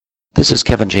This is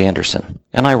Kevin J. Anderson,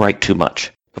 and I write too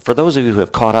much. But for those of you who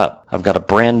have caught up, I've got a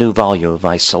brand new volume of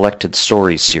my Selected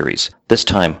Stories series, this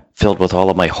time filled with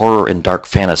all of my horror and dark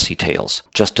fantasy tales,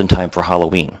 just in time for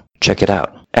Halloween. Check it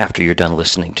out, after you're done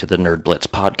listening to the Nerd Blitz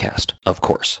podcast, of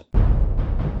course.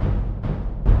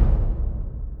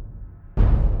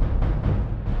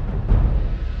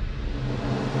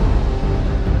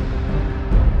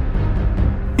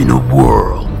 In a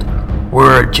world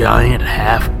where a giant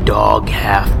half-dog,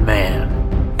 half-man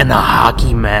and a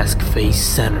hockey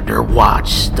mask-faced senator watch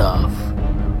stuff,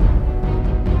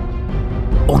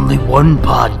 only one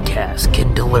podcast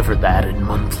can deliver that in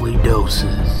monthly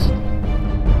doses.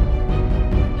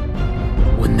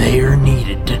 When they are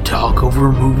needed to talk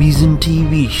over movies and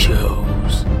TV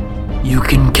shows, you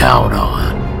can count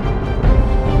on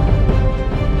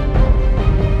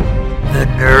the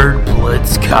Nerd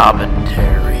Blitz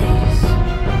Commentaries.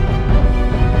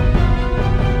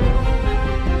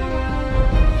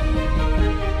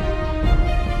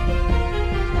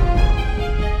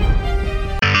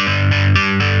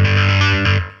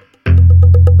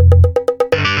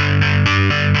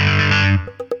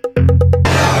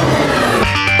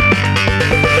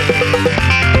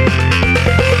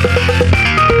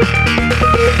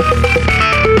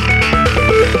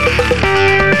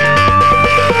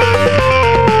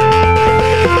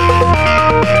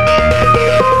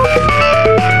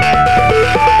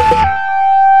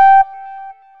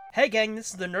 Hey gang, this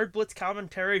is the Nerd Blitz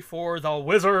commentary for The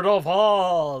Wizard of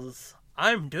Oz.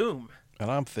 I'm Doom.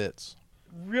 And I'm Fitz.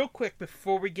 Real quick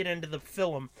before we get into the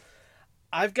film,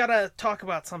 I've got to talk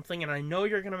about something, and I know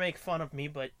you're going to make fun of me,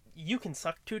 but you can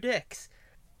suck two dicks.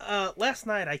 Last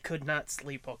night I could not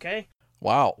sleep, okay?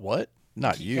 Wow, what?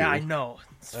 Not you. Yeah, I know.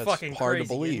 It's That's fucking hard crazy,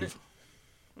 to believe. isn't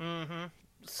it? Mm-hmm.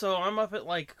 So I'm up at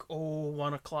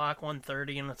 1 o'clock,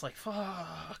 1:30, and it's like,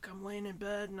 fuck, I'm laying in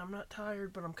bed, and I'm not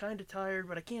tired, but I'm kind of tired,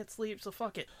 but I can't sleep, so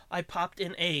fuck it. I popped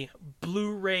in a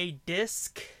Blu-ray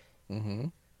disc,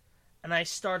 and I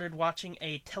started watching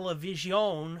a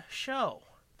television show.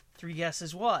 3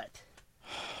 guesses what?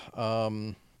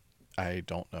 I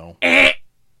don't know.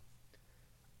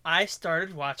 I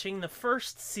started watching the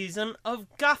first season of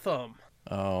Gotham.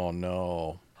 Oh,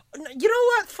 no. You know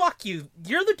what? Fuck you.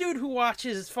 You're the dude who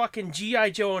watches fucking G.I.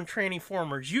 Joe and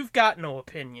Transformers. You've got no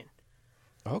opinion.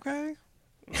 Okay.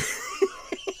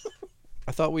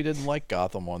 I thought we didn't like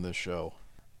Gotham on this show.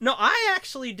 No, I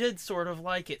actually did sort of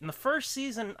like it. In the first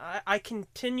season, I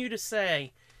continue to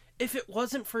say, if it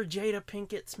wasn't for Jada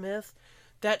Pinkett Smith,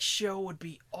 that show would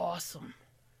be awesome.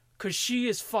 Because she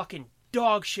is fucking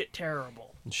dog shit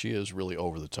terrible. She is really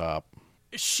over the top.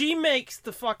 She makes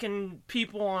the fucking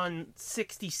people on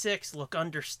 66 look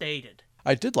understated.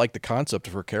 I did like the concept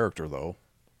of her character, though.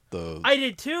 I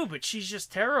did too, but she's just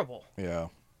terrible. Yeah.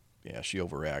 Yeah, she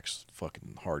overacts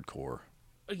fucking hardcore.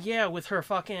 Yeah, with her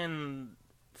fucking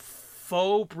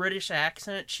faux British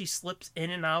accent she slips in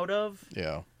and out of.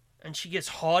 Yeah. And she gets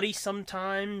haughty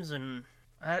sometimes, and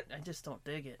I just don't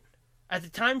dig it. At the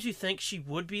times you think she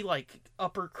would be,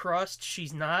 upper crust,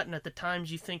 she's not. And at the times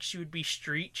you think she would be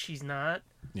street, she's not.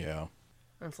 Yeah.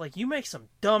 And it's like, you make some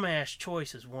dumbass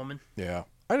choices, woman. Yeah.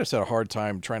 I just had a hard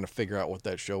time trying to figure out what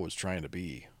that show was trying to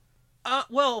be.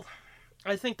 Well,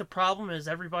 I think the problem is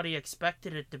everybody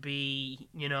expected it to be,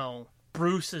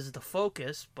 Bruce is the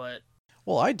focus, but...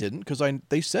 Well, I didn't, because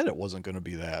they said it wasn't going to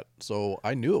be that. So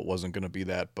I knew it wasn't going to be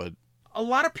that, but... A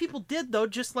lot of people did, though,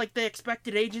 just like they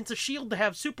expected Agents of S.H.I.E.L.D. to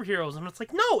have superheroes. And it's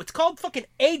like, no, it's called fucking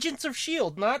Agents of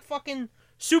S.H.I.E.L.D., not fucking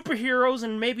superheroes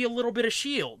and maybe a little bit of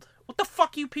S.H.I.E.L.D. What the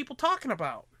fuck are you people talking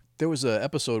about? There was an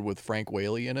episode with Frank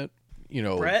Whaley in it.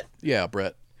 Brett? Yeah,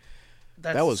 Brett.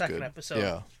 That was the second good. episode.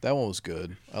 Yeah, that one was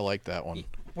good. I liked that one.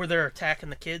 Where they're attacking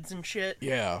the kids and shit?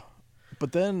 Yeah.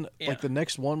 But then, the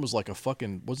next one was a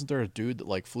fucking... Wasn't there a dude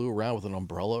that, flew around with an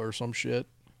umbrella or some shit?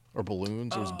 Or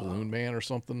balloons? It was Balloon Man or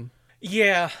something?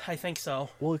 Yeah, I think so.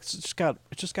 Well, it just got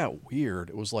weird.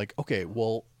 It was like, okay,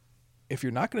 well, if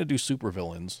you're not going to do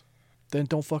supervillains, then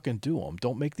don't fucking do them.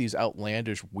 Don't make these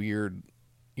outlandish, weird,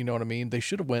 you know what I mean? They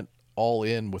should have went all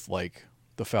in with,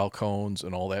 the Falcons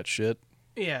and all that shit.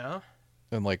 Yeah.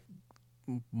 And,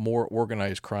 more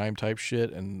organized crime type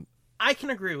shit. And I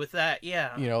can agree with that,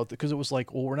 yeah. Because it was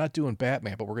like, well, we're not doing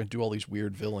Batman, but we're going to do all these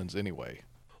weird villains anyway.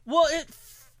 Well,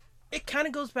 it kind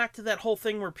of goes back to that whole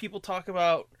thing where people talk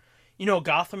about...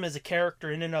 Gotham is a character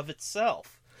in and of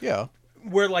itself. Yeah.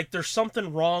 Where, there's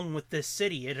something wrong with this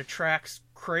city. It attracts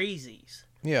crazies.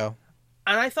 Yeah.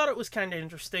 And I thought it was kind of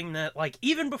interesting that,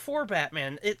 even before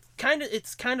Batman, it's kind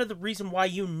of the reason why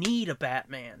you need a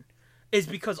Batman. Is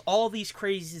because all these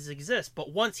crazies exist.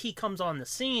 But once he comes on the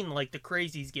scene, the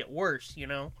crazies get worse,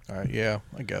 Yeah,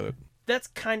 I get it. that's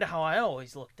kind of how I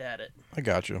always looked at it. I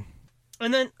got you.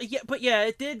 And then,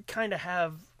 it did kind of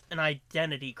have an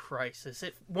identity crisis.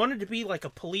 It wanted to be like a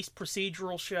police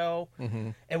procedural show.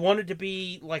 Mm-hmm. It wanted to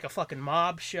be like a fucking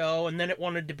mob show, and then it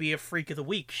wanted to be a Freak of the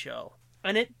Week show.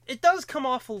 And it does come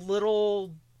off a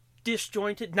little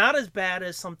disjointed. Not as bad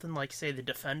as something like, say, The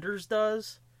Defenders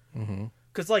does. Mm-hmm.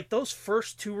 Because, like, those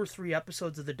first 2 or 3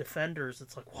 episodes of The Defenders,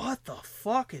 it's like, what the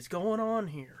fuck is going on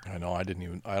here? I know, I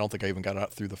don't think I even got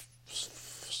out through the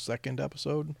second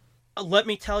episode. Let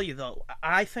me tell you, though,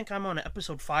 I think I'm on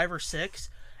episode 5 or 6.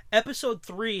 Episode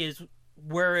 3 is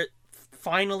where it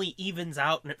finally evens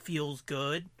out and it feels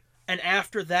good. And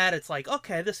after that, it's like,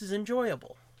 okay, this is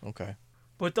enjoyable. Okay.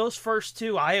 But those first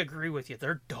 2, I agree with you.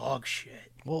 They're dog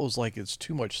shit. Well, it was like it's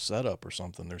too much setup or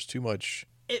something. There's too much...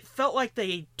 It felt like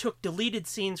they took deleted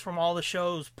scenes from all the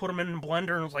shows, put them in a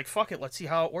blender, and was like, fuck it, let's see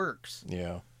how it works.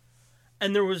 Yeah.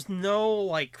 And there was no,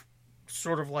 like,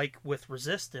 sort of like with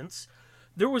Resistance,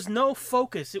 there was no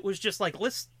focus. It was just like,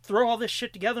 let's throw all this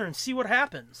shit together and see what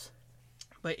happens.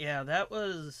 But yeah, that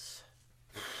was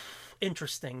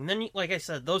interesting. Then, like I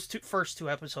said, those first two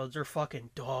episodes are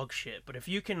fucking dog shit. But if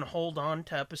you can hold on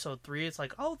to episode 3, it's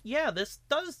like, oh yeah,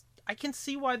 I can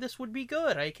see why this would be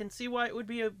good. I can see why it would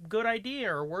be a good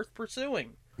idea or worth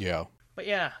pursuing. Yeah. But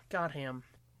yeah, got him.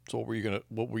 So what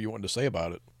were you wanting to say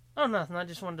about it? Oh, nothing. I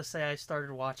just wanted to say I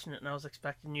started watching it and I was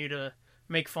expecting you to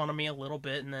make fun of me a little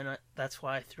bit, and then that's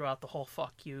why I threw out the whole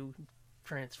fuck you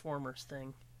Transformers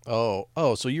thing. Oh,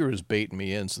 so you were just baiting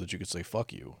me in so that you could say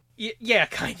fuck you. Yeah,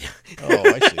 kind of. Oh,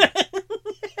 I see.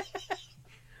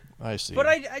 I see. But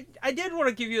I did want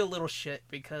to give you a little shit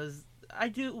because I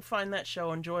do find that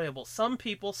show enjoyable. Some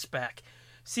people,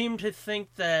 seem to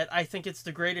think that I think it's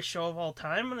the greatest show of all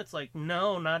time, and it's like,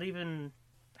 no, not even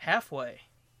halfway.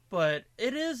 But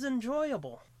it is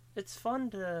enjoyable. It's fun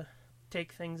to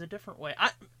take things a different way.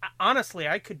 I honestly,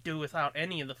 I could do without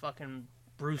any of the fucking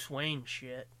Bruce Wayne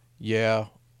shit. Yeah.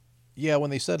 Yeah, when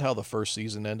they said how the first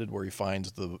season ended where he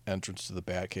finds the entrance to the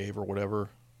Batcave or whatever.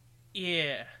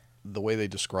 Yeah. The way they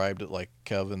described it, like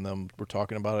Kev and them were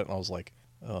talking about it, and I was like,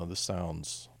 oh, this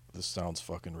sounds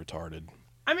fucking retarded.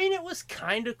 I mean, it was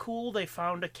kind of cool they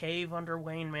found a cave under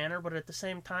Wayne Manor, but at the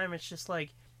same time, it's just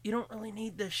like, you don't really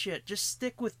need this shit. Just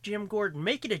stick with Jim Gordon.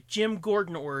 Make it a Jim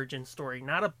Gordon origin story,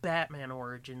 not a Batman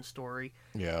origin story.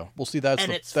 Yeah. Well, see, that's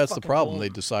the problem. Cool. They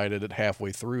decided it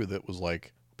halfway through that was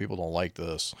like, people don't like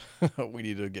this. We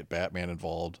need to get Batman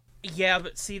involved. Yeah,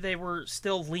 but see, they were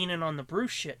still leaning on the Bruce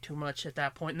shit too much at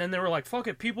that point. And then they were like, fuck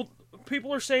it, people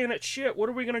are saying it's shit. What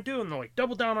are we going to do? And they're like,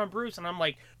 double down on Bruce. And I'm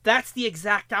like, that's the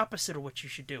exact opposite of what you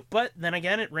should do. But then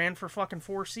again, it ran for fucking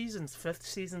 4 seasons. 5th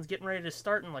season's getting ready to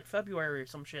start in like February or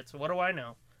some shit. So what do I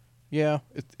know? Yeah,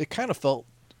 it kind of felt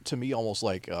to me almost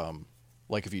like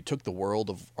if you took the world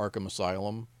of Arkham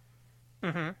Asylum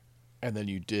mm-hmm. and then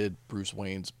you did Bruce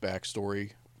Wayne's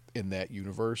backstory in that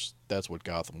universe, that's what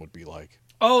Gotham would be like.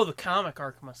 Oh, the comic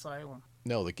Arkham Asylum.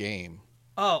 No, the game.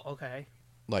 Oh, okay.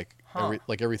 Like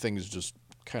everything is just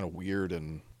kind of weird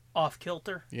and off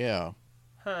kilter. Yeah.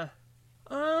 Huh.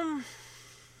 Let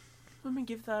me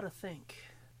give that a think.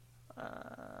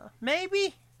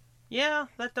 Maybe. Yeah,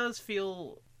 that does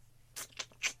feel.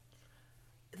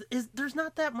 There's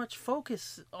not that much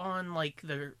focus on like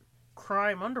the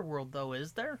crime underworld, though,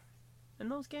 is there? In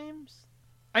those games.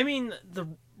 I mean, the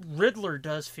Riddler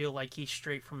does feel like he's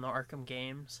straight from the Arkham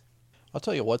games. I'll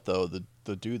tell you what, though,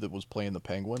 the dude that was playing the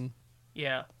Penguin,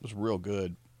 yeah, was real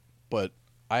good. But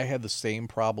I had the same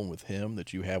problem with him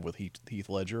that you have with Heath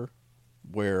Ledger,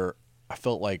 where I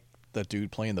felt like that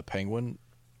dude playing the Penguin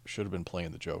should have been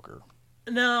playing the Joker.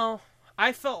 No,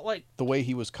 I felt like the way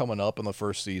he was coming up in the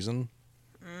first season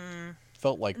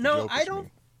felt like the Joker. No,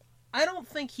 I don't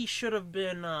think he should have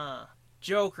been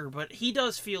Joker, but he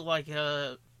does feel like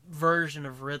a version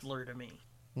of Riddler to me.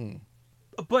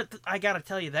 But I gotta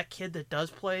tell you, that kid that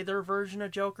does play their version of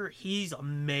Joker, he's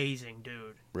amazing,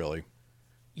 dude. Really?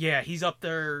 Yeah, he's up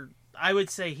there. I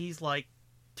would say he's like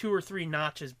 2 or 3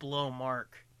 notches below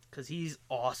Mark, because he's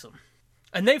awesome.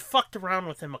 And they fucked around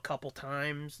with him a couple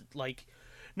times, like,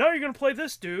 now you're gonna play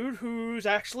this dude who's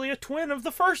actually a twin of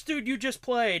the first dude you just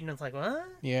played. And it's like, what?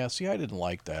 Yeah, see, I didn't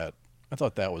like that. I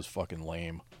thought that was fucking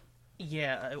lame.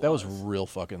 Yeah, that was real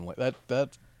fucking lame.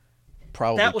 That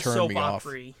probably that was turned me off.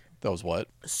 Opera-y. That was what?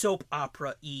 Soap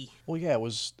opera-y. Well, yeah, it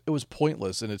was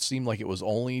pointless, and it seemed like it was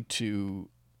only to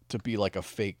be like a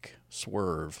fake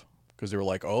swerve, because they were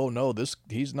like, oh no,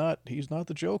 he's not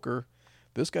the Joker.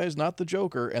 This guy's not the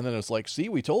Joker, and then it's like, see,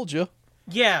 we told you.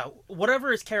 Yeah,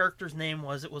 whatever his character's name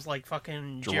was, it was like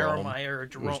fucking Jeremiah or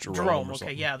Jerome. Jerome,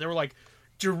 okay, yeah, they were like,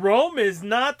 Jerome is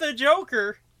not the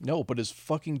Joker. No, but his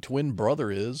fucking twin brother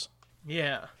is.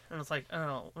 Yeah, and it's like,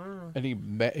 oh. And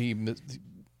he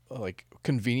like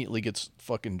conveniently gets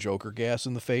fucking Joker gas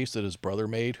in the face that his brother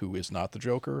made, who is not the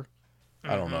Joker.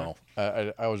 I don't know.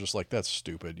 I was just like, that's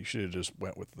stupid. You should have just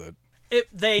went with the.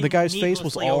 The guy's face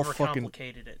was all fucking.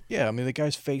 It. Yeah, I mean the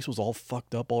guy's face was all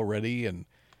fucked up already, and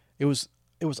it was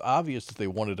obvious that they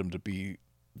wanted him to be.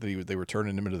 They were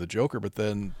turning him into the Joker, but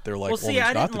then they're like, well, see, he's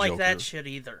I not didn't the like Joker. that shit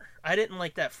either. I didn't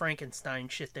like that Frankenstein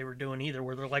shit they were doing either,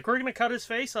 where they're like, we're gonna cut his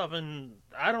face up, and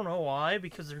I don't know why,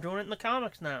 because they're doing it in the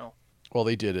comics now. Well,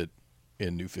 they did it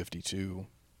in New 52.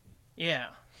 Yeah,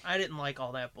 I didn't like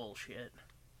all that bullshit.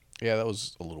 Yeah, that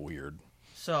was a little weird.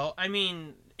 So, I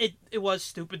mean, it was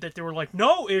stupid that they were like,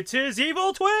 no, it's his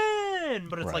evil twin!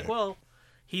 But it's like, well,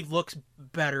 he looks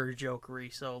better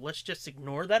Jokery, so let's just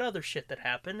ignore that other shit that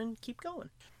happened and keep going.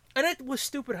 And it was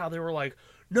stupid how they were like,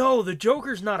 no, the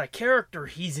Joker's not a character,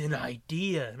 he's an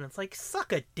idea. And it's like,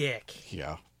 suck a dick.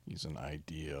 Yeah, he's an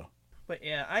idea. But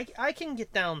yeah, I can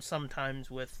get down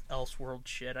sometimes with Elseworld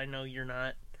shit. I know you're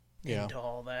not into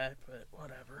all that, but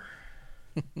whatever.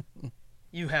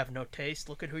 You have no taste.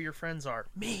 Look at who your friends are.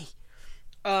 Me.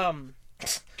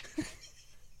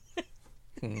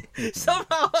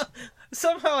 Somehow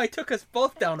I took us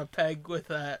both down a peg with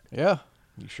that. Yeah,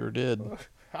 you sure did.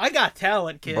 I got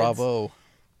talent, kids. Bravo.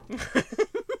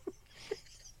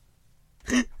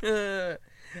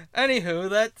 Anywho,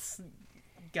 that's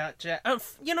gotcha.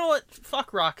 You know what?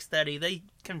 Fuck Rocksteady. They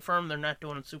confirmed they're not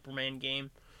doing a Superman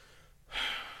game.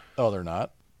 Oh, they're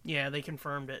not? Yeah, they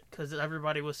confirmed it because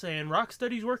everybody was saying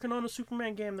Rocksteady's working on a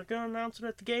Superman game. They're going to announce it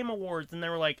at the Game Awards, and they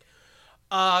were like,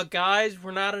 guys,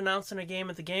 we're not announcing a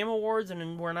game at the Game Awards,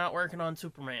 and we're not working on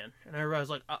Superman. And everybody was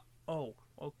like, oh,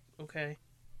 okay.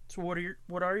 So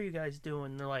what are you guys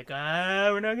doing? And they're like,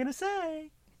 we're not gonna say.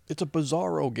 It's a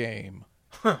Bizarro game.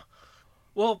 Huh.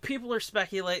 Well, people are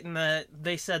speculating that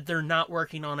they said they're not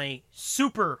working on a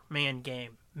Superman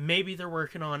game. Maybe they're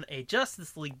working on a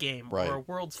Justice League game or a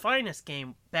World's Finest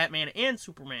game, Batman and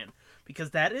Superman,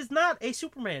 because that is not a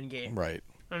Superman game. Right.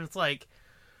 And it's like,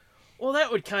 well, that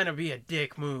would kind of be a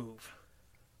dick move.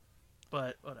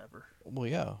 But whatever. Well,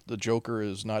 yeah, the Joker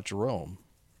is not Jerome.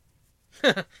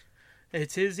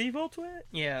 It's his evil twin?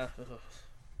 Yeah. Ugh.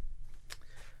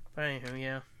 But anywho,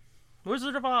 yeah.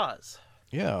 Wizard of Oz.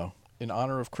 Yeah, in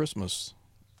honor of Christmas.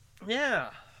 Yeah.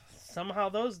 Somehow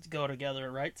those go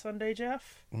together, right, Sunday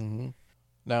Jeff? Mm-hmm.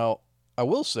 Now, I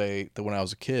will say that when I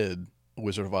was a kid,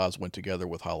 Wizard of Oz went together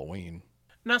with Halloween.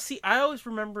 Now, see, I always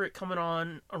remember it coming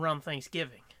on around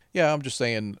Thanksgiving. Yeah, I'm just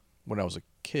saying, when I was a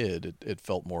kid, it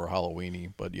felt more Halloween-y,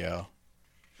 but yeah.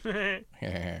 I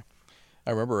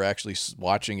remember actually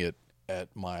watching it at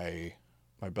my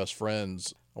best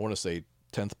friend's, I want to say,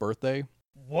 10th birthday.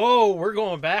 Whoa, we're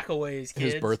going back a ways,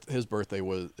 kids. His birthday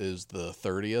is the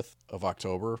 30th of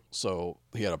October, so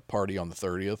he had a party on the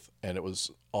 30th, and it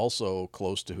was also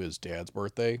close to his dad's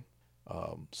birthday,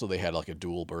 so they had like a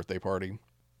dual birthday party,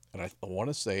 and I want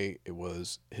to say it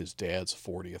was his dad's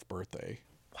 40th birthday.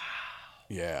 Wow.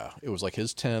 Yeah, it was like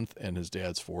his 10th and his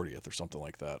dad's 40th or something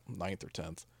like that, 9th or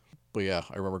 10th. But yeah,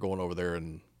 I remember going over there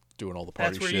and doing all the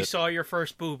party shit. That's where you saw your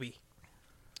first booby.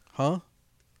 Huh?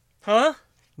 Huh?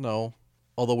 No.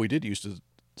 Although we did used to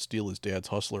steal his dad's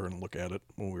Hustler and look at it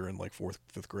when we were in like 4th,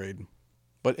 5th grade.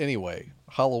 But anyway,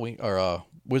 Halloween or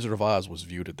Wizard of Oz was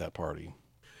viewed at that party.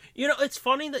 You know, it's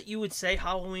funny that you would say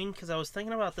Halloween because I was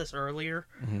thinking about this earlier.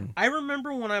 Mm-hmm. I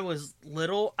remember when I was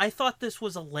little, I thought this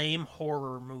was a lame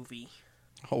horror movie.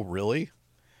 Oh, really?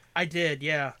 I did,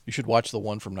 yeah. You should watch the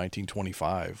one from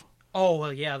 1925. Oh,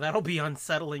 well, yeah, that'll be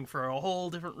unsettling for a whole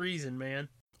different reason, man.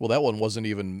 Well, that one wasn't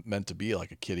even meant to be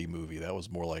like a kiddie movie. That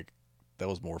was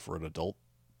more for an adult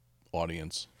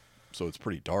audience. So it's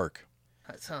pretty dark.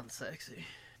 That sounds sexy.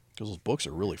 Because those books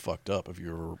are really fucked up if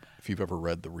you've ever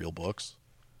read the real books.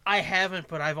 I haven't,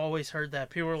 but I've always heard that.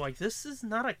 People are like, this is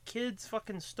not a kid's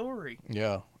fucking story.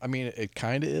 Yeah. I mean, it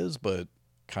kind of is, but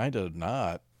kind of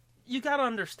not. You gotta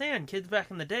understand, kids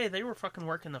back in the day, they were fucking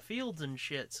working the fields and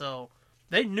shit, so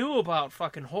they knew about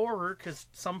fucking horror, because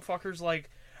some fuckers like,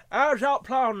 I was out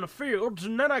plowing the fields,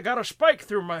 and then I got a spike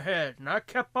through my head, and I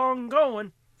kept on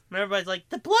going. And everybody's like,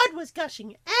 the blood was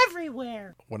gushing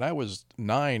everywhere. When I was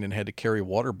 9 and had to carry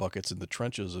water buckets in the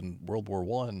trenches in World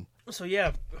War I. So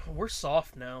yeah, we're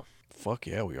soft now. Fuck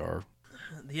yeah, we are.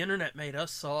 The internet made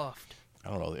us soft.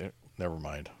 I don't know. Never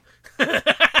mind.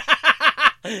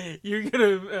 You're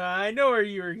gonna... I know where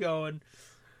you were going.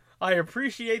 I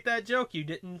appreciate that joke you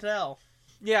didn't tell.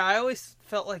 Yeah, I always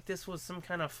felt like this was some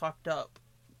kind of fucked up,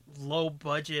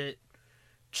 low-budget,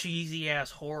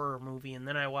 cheesy-ass horror movie, and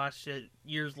then I watched it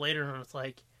years later, and it's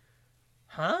like,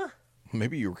 huh?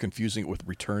 Maybe you were confusing it with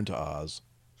Return to Oz.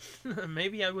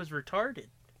 Maybe I was retarded.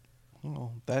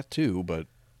 Well, that too, but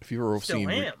if you've ever Still seen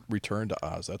am. Return to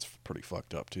Oz, that's pretty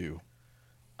fucked up too.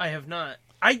 I have not.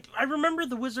 I remember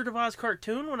the Wizard of Oz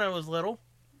cartoon when I was little.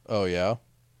 Oh, yeah?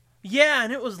 Yeah,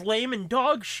 and it was lame and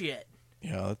dog shit.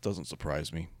 Yeah, that doesn't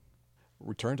surprise me.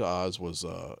 Return to Oz was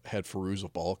had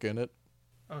Fairuza Balk in it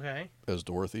Okay. as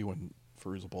Dorothy when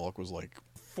Fairuza Balk was like...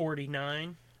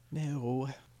 49. No,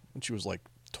 when she was like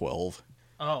 12.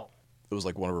 Oh, It was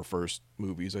like one of her first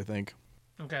movies, I think.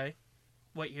 okay.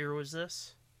 What year was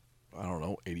this? I don't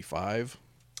know, 85?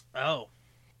 Oh.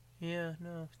 Yeah,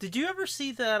 no. Did you ever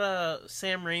see that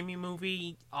Sam Raimi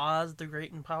movie, Oz the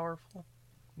Great and Powerful?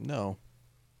 No.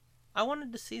 I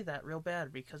wanted to see that real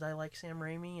bad because I like Sam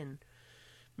Raimi and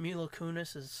Mila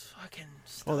Kunis is fucking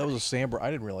Oh, that was a stunning.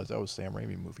 I didn't realize that was a Sam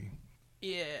Raimi movie.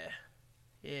 Yeah.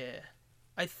 Yeah.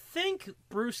 I think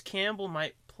Bruce Campbell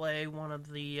might play one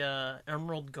of the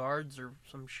Emerald Guards or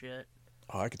some shit.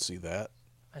 Oh, I could see that.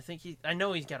 I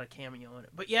know he's got a cameo in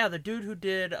it. But yeah, the dude who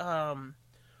did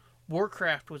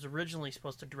Warcraft was originally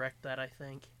supposed to direct that, I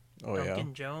think. Oh, yeah?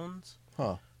 Duncan Jones.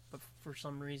 Huh. But for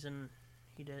some reason,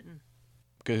 he didn't.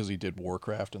 Because he did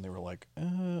Warcraft, and they were like,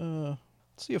 let's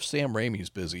see if Sam Raimi's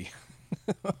busy.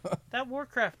 That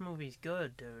Warcraft movie's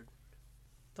good, dude.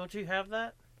 Don't you have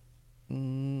that?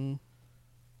 Do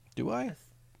I?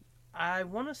 I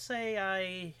want to say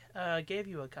I gave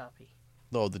you a copy.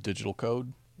 Oh, the digital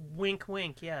code? Wink,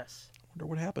 wink, yes. I wonder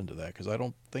what happened to that, because I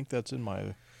don't think that's in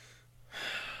my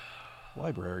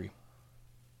library.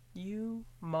 You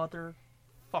motherfucker.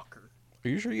 Are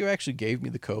you sure you actually gave me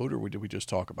the code, or did we just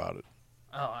talk about it?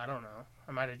 Oh, I don't know.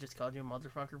 I might have just called you a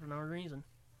motherfucker for no reason.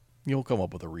 You'll come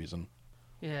up with a reason.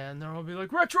 Yeah, and then I'll be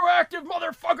like, retroactive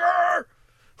motherfucker!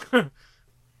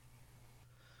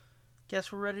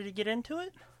 Guess we're ready to get into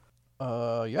it?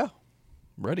 Yeah.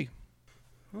 Ready.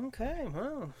 Okay,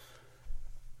 well.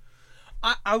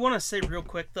 I want to say real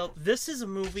quick, though, this is a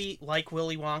movie like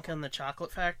Willy Wonka and the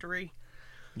Chocolate Factory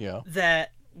Yeah.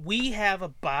 that we have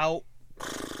about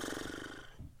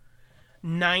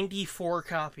 94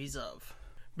 copies of.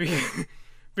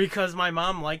 Because my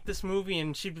mom liked this movie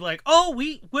and she'd be like, oh,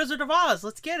 Wizard of Oz,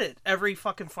 let's get it. Every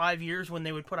fucking 5 years when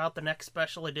they would put out the next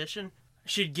special edition,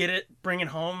 she'd get it, bring it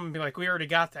home, and be like, we already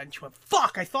got that. And she went,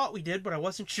 fuck, I thought we did, but I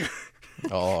wasn't sure.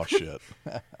 Oh, shit.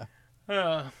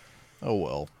 uh, Oh,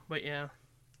 well. But yeah.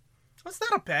 It's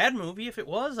not a bad movie. If it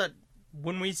was,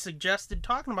 when we suggested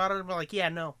talking about it, I'd be like, yeah,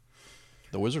 no.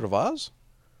 The Wizard of Oz?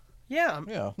 Yeah.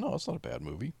 Yeah, no, it's not a bad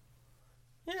movie.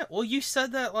 Yeah, well, you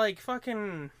said that, like,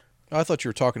 fucking... I thought you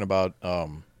were talking about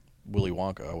Willy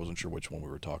Wonka. I wasn't sure which one we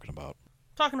were talking about.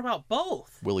 Talking about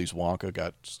both. Willy's Wonka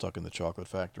got stuck in the chocolate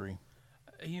factory.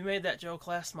 You made that joke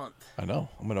last month. I know.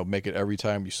 I'm going to make it every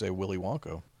time you say Willy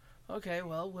Wonka. Okay,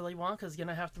 well, Willy Wonka's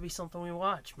gonna have to be something we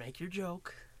watch. Make your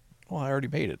joke. Well, I already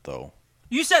made it, though.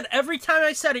 You said every time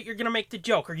I said it, you're gonna make the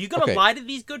joke. Are you gonna lie to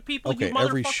these good people, Okay, you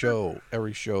motherfucker?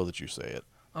 every show that you say it.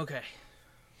 Okay.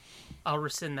 I'll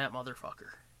rescind that motherfucker.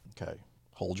 Okay.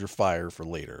 Hold your fire for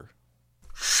later.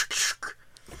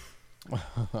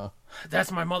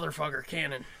 That's my motherfucker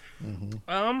cannon.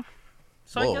 Mm-hmm.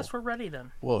 So Whoa. I guess we're ready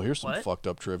then. Whoa, here's some What? fucked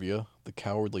up trivia. The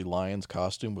Cowardly Lion's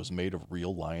costume was made of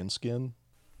real lion skin.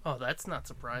 Oh, that's not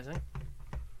surprising.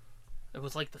 It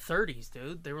was like the 30s,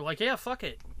 dude. They were like, yeah, fuck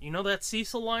it. You know that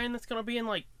Cecil lion that's gonna be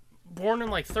born in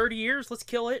like 30 years? Let's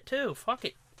kill it too. Fuck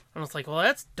it. And it's like, well,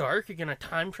 that's dark. You're gonna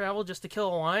time travel just to kill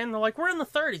a lion? They're like, we're in the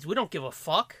 30s. We don't give a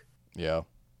fuck. Yeah.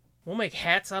 We'll make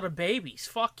hats out of babies.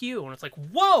 Fuck you. And it's like,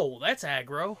 whoa, that's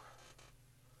aggro.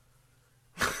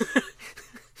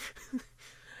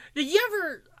 Did you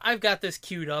ever... I've got this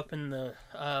queued up in the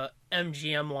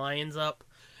MGM Lions up.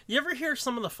 You ever hear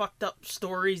some of the fucked up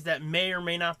stories that may or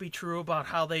may not be true about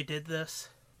how they did this?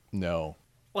 No.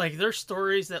 Like, there's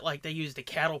stories that, like, they used a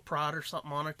cattle prod or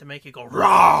something on it to make it go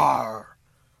roar.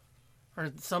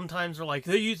 Or sometimes they're like,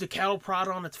 they used a cattle prod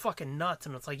on its fucking nuts.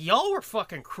 And it's like, y'all were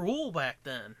fucking cruel back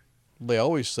then. They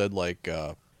always said, like,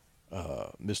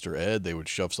 Mr. Ed, they would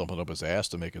shove something up his ass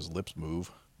to make his lips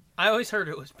move. I always heard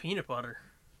it was peanut butter.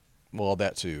 Well,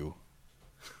 that too.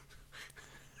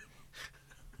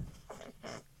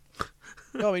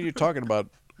 No, I mean, you're talking about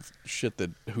shit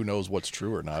that who knows what's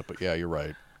true or not, but yeah, you're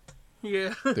right.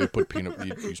 Yeah. They put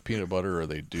use peanut butter, or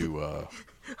they do,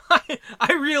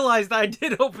 I realized I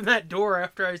did open that door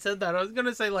after I said that. I was going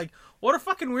to say, like, what a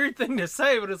fucking weird thing to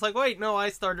say, but it's like, wait, no, I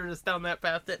started us down that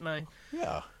path, didn't I?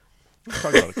 yeah. You're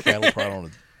talking about a cattle prod on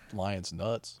a lion's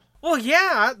nuts. Well,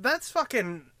 yeah, that's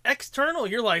fucking external.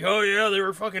 You're like, oh, yeah, they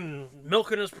were fucking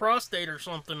milking his prostate or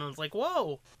something. And it's like,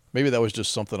 whoa. Maybe that was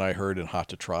just something I heard in Hot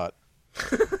to Trot.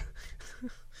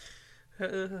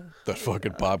 That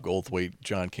fucking Bob Goldthwait,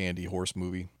 John Candy horse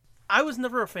movie. I was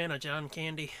never a fan of John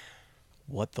Candy.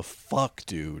 What the fuck,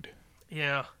 dude?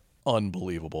 Yeah.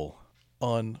 Unbelievable.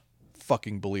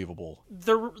 Unfucking believable.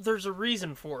 There's a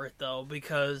reason for it, though,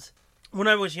 because when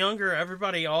I was younger,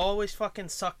 everybody always fucking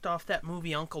sucked off that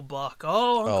movie Uncle Buck.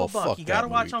 Oh, Uncle Buck. Fuck You gotta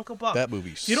watch movie. Uncle Buck. That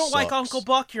movie If you don't like sucks. Uncle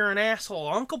Buck, you're an asshole.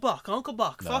 Uncle Buck.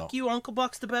 No. Fuck you, Uncle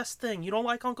Buck's the best thing. You don't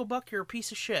like Uncle Buck, you're a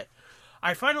piece of shit.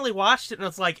 I finally watched it, and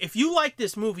it's like, if you like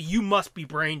this movie, you must be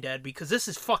brain dead, because this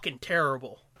is fucking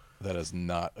terrible. That is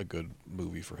not a good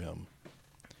movie for him.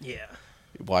 Yeah.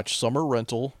 Watch Summer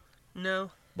Rental.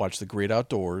 No, Watch The Great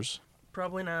Outdoors.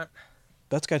 probably not.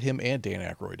 That's got him and Dan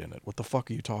Aykroyd in it. What the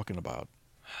fuck are you talking about?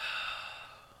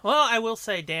 Well, I will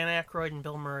say Dan Aykroyd and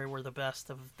Bill Murray were the best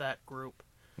of that group.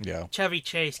 Yeah, Chevy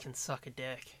Chase can suck a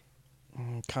dick.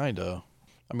 kinda.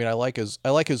 I mean, I like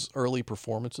his early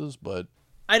performances, but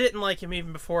I didn't like him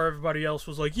even before everybody else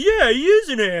was like, yeah, he is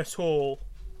an asshole.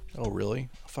 oh really?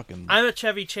 Fucking. I'm a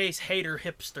Chevy Chase hater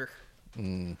hipster.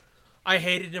 I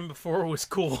hated him before it was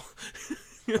cool.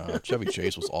 Chevy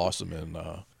Chase was awesome in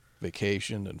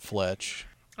Vacation and Fletch.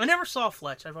 I never saw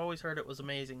Fletch. I've always heard it was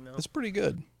amazing, though. It's pretty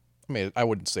good. I mean, I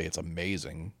wouldn't say it's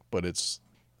amazing, but it's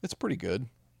pretty good.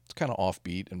 It's kind of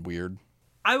offbeat and weird.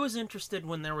 I was interested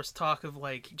when there was talk of,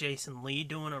 like, Jason Lee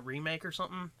doing a remake or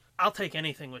something. I'll take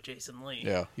anything with Jason Lee.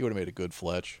 Yeah, he would have made a good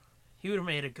Fletch. He would have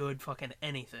made a good fucking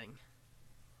anything.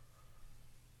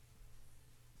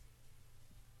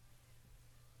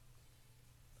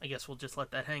 I guess we'll just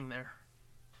let that hang there.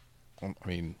 I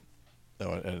mean,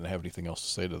 no, I didn't have anything else to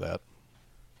say to that.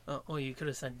 Well, you could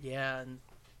have said yeah, and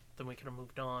then we could have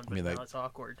moved on, but mean, now it's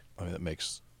awkward. I mean, that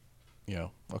makes,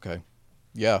 okay.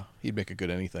 Yeah, he'd make a good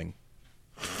anything.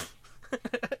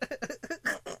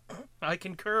 I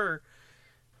concur.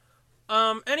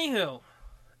 Anywho,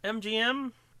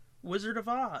 MGM, Wizard of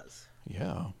Oz.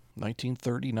 Yeah,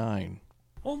 1939.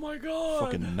 Oh my god!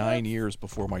 Fucking 9 years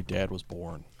before my dad was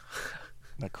born.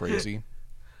 Isn't that crazy?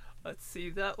 Let's see,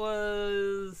 that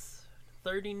was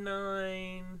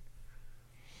 39.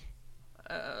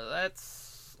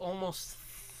 That's almost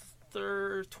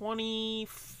 20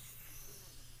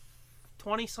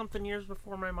 something years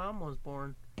before my mom was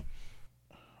born.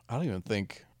 I don't even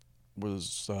think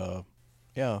was,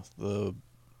 the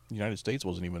United States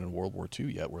wasn't even in World War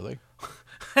II yet, were they?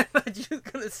 I thought you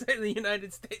were going to say the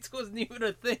United States wasn't even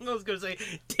a thing. I was going to say,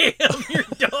 damn, you're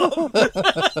dumb.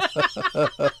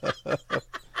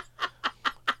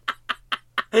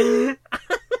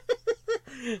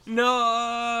 No,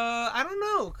 I don't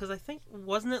know, because I think,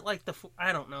 wasn't it like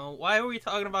I don't know. Why are we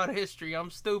talking about history?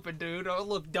 I'm stupid, dude. I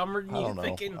look dumber than you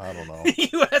thinking I don't know. the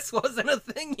U.S. wasn't a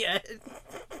thing yet.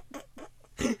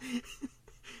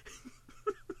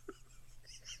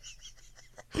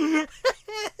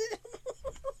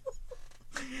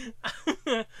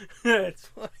 That's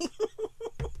funny.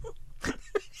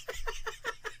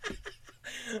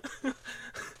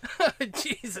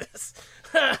 Jesus.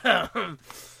 Hang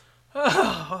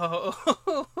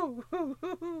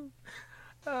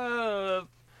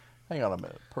on a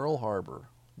minute. Pearl Harbor.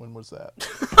 When was that?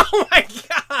 Oh my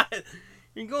god!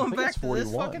 You're going think back it's to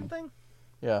this 41. fucking thing?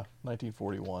 Yeah,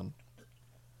 1941.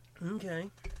 Okay.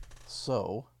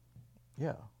 So,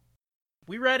 yeah.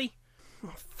 We ready?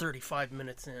 35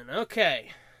 minutes in. Okay.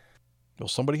 Well,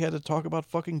 somebody had to talk about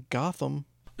fucking Gotham.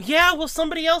 Yeah, well,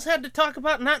 somebody else had to talk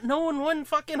about not knowing when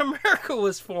fucking America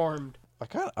was formed.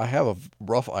 I have a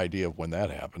rough idea of when that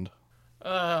happened.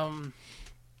 Well,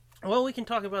 we can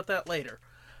talk about that later.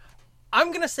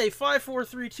 I'm gonna say 5, 4,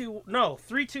 3, 2... No,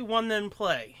 3, 2, 1, then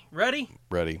play. Ready?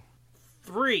 Ready.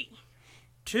 3,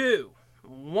 2,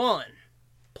 1,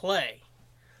 play.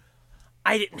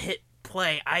 I didn't hit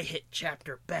play, I hit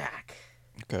chapter back.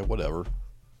 Okay, whatever.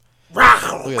 Look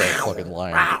at that fucking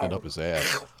lion getting up his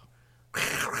ass.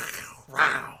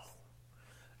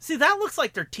 See, that looks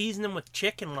like they're teasing him with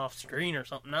chicken off screen or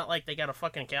something. Not like they got a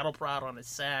fucking cattle prod on his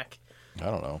sack. I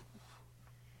don't know.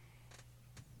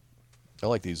 I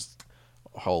like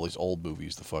how all these old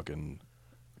movies, the fucking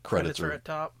credits are at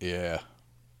top. Yeah.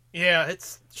 Yeah,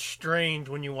 it's strange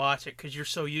when you watch it because you're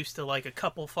so used to like a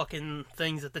couple fucking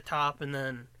things at the top and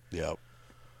then... Yep.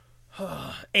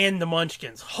 And the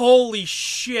Munchkins. Holy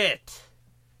shit!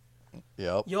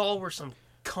 Yep. Y'all were some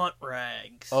cunt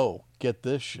rags. Oh, get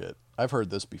this shit. I've heard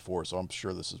this before, so I'm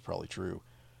sure this is probably true.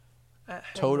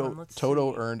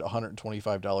 Toto earned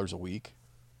 $125 a week.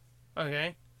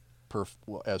 Okay.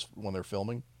 When they're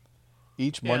filming.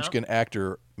 Each Munchkin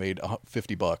actor made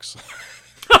 $50.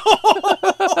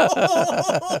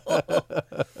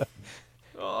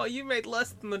 Oh, you made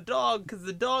less than the dog because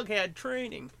the dog had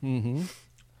training. Mm-hmm.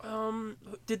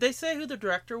 Did they say who the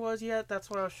director was yet? That's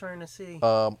what I was trying to see.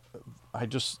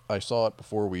 I saw it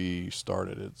before we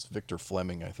started. It's Victor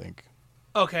Fleming, I think.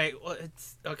 Okay, well,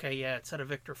 it's okay. Yeah, it said a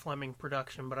Victor Fleming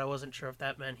production, but I wasn't sure if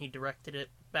that meant he directed it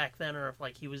back then or if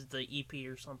like he was the EP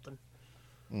or something.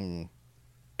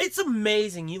 It's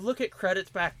amazing. You look at credits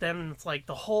back then, and it's like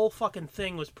the whole fucking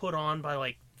thing was put on by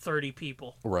like 30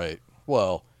 people. Right.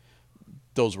 Well,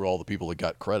 those were all the people that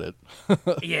got credit.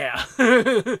 Yeah.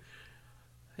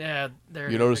 Yeah.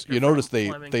 You notice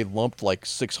they lumped like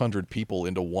 600 people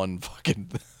into one fucking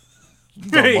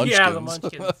the Munchkins. Yeah, the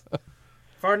Munchkins.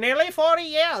 For nearly 40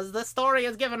 years, the story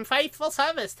has given faithful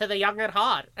service to the young at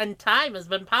heart, and time has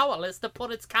been powerless to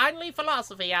put its kindly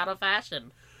philosophy out of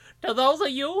fashion. To those of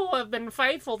you who have been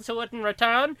faithful to it in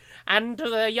return, and to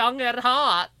the young at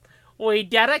heart, we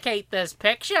dedicate this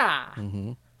picture.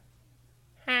 Mm-hmm.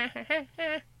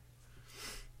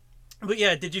 But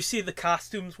yeah, did you see the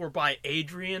costumes were by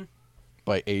Adrian?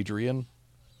 By Adrian?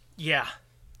 Yeah.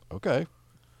 Okay.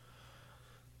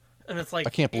 And it's like... I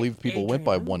can't believe people went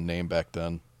by one name back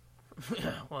then.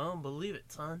 Well, believe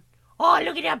it, son. Oh,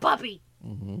 look at that puppy!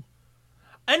 Mm-hmm.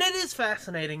 And it is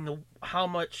fascinating how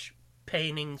much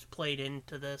paintings played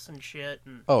into this and shit.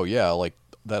 And... Oh, yeah, like,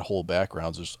 that whole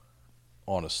background's just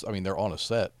on a... I mean, they're on a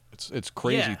set. It's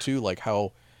crazy, too, like,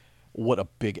 what a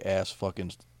big-ass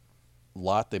fucking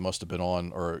lot they must have been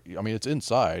on, or... I mean, it's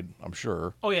inside, I'm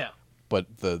sure. Oh, yeah.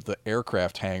 But the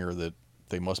aircraft hangar that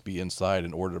they must be inside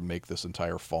in order to make this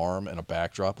entire farm and a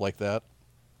backdrop like that.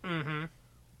 Mm-hmm.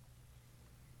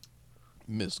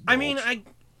 Miss Gulch. I mean,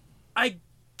 I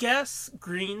guess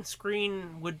green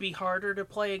screen would be harder to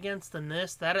play against than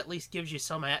this. That at least gives you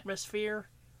some atmosphere.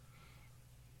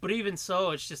 But even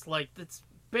so, it's just like, it's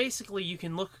basically you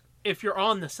can look, if you're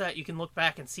on the set, you can look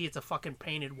back and see it's a fucking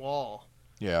painted wall.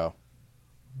 Yeah.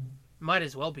 Might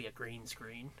as well be a green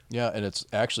screen. Yeah, and it's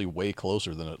actually way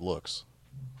closer than it looks.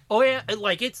 Oh, yeah,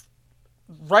 like, it's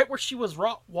right where she was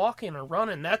walking or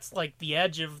running. That's, like, the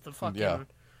edge of the fucking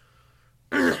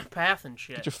path and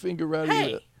shit. Get your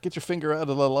finger out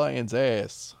of the lion's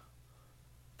ass.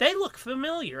 They look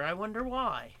familiar. I wonder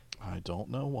why. I don't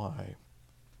know why.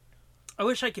 I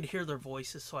wish I could hear their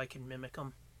voices so I could mimic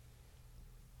them.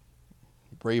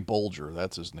 Ray Bolger,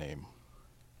 that's his name.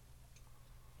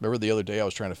 Remember the other day I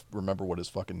was trying to remember what his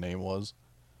fucking name was?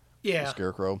 Yeah. The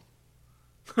Scarecrow?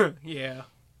 Yeah.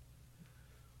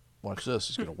 Watch this.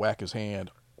 He's going to whack his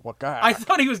hand. What guy? I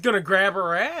thought he was going to grab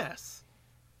her ass.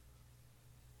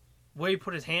 Way he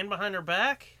put his hand behind her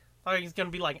back? I thought he was going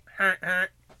to be like,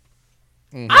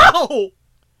 Mm-hmm. Ow!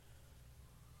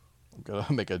 I'm going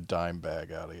to make a dime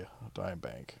bag out of you. A dime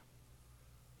bank.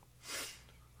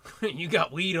 You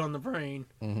got weed on the brain.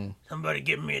 Mm-hmm. Somebody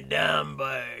give me a dime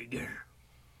bag.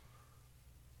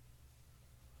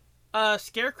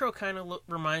 Scarecrow kind of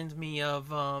reminds me of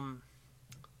Don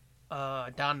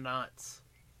Knotts.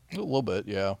 A little bit,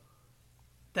 yeah.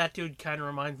 That dude kind of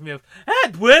reminds me of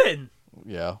Edwin!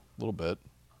 Yeah, a little bit.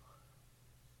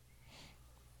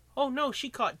 Oh no, she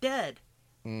caught dead.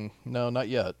 No, not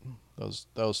yet. That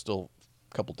was still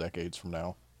a couple decades from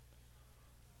now.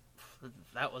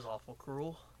 That was awful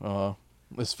cruel.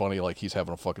 It's funny, like he's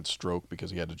having a fucking stroke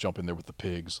because he had to jump in there with the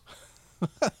pigs.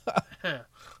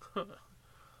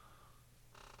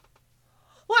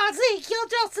 Why, Zeke, you're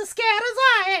just as scared as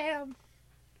I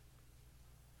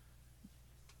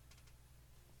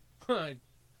am.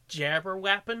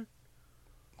 Jabberwappin'?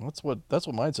 That's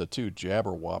what mine said too.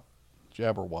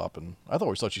 Jabberwoppin'. I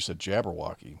always thought you said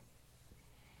Jabberwocky.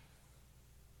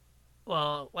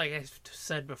 Well, like I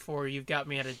said before, you've got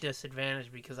me at a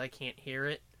disadvantage because I can't hear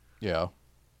it. Yeah.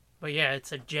 But yeah,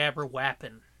 it's a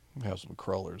jabberwappin'. We have some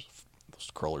crullers. Those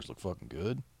crullers look fucking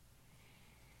good.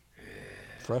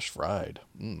 Fresh fried.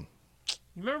 You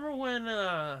remember when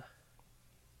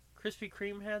Krispy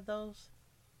Kreme had those?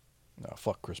 No,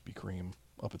 fuck Krispy Kreme.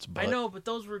 Up its butt. I know, but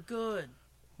those were good.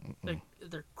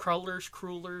 They're crullers,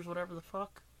 whatever the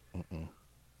fuck.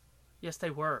 Yes, they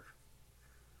were.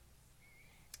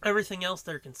 Everything else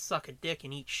there can suck a dick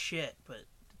and eat shit, but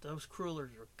those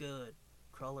crullers are good.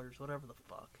 Crullers, whatever the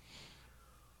fuck.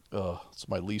 It's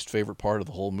my least favorite part of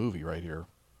the whole movie right here.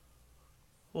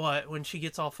 What, when she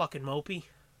gets all fucking mopey?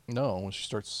 No, when she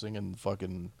starts singing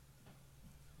fucking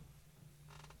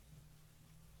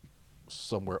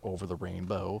Somewhere Over the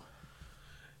Rainbow.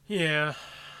 Yeah,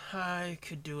 I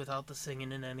could do without the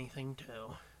singing in anything,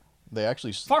 too. They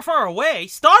actually... Far, far away?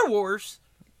 Star Wars?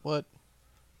 What?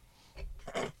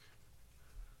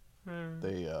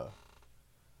 They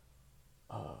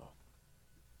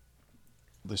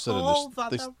said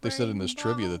they said in this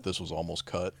trivia that this was almost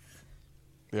cut.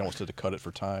 They almost had to cut it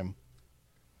for time.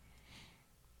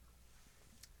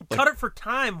 Cut it for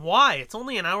time. Why? It's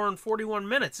only an hour and 41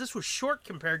 minutes. This was short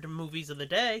compared to movies of the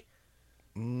day.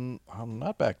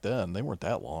 Not back then. They weren't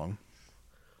that long.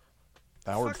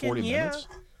 Hour and 40 minutes?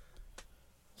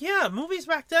 Yeah, movies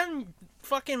back then,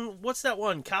 fucking, what's that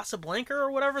one? Casablanca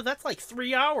or whatever? That's like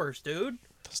 3 hours, dude.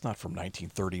 That's not from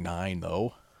 1939,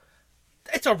 though.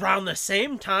 It's around the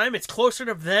same time. It's closer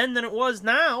to then than it was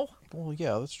now. Well,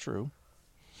 yeah, that's true.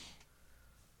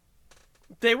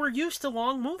 They were used to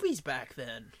long movies back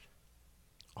then.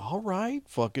 All right,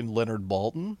 fucking Leonard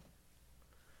Maltin.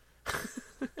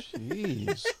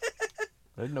 Jeez.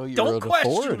 I didn't know you were an authority. Don't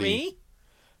question me.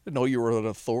 I didn't know you were an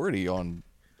authority on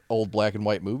old black and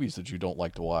white movies that you don't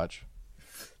like to watch.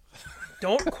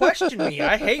 Don't question me.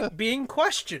 I hate being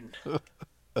questioned.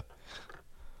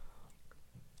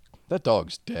 That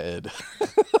dog's dead.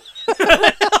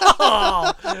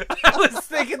 Oh, I was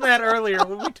thinking that earlier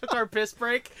when we took our piss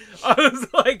break. I was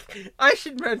like, I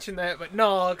should mention that, but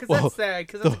no, because that's sad,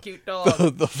 because that's a cute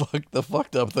dog. The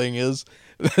fucked up thing is,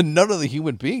 none of the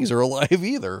human beings are alive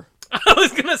either. I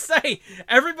was going to say,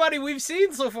 everybody we've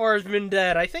seen so far has been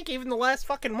dead. I think even the last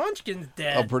fucking Munchkin's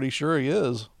dead. I'm pretty sure he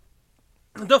is.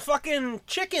 The fucking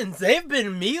chickens, they've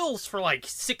been meals for like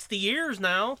 60 years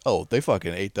now. Oh, they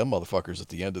fucking ate them motherfuckers at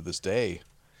the end of this day.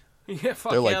 Yeah,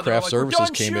 fuck They're like, yeah, craft services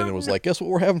came shooting. in and was like, guess what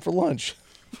we're having for lunch?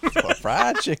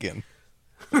 Fried chicken.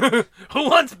 Who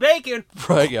wants bacon?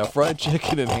 Fried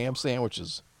chicken and ham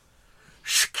sandwiches.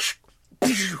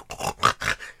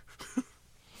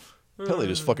 Hell, they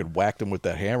just fucking whacked him with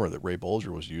that hammer that Ray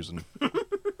Bolger was using.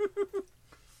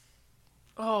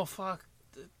 Oh, fuck.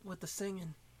 With the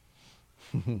singing.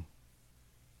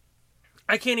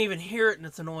 I can't even hear it and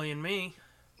it's annoying me.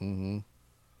 Mm-hmm.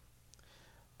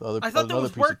 I thought there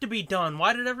was work to be done.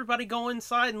 Why did everybody go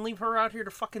inside and leave her out here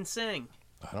to fucking sing?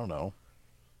 I don't know.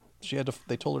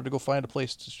 They told her to go find a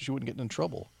place so she wouldn't get in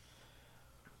trouble.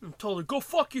 I told her, go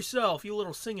fuck yourself, you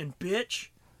little singing bitch.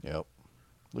 Yep.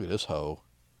 Look at this hoe.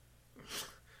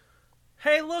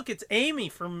 Hey, look, it's Amy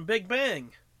from Big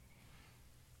Bang.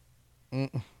 You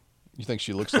think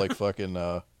she looks like fucking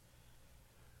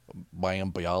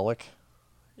Mayim Bialik?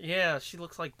 Yeah, she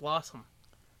looks like Blossom.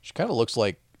 She kind of looks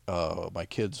like my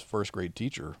kid's first grade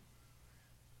teacher.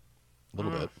 A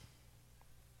little bit.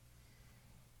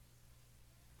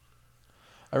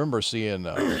 I remember seeing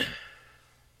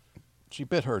she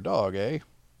bit her dog, eh?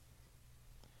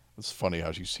 It's funny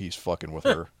how he's fucking with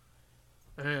her.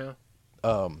 Yeah.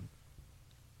 I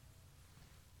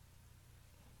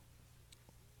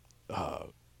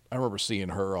remember seeing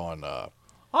her on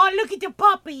Oh, look at the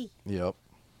puppy! Yep.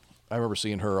 I remember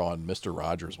seeing her on Mr.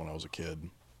 Rogers when I was a kid.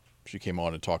 She came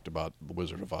on and talked about the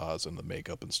Wizard of Oz and the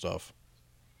makeup and stuff.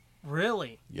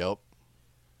 Really? Yep.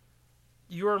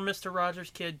 You were a Mr.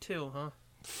 Rogers kid too, huh?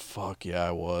 Fuck yeah,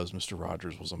 I was. Mr.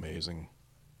 Rogers was amazing.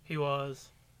 He was.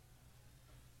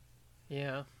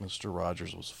 Yeah. Mr.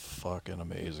 Rogers was fucking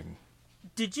amazing.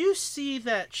 Did you see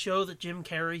that show that Jim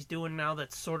Carrey's doing now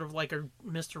that's sort of like a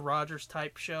Mr. Rogers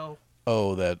type show?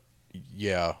 Oh,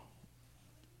 yeah.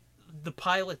 The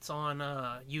pilot's on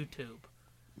YouTube.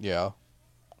 Yeah.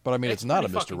 But I mean, it's not a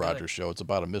pretty Mr. Rogers show. It's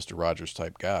about a Mr. Rogers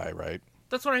type guy, right?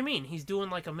 That's what I mean. He's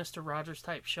doing like a Mr. Rogers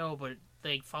type show, but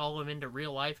they follow him into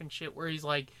real life and shit where he's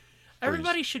like,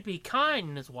 everybody should be kind,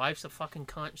 and his wife's a fucking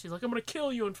cunt. She's like, I'm gonna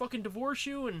kill you and fucking divorce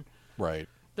you, and right.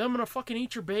 then I'm gonna fucking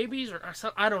eat your babies, or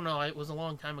I don't know. It was a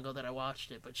long time ago that I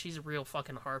watched it, but she's a real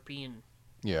fucking harpy, and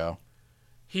yeah,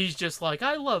 he's just like,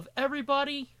 I love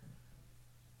everybody.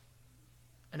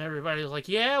 And everybody was like,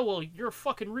 yeah, well, you're a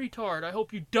fucking retard. I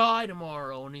hope you die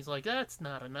tomorrow. And he's like, that's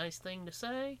not a nice thing to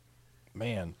say.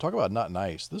 Man, talk about not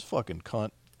nice. This fucking cunt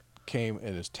came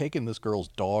and has taken this girl's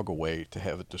dog away to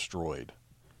have it destroyed.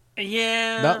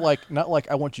 Yeah. Not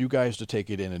like I want you guys to take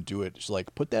it in and do it. It's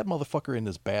like, put that motherfucker in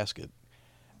this basket,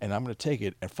 and I'm going to take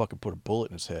it and fucking put a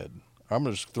bullet in his head. Or I'm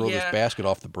going to just throw this basket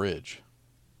off the bridge.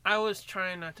 I was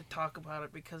trying not to talk about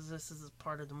it because this is a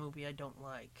part of the movie I don't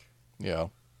like. Yeah.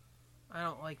 I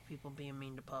don't like people being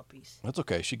mean to puppies. That's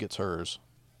okay. She gets hers.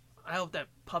 I hope that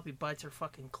puppy bites her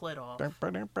fucking clit off. I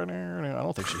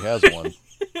don't think she has one.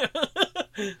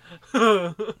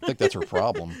 I think that's her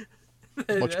problem.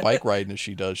 As much bike riding as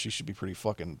she does, she should be pretty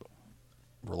fucking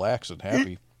relaxed and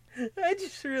happy. I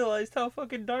just realized how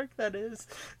fucking dark that is.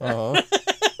 Uh-huh.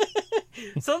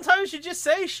 Sometimes you just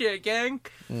say shit, gang.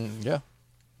 Yeah.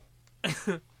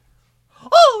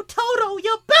 Oh, Toto,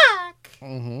 you're back!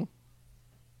 Mm-hmm.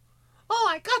 Oh,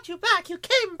 I got you back. You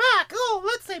came back. Oh,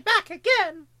 let's say back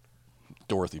again.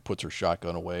 Dorothy puts her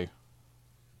shotgun away.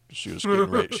 She was getting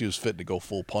ready. She was fitting to go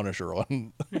full Punisher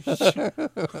on.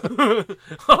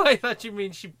 Oh, I thought you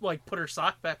mean she like put her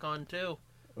sock back on too.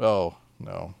 Oh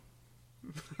no.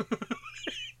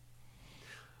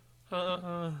 They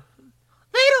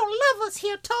don't love us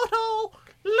here, Toto.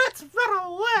 Let's run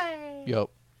away. Yep.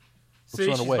 See,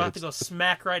 run she's away. about to go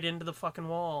smack right into the fucking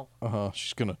wall.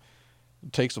 She's gonna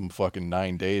take some fucking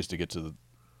 9 days to get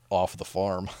off the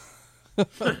farm.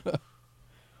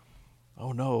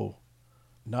 Oh no,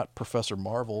 not Professor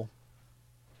Marvel.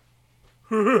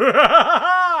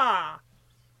 The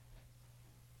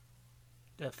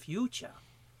future.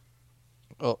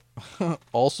 Oh,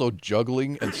 also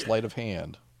juggling and sleight of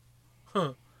hand.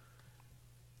 Huh.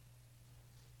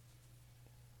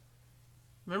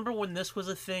 Remember when this was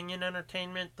a thing in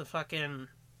entertainment? The fucking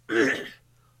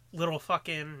little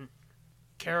fucking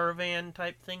caravan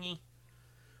type thingy?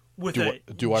 With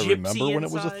Do I remember when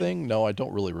it was a inside? thing? No, I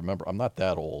don't really remember. I'm not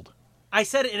that old. I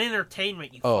said in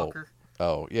entertainment, you fucker.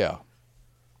 Oh, yeah.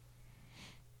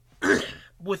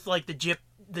 With like the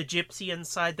gypsy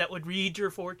inside that would read your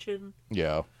fortune.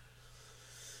 Yeah.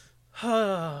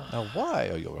 Now, why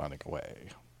are you running away?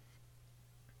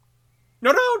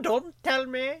 No, don't tell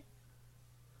me.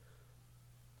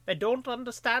 I don't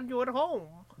understand you at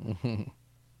home.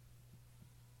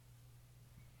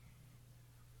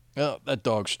 Oh, that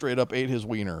dog straight up ate his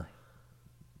wiener.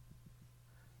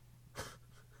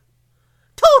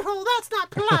 Toto, that's not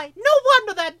polite. No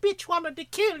wonder that bitch wanted to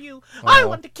kill you. I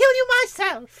want to kill you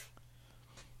myself.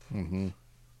 Mm-hmm.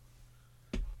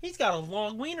 He's got a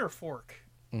long wiener fork.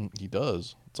 He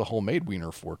does. It's a homemade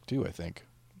wiener fork, too, I think.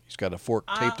 He's got a fork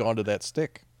taped onto that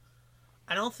stick.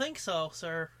 I don't think so,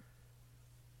 sir.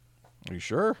 Are you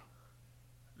sure?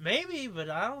 Maybe, but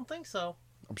I don't think so.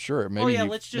 I'm sure. Maybe,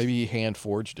 let's just... maybe he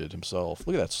hand-forged it himself.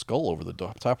 Look at that skull over the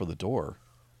top of the door.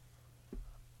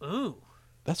 Ooh.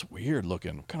 That's weird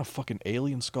looking. What kind of fucking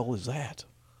alien skull is that?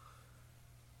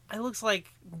 It looks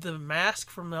like the mask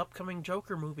from the upcoming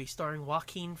Joker movie starring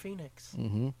Joaquin Phoenix.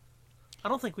 Mm-hmm. I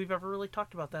don't think we've ever really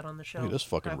talked about that on the show. Look at this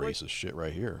fucking racist shit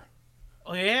right here.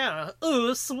 Oh, yeah.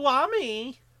 Ooh,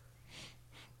 Swami.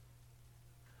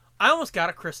 I almost got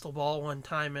a crystal ball one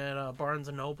time at Barnes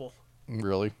 & Noble.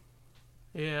 Really?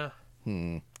 Yeah.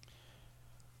 This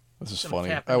is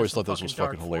funny. I always thought this was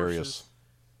fucking hilarious.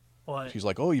 What? She's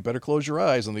like, oh, you better close your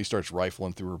eyes. And then he starts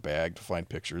rifling through her bag to find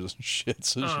pictures and shit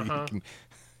so she can...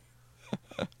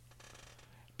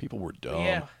 People were dumb.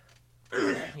 Yeah.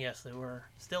 Yes, they were.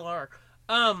 Still are.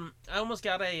 I almost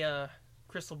got a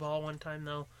crystal ball one time,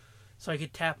 though, so I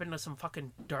could tap into some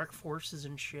fucking dark forces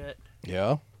and shit.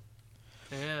 Yeah?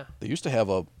 Yeah. They used to have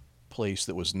a place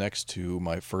that was next to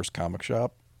my first comic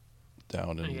shop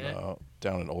down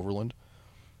in Overland.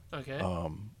 Okay.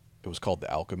 It was called the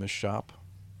Alchemist Shop.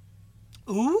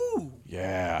 Ooh.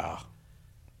 Yeah.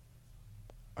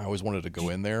 I always wanted to go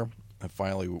in there, and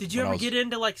finally... Did you ever get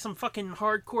into, like, some fucking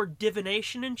hardcore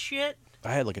divination and shit?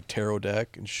 I had, like, a tarot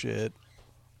deck and shit.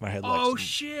 And I had, like,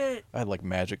 shit. I had, like,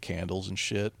 magic candles and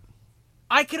shit.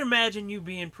 I could imagine you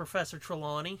being Professor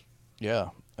Trelawney. Yeah,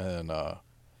 and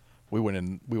we went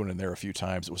in there a few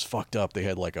times. It was fucked up. They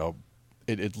had, like,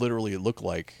 it literally looked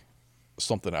like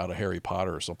something out of Harry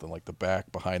Potter or something. Like, the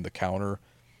back behind the counter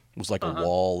was, like, a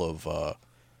wall of,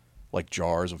 like,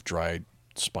 jars of dried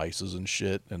spices and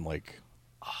shit and, like,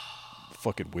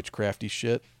 fucking witchcrafty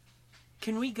shit.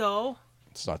 Can we go?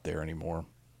 It's not there anymore.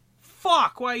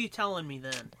 Fuck, why are you telling me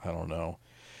then? I don't know.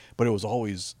 But it was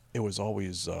always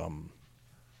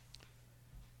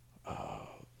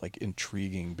like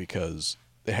intriguing because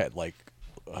they had like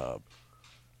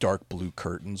dark blue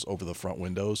curtains over the front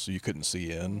windows so you couldn't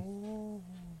see in. Ooh.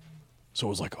 So it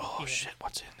was like, oh shit,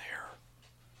 what's in there?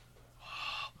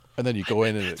 And then you go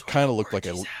in and it kind of looked like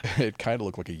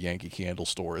a Yankee Candle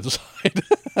store inside.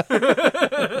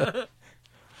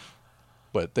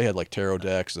 But they had like tarot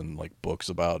decks and like books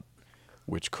about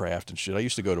witchcraft and shit. I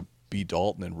used to go to B.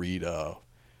 Dalton and read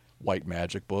white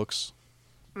magic books.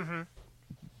 Mm-hmm.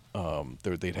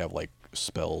 They'd have like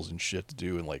spells and shit to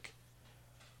do and like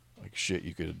shit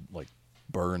you could like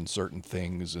burn certain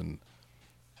things and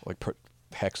like put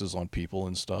hexes on people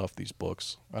and stuff. These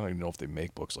books. I don't even know if they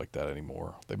make books like that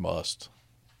anymore. They must.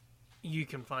 You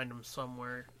can find them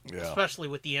somewhere. Yeah. Especially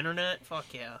with the internet.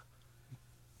 Fuck yeah.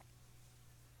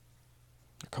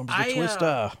 Here comes the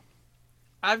twister.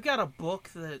 I've got a book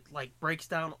that like breaks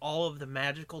down all of the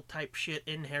magical type shit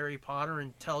in Harry Potter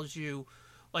and tells you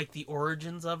like the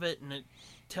origins of it, and it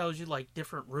tells you like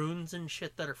different runes and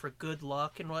shit that are for good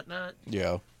luck and whatnot.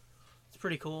 Yeah. It's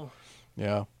pretty cool.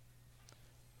 Yeah.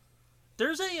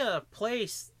 There's a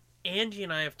place, Angie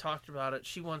and I have talked about it.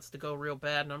 She wants to go real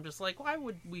bad, and I'm just like, why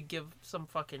would we give some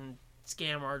fucking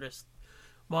scam artist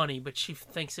money? But she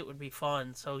thinks it would be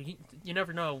fun, so you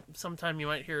never know. Sometime you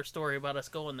might hear a story about us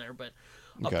going there, but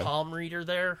a palm reader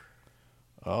there.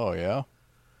 Oh, yeah?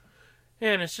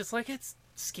 And it's just like, it's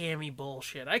scammy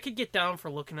bullshit. I could get down for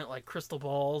looking at, like, crystal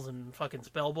balls and fucking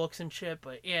spell books and shit,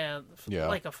 but yeah.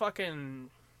 Like a fucking...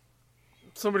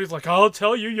 Somebody's like, I'll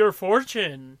tell you your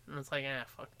fortune. And it's like,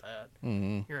 fuck that.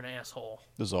 Mm-hmm. You're an asshole.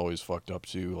 This is always fucked up,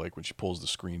 too, like when she pulls the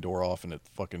screen door off and it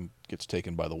fucking gets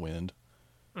taken by the wind.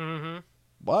 Mm-hmm.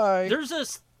 Bye! There's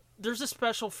a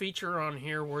special feature on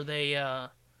here where they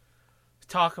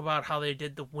talk about how they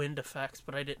did the wind effects,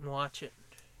 but I didn't watch it.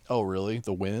 Oh, really?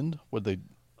 The wind? They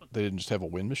didn't just have a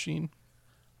wind machine?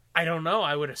 I don't know.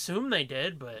 I would assume they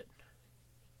did, but...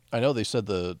 I know they said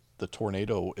the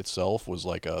tornado itself was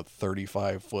like a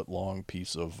 35-foot long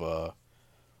piece of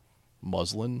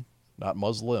muslin. Not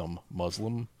muslin.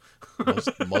 Muslin.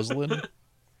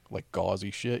 Like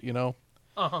gauzy shit, you know?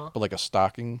 Uh-huh. But like a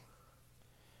stocking.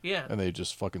 Yeah. And they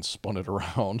just fucking spun it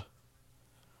around.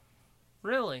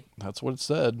 Really? That's what it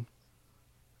said.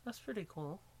 That's pretty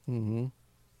cool. Mm-hmm.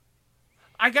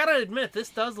 I gotta admit, this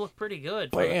does look pretty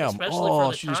good. Bam! Especially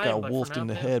for the she time, just got but wolfed for in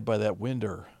the now, head by that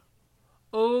winder.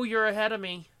 Oh, you're ahead of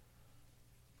me.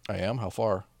 I am? How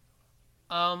far?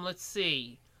 Let's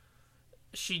see.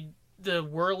 The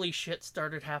whirly shit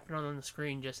started happening on the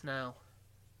screen just now.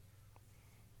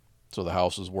 So the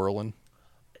house is whirling?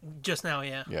 Just now,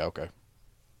 yeah. Yeah, okay.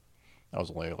 That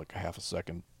was only like a half a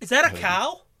second. Is that a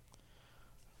cow?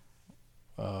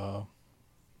 Yeah.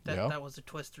 That was a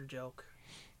Twister joke.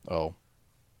 Oh.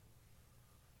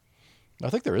 I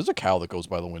think there is a cow that goes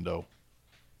by the window.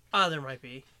 There might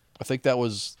be. I think that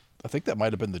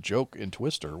might have been the joke in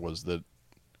Twister, was that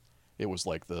it was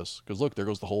like this. Because look, there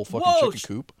goes the whole fucking chicken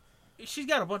coop. She's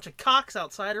got a bunch of cocks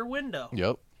outside her window.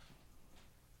 Yep.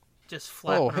 Just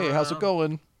flapping Oh, hey, around. how's it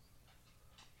going?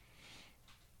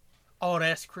 Oh,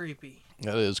 that's creepy.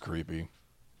 That is creepy.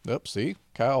 Yep, see?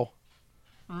 Cow.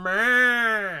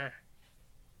 Meh.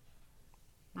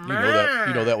 You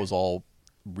know that was all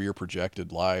rear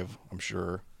projected live, I'm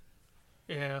sure.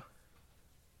 Yeah.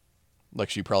 Like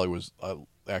she probably was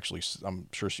actually, I'm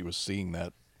sure she was seeing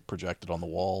that projected on the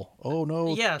wall. Oh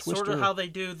no. Yeah, Twister. sort of how they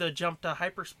do the jump to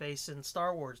hyperspace in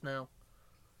Star Wars now.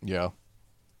 Yeah.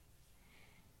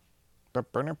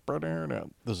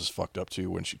 This is fucked up too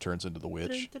when she turns into the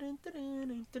witch.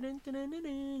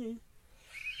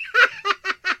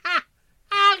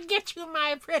 I'll get you,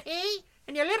 my pretty,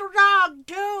 and your little dog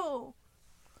too.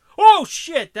 Oh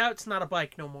shit, that's not a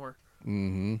bike no more.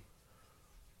 Mm-hmm.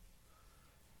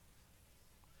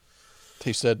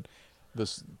 They said,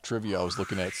 this trivia I was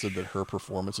looking at said that her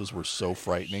performances were so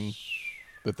frightening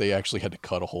that they actually had to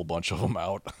cut a whole bunch of them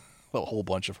out. A whole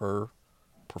bunch of her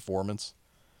performance.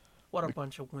 What a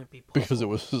bunch of wimpy puzzles. Because it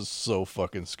was so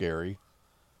fucking scary.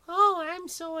 Oh, I'm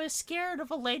so scared of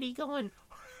a lady going...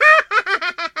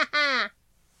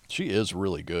 She is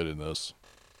really good in this.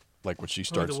 Like when she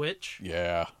starts... the witch?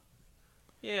 Yeah.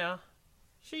 Yeah.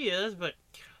 She is, but...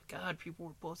 God, people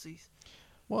were pussies.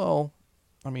 Well,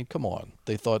 I mean, come on.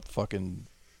 They thought fucking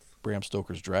Bram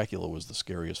Stoker's Dracula was the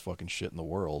scariest fucking shit in the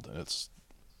world. And it's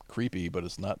creepy, but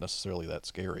it's not necessarily that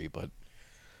scary, but...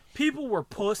 People were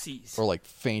pussies. Or like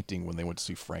fainting when they went to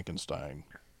see Frankenstein.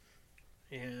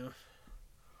 Yeah.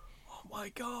 Oh my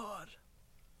god.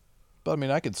 But I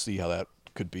mean, I could see how that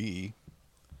could be.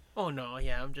 Oh no,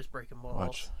 yeah, I'm just breaking balls.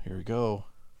 Watch. Here we go.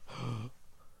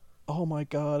 Oh my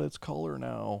god, it's color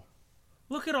now.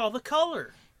 Look at all the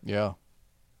color. Yeah.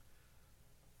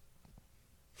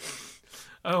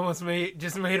 I almost made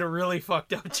a really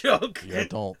fucked up joke. Yeah,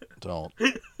 don't.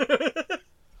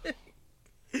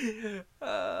 You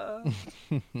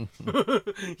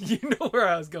know where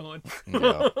I was going.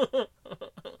 Yeah.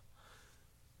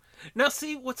 Now,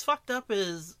 see, what's fucked up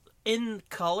is in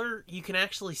color, you can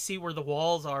actually see where the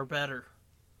walls are better.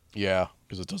 Yeah,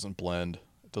 because it doesn't blend.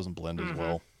 It doesn't blend as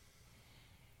well.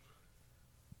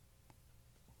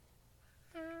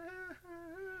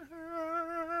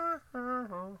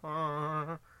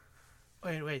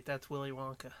 Wait, that's Willy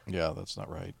Wonka. Yeah, that's not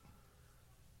right.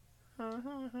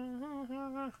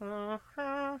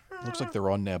 Looks like they're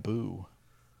on Naboo.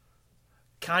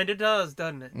 Kinda does,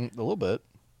 doesn't it? A little bit.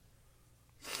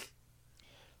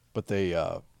 But they,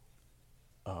 what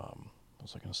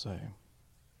was I going to say?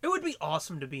 It would be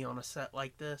awesome to be on a set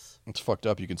like this. It's fucked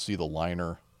up. You can see the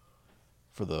liner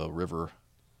for the river.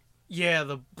 Yeah,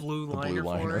 the blue The liner. blue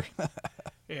liner. For it.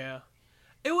 Yeah.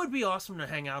 It would be awesome to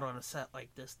hang out on a set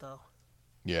like this, though.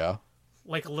 Yeah.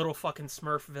 Like a little fucking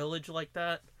Smurf village like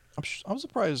that. I'm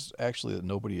surprised, actually, that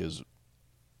nobody has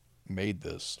made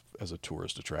this as a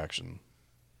tourist attraction.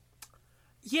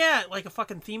 Yeah, like a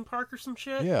fucking theme park or some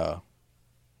shit. Yeah.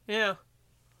 Yeah.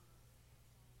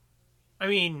 I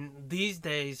mean, these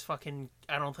days, fucking,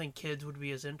 I don't think kids would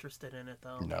be as interested in it,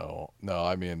 though. No,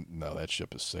 I mean, no, that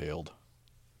ship has sailed.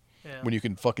 Yeah. When you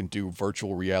can fucking do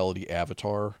virtual reality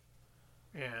Avatar.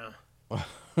 Yeah. I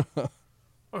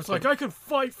was like, I could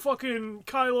fight fucking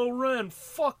Kylo Ren.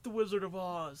 Fuck the Wizard of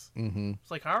Oz. Mm-hmm. It's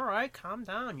like, all right, calm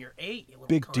down. You're 8, you little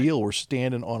Big cunt. deal. We're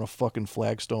standing on a fucking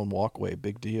flagstone walkway.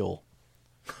 Big deal.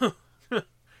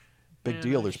 Big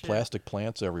deal. There's shit. plastic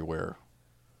plants everywhere.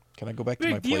 Can I go back to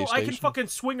my Big deal. PlayStation? I can fucking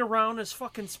swing around as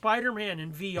fucking Spider-Man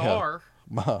in VR.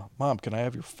 Yeah. Mom, can I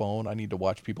have your phone? I need to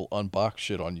watch people unbox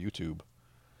shit on YouTube.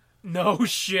 No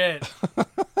shit.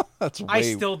 That's way... I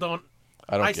still don't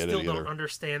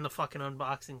understand the fucking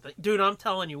unboxing thing. Dude, I'm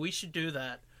telling you, we should do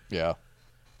that. Yeah.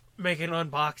 Make an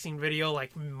unboxing video,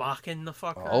 like, mocking the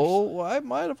fuckers. Oh, I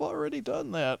might have already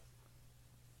done that.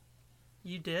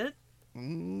 You did?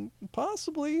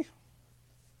 Possibly.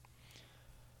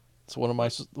 It's one of my...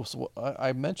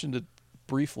 I mentioned it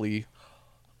briefly,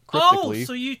 cryptically. Oh,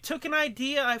 so you took an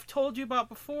idea I've told you about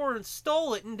before and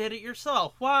stole it and did it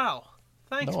yourself. Wow.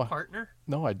 Thanks, partner.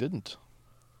 No, I didn't.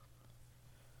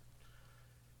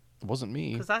 It wasn't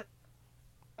me.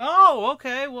 Oh,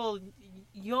 okay. Well,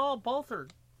 y'all both are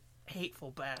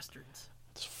hateful bastards.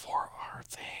 It's for our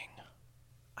thing.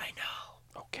 I know.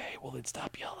 Okay, well then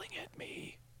stop yelling at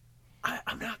me.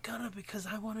 I'm not gonna, because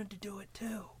I wanted to do it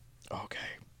too. Okay.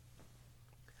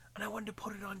 And I wanted to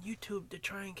put it on YouTube to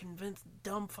try and convince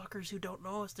dumb fuckers who don't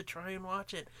know us to try and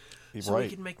watch it. So we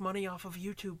can make money off of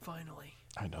YouTube finally.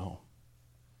 I know.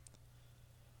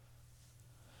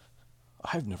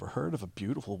 I've never heard of a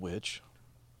beautiful witch.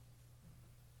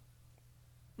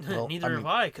 Well, Neither have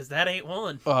I, because that ain't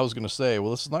one. Oh, I was going to say,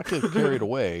 well, let's not get carried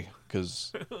away,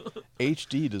 because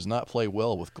HD does not play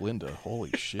well with Glinda. Holy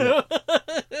shit.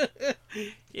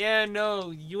 Yeah,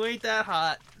 no, you ain't that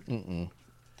hot. Mm-mm.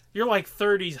 You're like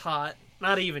 30s hot.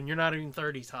 Not even. You're not even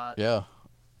 30s hot. Yeah.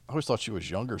 I always thought she was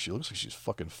younger. She looks like she's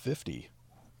fucking 50.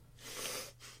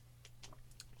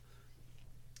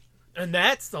 And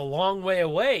that's the long way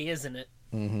away, isn't it?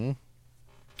 Mm-hmm.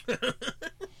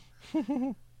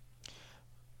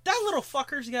 That little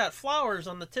fucker's got flowers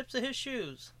on the tips of his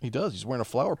shoes. He does. He's wearing a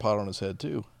flower pot on his head,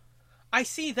 too. I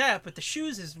see that, but the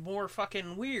shoes is more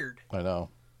fucking weird. I know.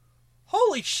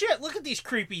 Holy shit, look at these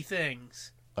creepy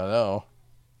things. I know.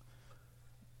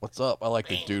 What's up? I like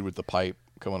the dude with the pipe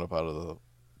coming up out of the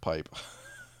pipe.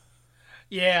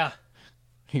 Yeah.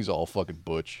 He's all fucking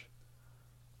butch.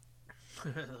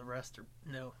 The rest are...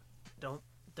 No. Don't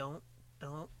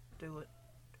do it.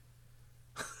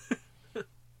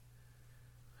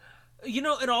 You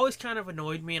know, it always kind of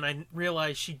annoyed me, and I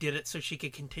realized she did it so she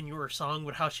could continue her song,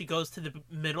 but how she goes to the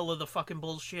middle of the fucking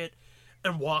bullshit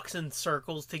and walks in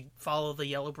circles to follow the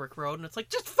yellow brick road, and it's like,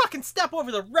 just fucking step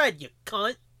over the red, you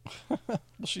cunt! Well,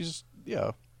 she's...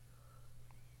 Yeah.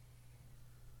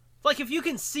 Like, if you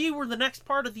can see where the next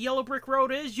part of the yellow brick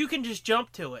road is, you can just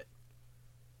jump to it.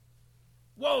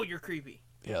 Whoa, you're creepy.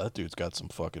 Yeah, that dude's got some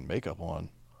fucking makeup on.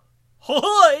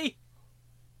 Hoy!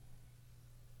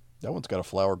 That one's got a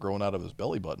flower growing out of his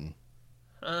belly button.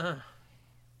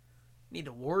 Need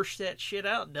to wash that shit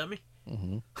out, dummy.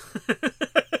 Mm-hmm.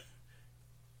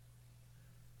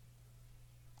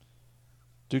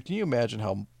 Dude, can you imagine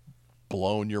how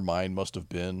blown your mind must have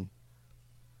been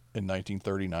in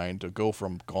 1939 to go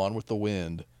from Gone with the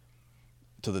Wind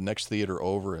to the next theater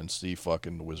over and see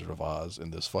fucking The Wizard of Oz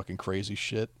and this fucking crazy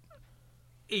shit?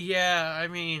 Yeah, I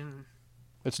mean...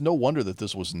 It's no wonder that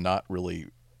this was not really...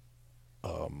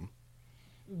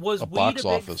 was a weed box a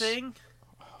big office thing?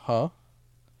 Huh?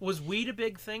 Was weed a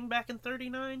big thing back in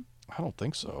 39? I don't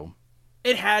think so.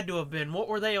 It had to have been. What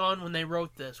were they on when they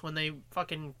wrote this? When they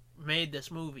fucking made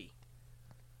this movie?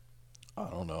 I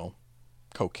don't know.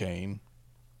 Cocaine.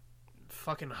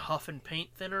 Fucking huff and paint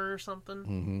thinner or something?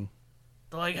 Mm-hmm.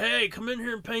 They're like, hey, come in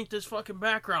here and paint this fucking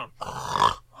background.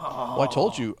 Well, I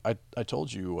told you,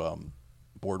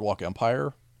 Boardwalk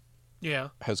Empire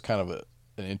has kind of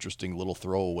an interesting little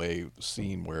throwaway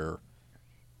scene where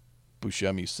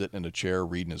Buscemi's sitting in a chair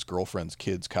reading his girlfriend's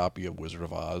kid's copy of Wizard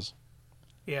of Oz.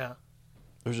 Yeah.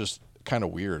 It was just kind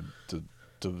of weird to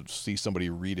see somebody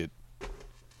read it,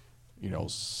 you know,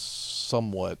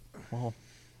 somewhat, well,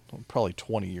 probably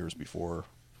 20-ish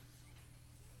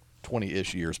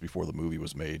years before the movie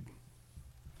was made.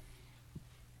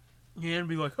 Yeah, and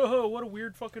be like, oh, what a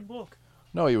weird fucking book.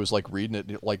 No, he was like reading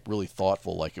it like really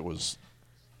thoughtful, like it was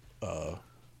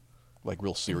like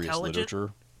real serious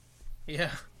literature.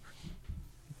 Yeah.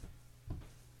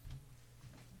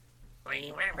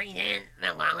 We represent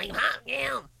the Lollipop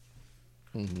Guild.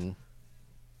 Mm-hmm.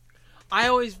 I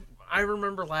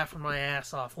remember laughing my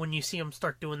ass off when you see him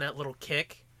start doing that little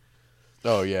kick.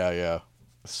 Oh, yeah.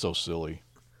 It's so silly.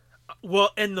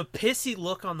 Well, and the pissy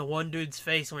look on the one dude's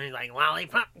face when he's like,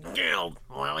 lollipop guild,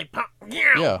 lollipop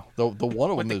guild. Yeah, the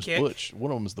one of With them the is kick? Butch. One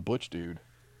of them is the Butch dude.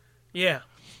 Yeah.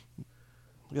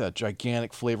 Look at that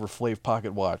gigantic Flavor Flav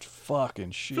pocket watch.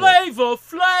 Fucking shit. Flavor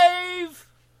Flav!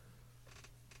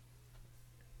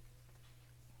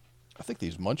 I think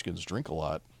these Munchkins drink a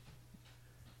lot.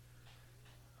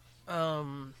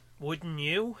 Wouldn't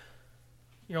you?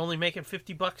 You're only making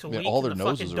 $50 a Yeah, week, all and their the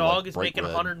noses fucking are, dog like, is bright making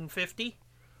red. 150.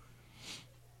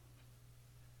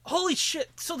 Holy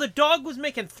shit! So the dog was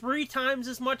making 3 times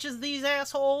as much as these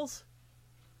assholes?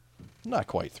 Not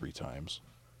quite 3 times.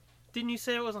 Didn't you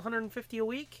say it was 150 a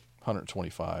week?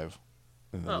 125.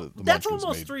 And then Oh, the that's Munchkins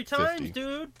almost made 3 times, 50.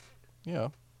 dude. Yeah.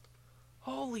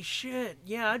 Holy shit!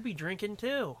 Yeah, I'd be drinking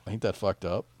too. Ain't that fucked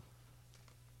up?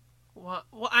 Well,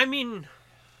 I mean,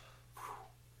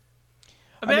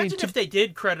 imagine to- if they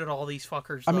did credit all these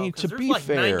fuckers. I Though, mean, 'cause to there's be like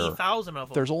fair, 90,000 of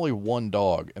them. There's only one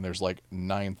dog, and there's like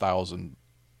 9,000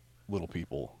 little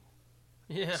people.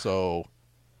 Yeah. So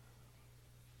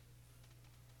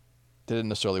they didn't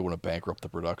necessarily want to bankrupt the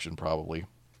production, probably.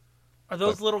 Are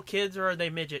those little kids or are they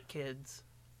midget kids?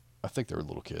 I think they were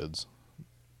little kids.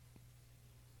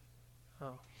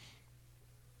 Oh.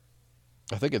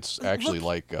 I think it's actually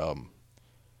Look- like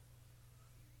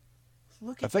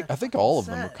Look I at think that I think fucking all of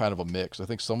them are set. kind of a mix. I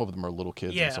think some of them are little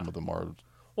kids Yeah. and some of them are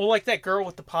Well, like that girl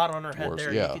with the pot on her head Dwarves,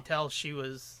 there, yeah. you could tell she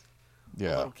was.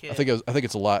 yeah. little kid. I think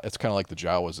it's a lot. It's kind of like the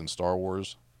Jawas in Star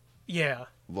Wars. Yeah.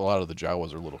 A lot of the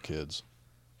Jawas are little kids.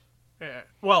 Yeah.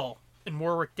 Well, in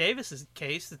Warwick Davis's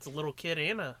case, it's a little kid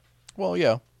and a. Well,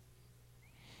 yeah.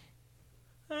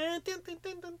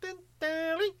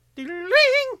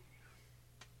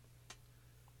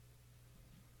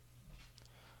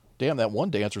 Damn, that one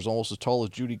dancer's almost as tall as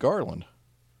Judy Garland.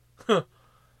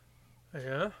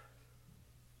 Yeah.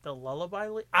 The Lullaby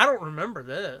League? I don't remember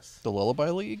this. The Lullaby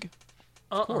League?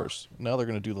 Uh-uh. Of course. Now they're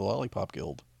going to do the Lollipop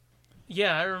Guild.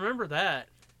 Yeah, I remember that.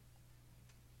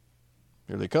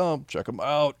 Here they come. Check them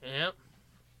out. Yep.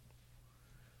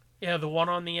 Yeah, the one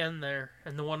on the end there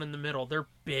and the one in the middle, they're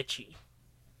bitchy.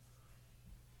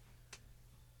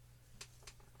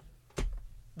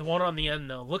 The one on the end,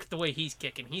 though, look at the way he's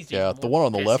kicking. He's Yeah, even the more one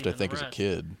on the pissy left, I than think, the is a rest.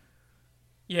 kid.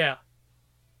 Yeah.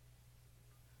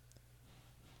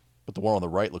 But the one on the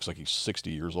right looks like he's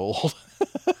 60 years old.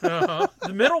 Uh-huh.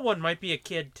 The middle one might be a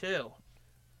kid, too.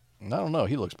 I don't know.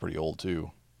 He looks pretty old,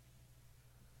 too.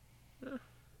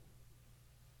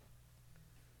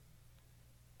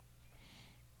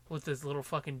 With his little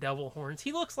fucking devil horns.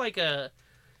 He looks like a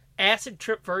acid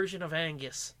trip version of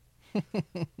Angus.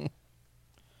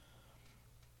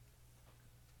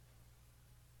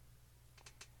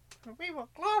 We will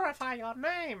glorify your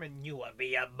name and you will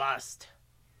be a bust.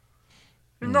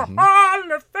 In the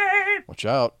Hall of Fame! Watch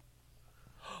out.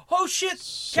 Oh shit!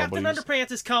 Captain Somebody's-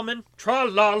 Underpants is coming.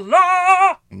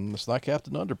 Tra-la-la! It's not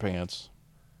Captain Underpants.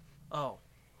 Oh.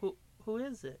 Who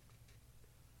is it?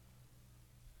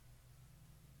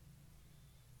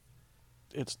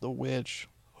 It's the witch.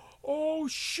 Oh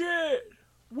shit!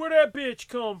 Where'd that bitch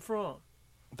come from?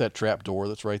 That trap door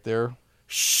that's right there.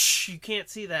 Shh! You can't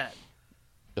see that.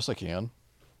 Yes, I can.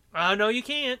 No, you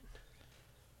can't.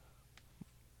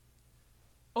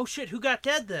 Oh shit! Who got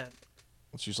dead then?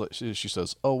 She's like, she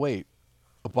says, "Oh wait,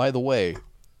 by the way,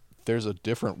 there's a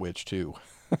different witch too."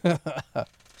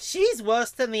 She's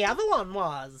worse than the other one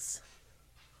was.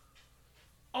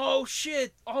 Oh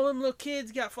shit! All them little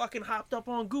kids got fucking hopped up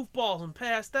on goofballs and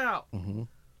passed out. Mm-hmm.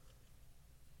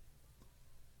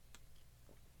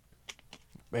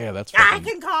 Man, that's I fucking,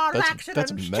 can call that's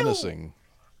accidents menacing.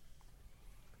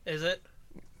 Is it?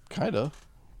 Kinda.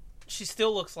 She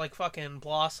still looks like fucking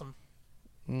Blossom.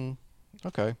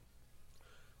 Okay.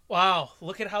 Wow!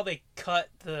 Look at how they cut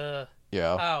the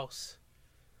Yeah. house.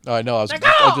 I know. I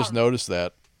just noticed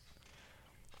that.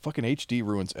 Fucking HD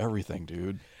ruins everything,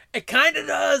 dude. It kind of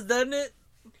does, doesn't it?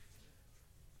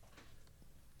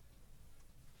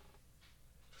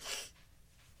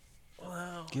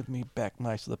 Wow. Give me back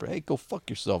my slipper. Hey, go fuck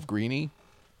yourself, Greenie.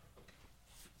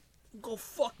 Go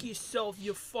fuck yourself,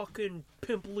 you fucking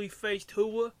pimply faced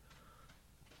hooah.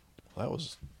 That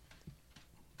was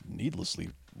needlessly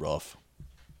rough.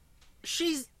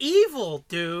 She's evil,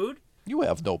 dude. You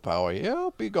have no power. Yeah,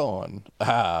 be gone.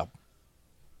 Ah.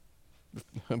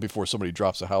 Before somebody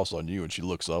drops a house on you and she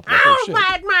looks up like, oh I'll shit.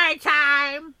 bide my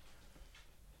time.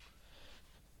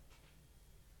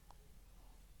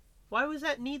 Why was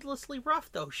that needlessly rough,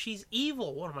 though? She's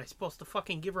evil. What, am I supposed to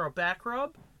fucking give her a back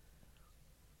rub?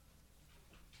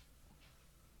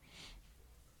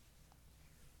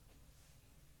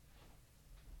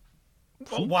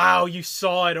 Oh, wow, you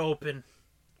saw it open.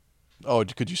 Oh,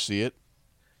 could you see it?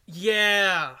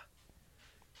 Yeah.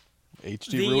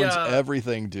 HD ruins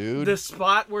everything, dude. The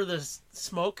spot where the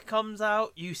smoke comes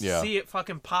out, you Yeah. see it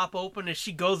fucking pop open as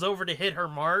she goes over to hit her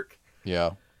mark.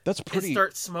 Yeah. That's pretty... And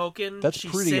starts smoking. That's she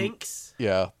pretty... sinks.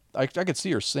 Yeah. I could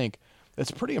see her sink.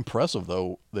 It's pretty impressive,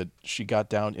 though, that she got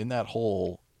down in that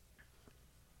hole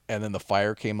and then the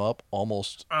fire came up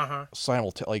almost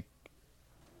simultaneously. Like,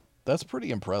 that's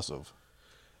pretty impressive.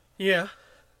 Yeah.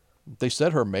 They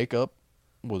said her makeup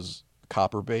was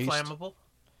copper-based. Flammable.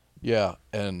 Yeah,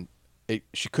 and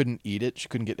she couldn't eat it. She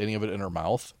couldn't get any of it in her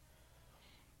mouth.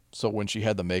 So when she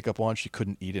had the makeup on, she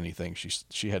couldn't eat anything.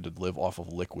 She had to live off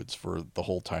of liquids for the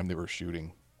whole time they were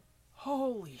shooting.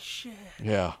 Holy shit.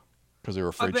 Yeah, because they were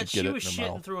afraid she'd get it in her mouth. I bet she was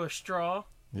shitting through a straw.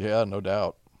 Yeah, no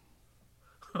doubt.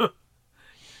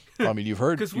 I mean, you've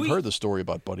heard the story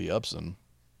about Buddy Ebsen.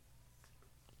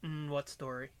 What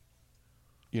story?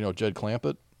 You know Jed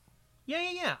Clampett?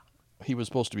 Yeah. He was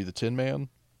supposed to be the Tin Man.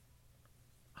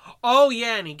 Oh,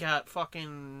 yeah, and he got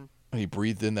fucking... And he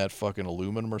breathed in that fucking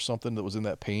aluminum or something that was in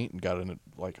that paint and got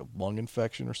like a lung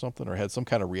infection or something, or had some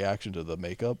kind of reaction to the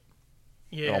makeup.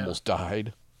 Yeah. And almost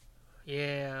died.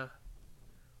 Yeah.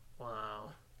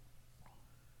 Wow.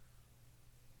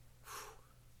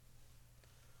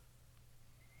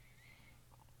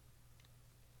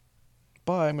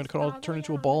 Bye, I'm going to turn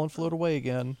into a ball and float away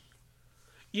again.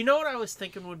 You know what I was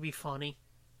thinking would be funny?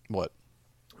 What?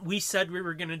 We said we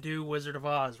were going to do Wizard of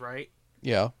Oz, right?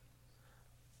 Yeah.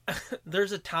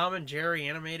 There's a Tom and Jerry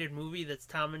animated movie that's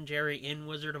Tom and Jerry in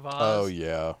Wizard of Oz. Oh,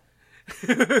 yeah.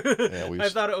 I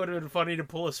thought it would have been funny to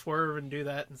pull a swerve and do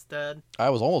that instead. I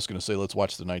was almost going to say let's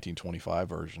watch the 1925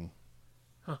 version.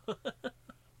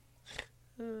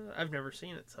 I've never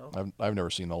seen it, so. I've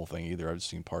never seen the whole thing either. I've just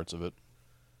seen parts of it.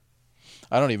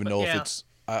 I don't even know if it's...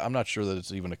 I'm not sure that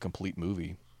it's even a complete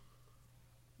movie.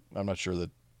 I'm not sure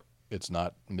that it's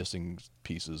not missing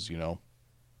pieces, you know?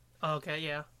 Okay,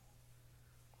 yeah.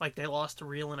 Like they lost a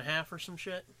reel and a half or some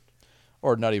shit?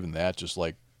 Or not even that, just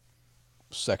like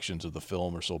sections of the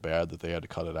film are so bad that they had to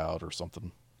cut it out or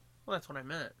something. Well, that's what I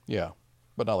meant. Yeah,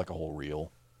 but not like a whole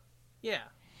reel. Yeah.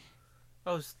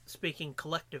 I was speaking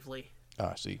collectively.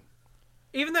 Ah, I see.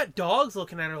 Even that dog's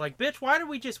looking at her like, bitch, why did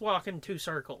we just walk in two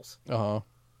circles? Uh-huh.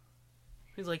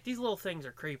 He's like, these little things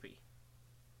are creepy.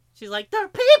 She's like, they're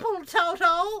people,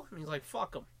 Toto! And he's like,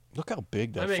 fuck them. Look how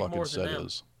big that fucking set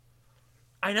is.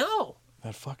 I know.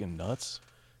 That fucking nuts.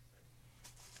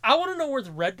 I want to know where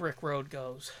the Red Brick Road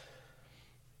goes.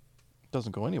 It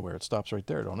doesn't go anywhere. It stops right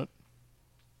there, don't it?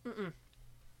 Mm-mm.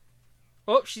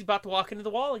 Oh, she's about to walk into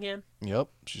the wall again. Yep,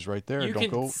 she's right there. You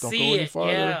don't go any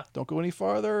farther. Yeah. Don't go any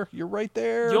farther. You're right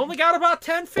there. You only got about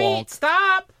 10 feet. Bonk.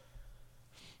 Stop.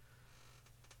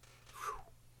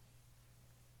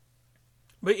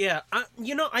 But yeah,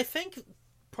 I think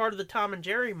part of the Tom and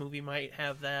Jerry movie might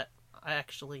have that,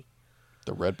 actually.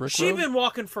 The Red Brick Road? She's been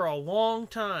walking for a long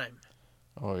time.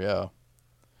 Oh, yeah.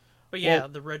 But yeah,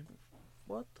 the red...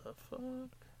 What the fuck?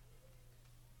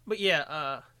 But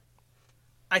yeah,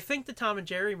 I think the Tom and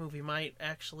Jerry movie might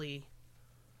actually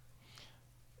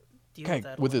deal with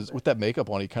that with that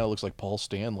makeup on, he kind of looks like Paul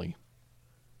Stanley.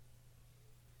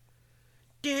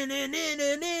 Speaking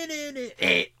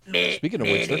of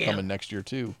which, they're coming next year,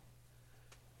 too.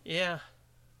 Yeah.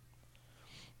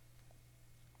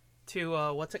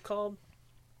 To, what's it called?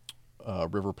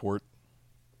 Riverport.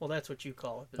 Well, that's what you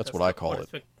call it. That's what I call it.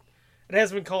 It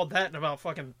hasn't been called that in about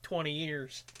fucking 20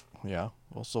 years. Yeah.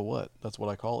 Well, so what? That's what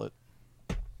I call it.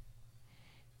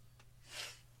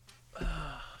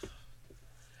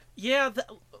 Yeah,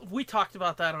 we talked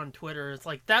about that on Twitter. It's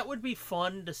like, that would be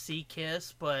fun to see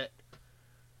Kiss, but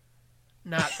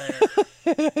not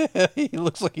there. He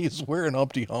looks like he's wearing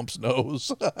Humpty Hump's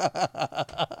nose.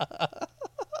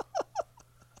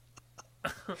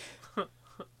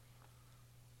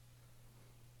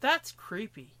 That's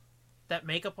creepy. That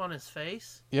makeup on his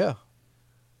face? Yeah.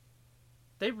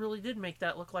 They really did make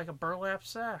that look like a burlap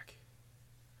sack.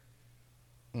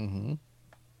 Mm-hmm.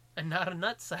 And not a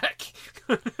nut sack.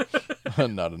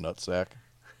 Not a nut sack.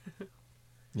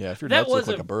 Yeah, if your nuts look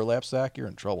like a burlap sack, you're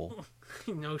in trouble.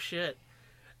 No shit.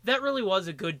 That really was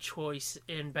a good choice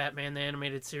in Batman the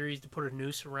Animated Series to put a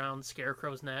noose around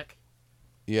Scarecrow's neck.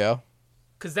 Yeah.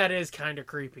 Because that is kind of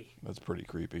creepy. That's pretty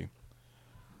creepy.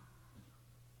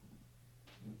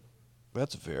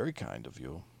 That's very kind of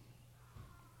you.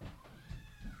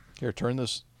 Here, turn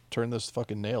this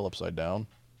fucking nail upside down.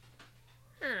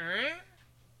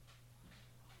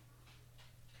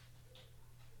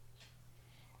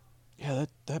 Yeah,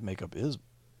 that makeup is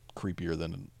creepier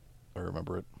than I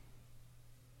remember it.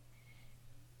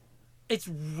 It's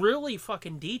really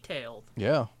fucking detailed.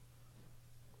 Yeah.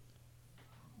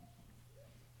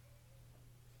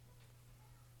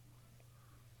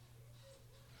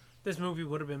 This movie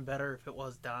would have been better if it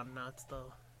was Don Knotts,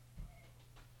 though.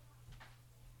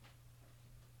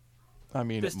 I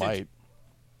mean, it might.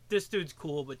 This dude's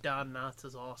cool, but Don Knotts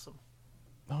is awesome.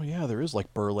 Oh, yeah, there is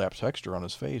like burlap texture on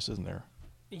his face, isn't there?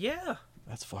 Yeah.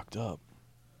 That's fucked up.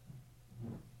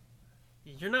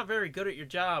 You're not very good at your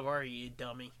job, are you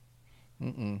dummy?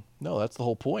 Mm-mm. No, that's the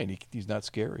whole point. He's not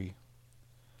scary.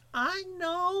 I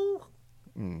know.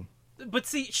 But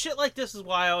see, shit like this is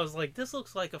why I was like, this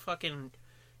looks like a fucking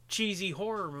cheesy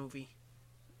horror movie.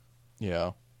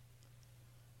 Yeah.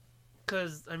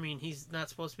 Because, I mean, he's not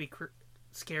supposed to be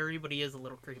scary, but he is a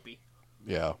little creepy.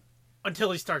 Yeah.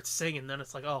 Until he starts singing, then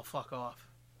it's like, oh, fuck off.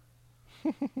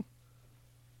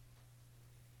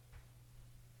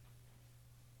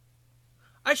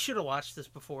 I should have watched this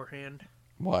beforehand.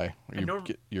 Why?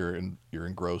 You're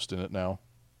engrossed in it now?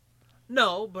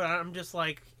 No, but I'm just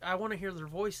like, I want to hear their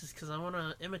voices because I want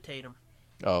to imitate them.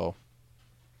 Oh.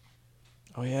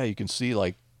 Oh, yeah, you can see,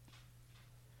 like,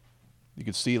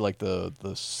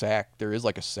 the sack. There is,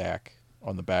 like, a sack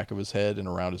on the back of his head and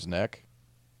around his neck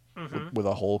with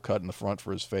a hole cut in the front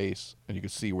for his face. And you can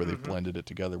see where they've blended it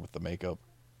together with the makeup.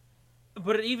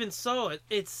 But even so,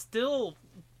 it's still...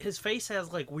 His face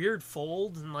has, like, weird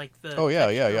folds and, like, the... Oh, yeah,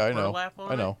 I know.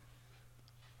 I know.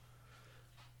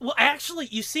 Well, actually,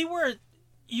 you see where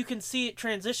you can see it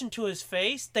transition to his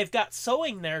face? They've got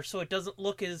sewing there so it doesn't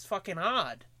look as fucking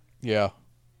odd. Yeah.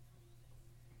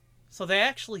 So they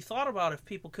actually thought about if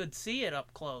people could see it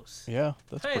up close. Yeah,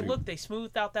 that's Hey, look, they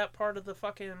smoothed out that part of the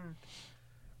fucking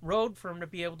road for him to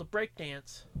be able to break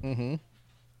dance. Mm-hmm.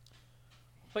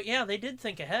 But yeah, they did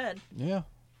think ahead. Yeah.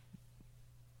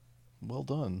 Well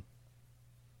done.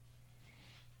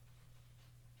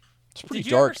 It's pretty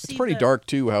dark. It's pretty dark,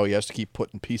 too, how he has to keep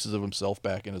putting pieces of himself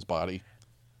back in his body.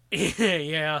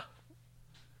 Yeah.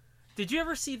 Did you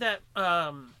ever see that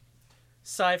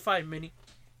sci-fi mini...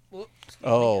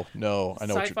 Oh, no. I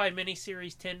know sci-fi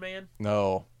miniseries Tin Man?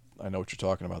 No. I know what you're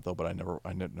talking about, though, but I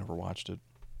never watched it.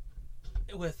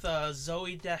 With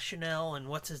Zoe Deschanel and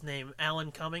what's his name?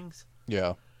 Alan Cummings?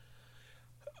 Yeah.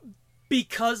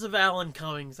 Because of Alan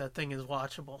Cummings, that thing is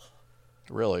watchable.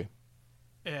 Really?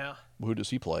 Yeah. Who does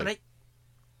he play?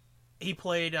 He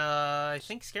played, I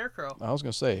think, Scarecrow. I was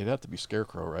going to say, it'd have to be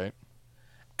Scarecrow, right?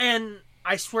 And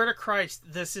I swear to Christ,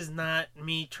 this is not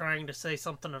me trying to say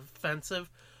something offensive,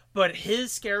 but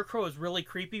his Scarecrow is really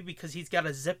creepy because he's got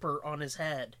a zipper on his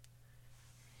head.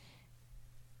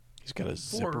 He's got a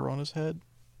zipper on his head?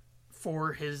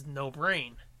 For his no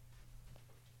brain.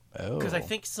 Oh. Because I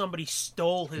think somebody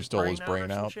stole his brain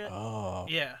out. Shit. Oh.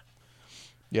 Yeah.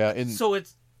 Yeah. So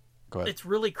it's... Go ahead. It's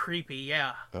really creepy,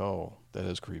 yeah. Oh, that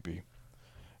is creepy.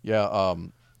 Yeah,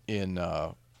 in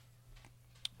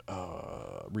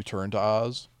Return to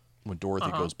Oz, when Dorothy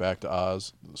goes back to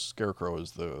Oz, the Scarecrow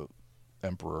is the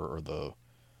emperor or the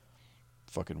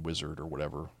fucking wizard or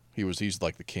whatever. He's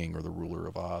like the king or the ruler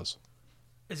of Oz.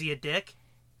 Is he a dick?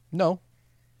 No.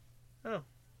 Oh.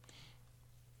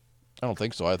 I don't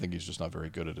think so. I think he's just not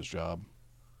very good at his job.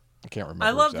 I can't remember. I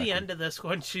love the end of this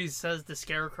when she says the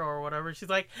Scarecrow or whatever. She's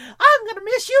like, I'm going to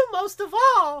miss you most of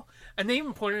all. And they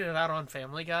even pointed it out on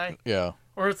Family Guy. Yeah.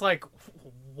 Or it's like,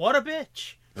 what a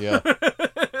bitch. Yeah.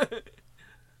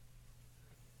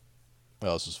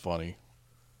 Well, this is funny.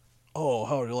 Oh,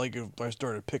 how would you like if I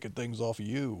started picking things off of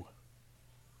you?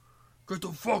 Get the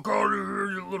fuck out of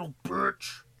here, you little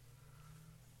bitch.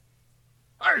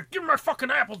 Hey, give me my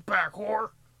fucking apples back, whore.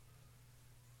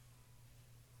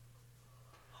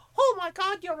 Oh my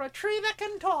god, you're a tree that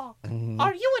can talk. Mm-hmm.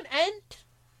 Are you an ant?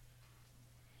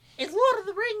 Is Lord of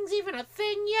the Rings even a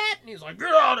thing yet? And he's like,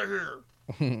 get out of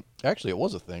here. Actually, it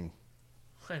was a thing.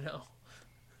 I know.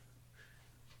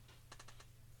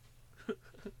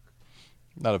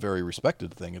 Not a very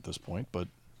respected thing at this point, but...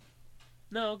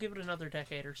 No, give it another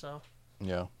decade or so.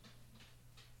 Yeah.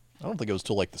 I don't think it was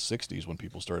till like the 60s when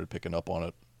people started picking up on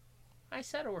it. I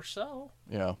said or so.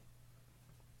 Yeah.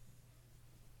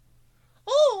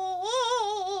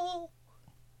 Oh!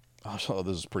 Oh, so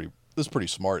this is pretty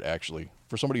smart, actually.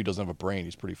 For somebody who doesn't have a brain,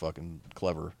 he's pretty fucking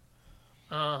clever.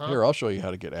 Uh-huh. Here, I'll show you how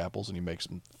to get apples, and he makes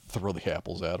them throw the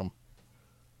apples at him.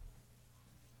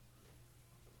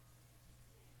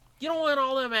 You don't want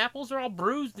all them apples. They're all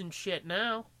bruised and shit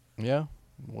now. Yeah.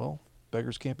 Well,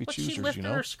 beggars can't be choosers, you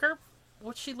know?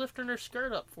 What's she lifting her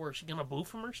skirt up for? Is she gonna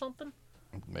boof him or something?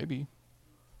 Maybe.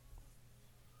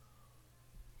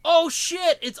 Oh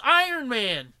shit! It's Iron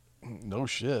Man! No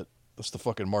shit. That's the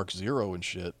fucking Mark Zero and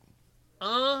shit.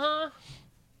 Uh-huh.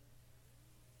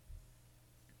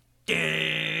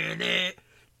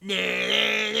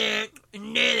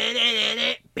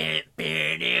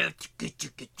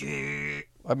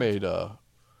 I made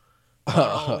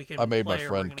I made my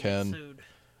friend Ken.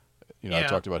 You know, I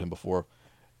talked about him before.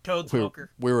 Toad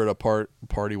smoker. We were at a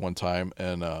party one time,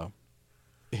 and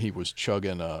he was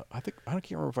chugging. I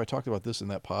can't remember if I talked about this in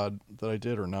that pod that I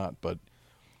did or not, but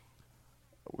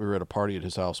we were at a party at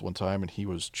his house one time, and he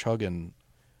was chugging.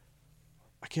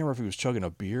 I can't remember if he was chugging a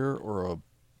beer or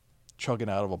chugging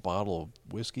out of a bottle of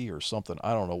whiskey or something.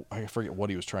 I don't know. I forget what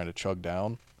he was trying to chug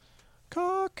down.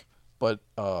 Cock. But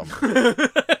I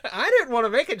didn't want to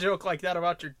make a joke like that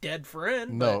about your dead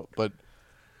friend. No, but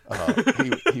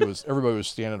he was. Everybody was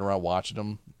standing around watching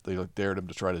him. They dared him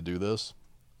to try to do this,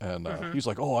 and he's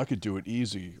like, "Oh, I could do it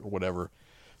easy or whatever."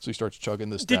 So he starts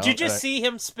chugging this. Did you just see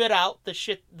him spit out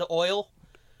the oil?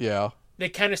 Yeah. They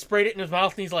kind of sprayed it in his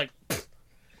mouth, and he's like, pfft.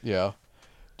 Yeah.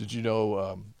 Did you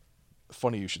know?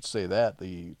 Funny you should say that.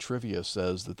 The trivia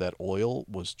says that oil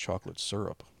was chocolate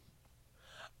syrup.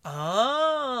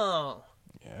 Oh.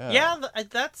 Yeah,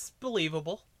 that's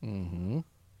believable. Mm-hmm.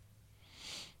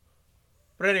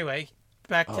 But anyway,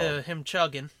 back to him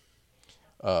chugging.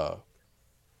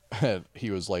 And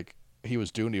he was like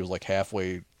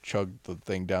halfway chugged the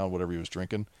thing down, whatever he was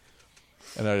drinking.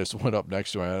 And I just went up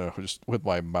next to him, and just with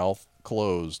my mouth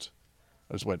closed,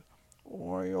 I just went,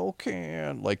 oil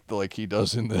can, like he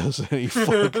does in this, and he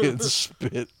fucking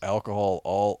spit alcohol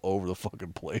all over the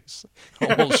fucking place.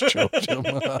 Almost choked him.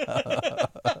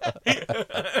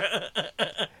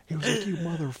 He was like, "You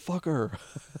motherfucker."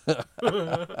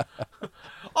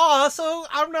 Oh, so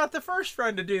I'm not the first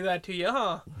friend to do that to you,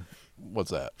 huh?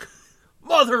 What's that?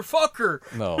 Motherfucker.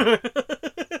 No.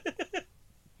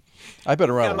 I've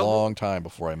been around a long time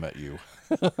before I met you.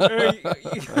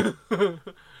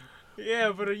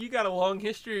 Yeah, but you got a long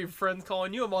history of friends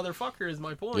calling you a motherfucker is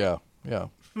my point. Yeah.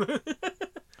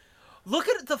 Look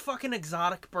at the fucking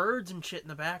exotic birds and shit in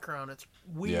the background. It's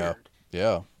weird.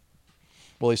 Yeah.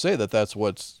 Well, they say that's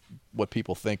what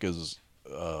people think is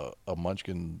a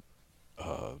munchkin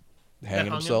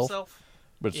hanging himself.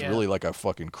 But it's really like a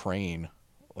fucking crane.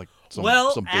 Like some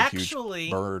big,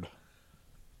 huge bird.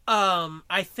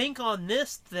 I think on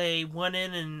this they went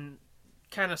in and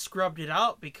kind of scrubbed it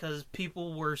out because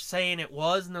people were saying it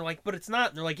was, and they're like, but it's not.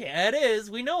 And they're like, yeah, it is.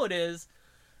 We know it is.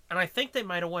 And I think they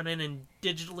might have went in and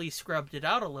digitally scrubbed it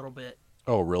out a little bit.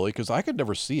 Oh, really? Because I could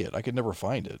never see it. I could never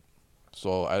find it.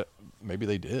 So maybe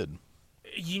they did.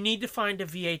 You need to find a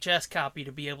VHS copy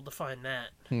to be able to find that.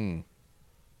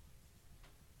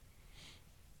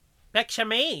 Picture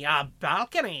me, a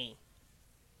balcony.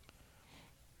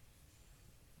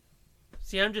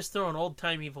 See, I'm just throwing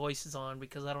old-timey voices on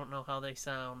because I don't know how they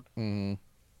sound. Mm-hmm.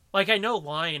 Like, I know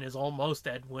Lion is almost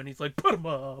Edwin. He's like, put him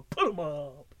up.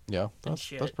 Yeah, that's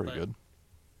pretty good.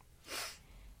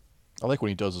 I like when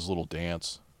he does his little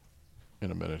dance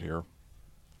in a minute here.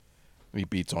 And he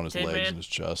beats on his legs and his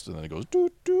chest, and then he goes,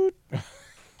 doot, doot.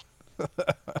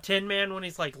 Tin Man when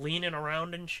he's, like, leaning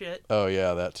around and shit. Oh,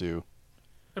 yeah, that too.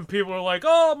 And people are like,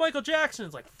 oh, Michael Jackson.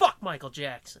 It's like, fuck Michael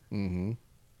Jackson. Mm-hmm.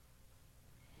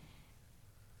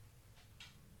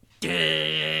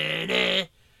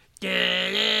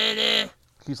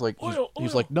 He's like,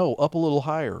 no, up a little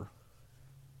higher.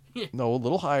 No, a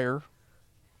little higher.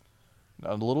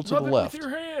 Now a little to the left. Rub it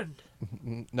with your hand.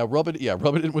 Now rub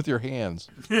it in with your hands.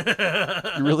 You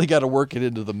really got to work it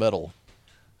into the metal.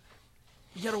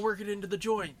 You got to work it into the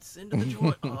joints.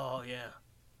 Oh, yeah.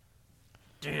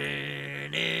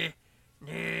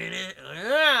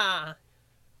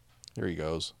 Here he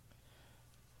goes.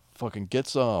 Fucking get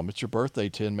some. It's your birthday,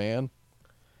 Tin Man.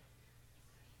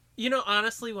 You know,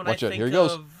 honestly, when Watch I out. think Here he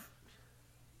goes.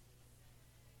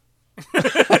 Toot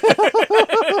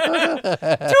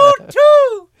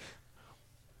toot!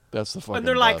 That's the fucking And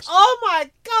they're best. like, oh my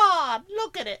god,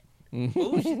 look at it.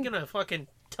 Ooh, she's gonna fucking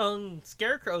tongue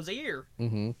Scarecrow's ear.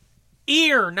 Mm-hmm.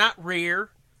 Ear, not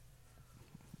rear.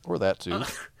 Or that too.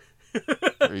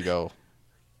 There you go.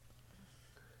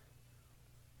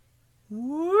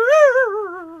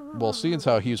 Well, seeing as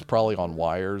how he's probably on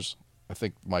wires, I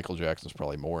think Michael Jackson's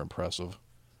probably more impressive.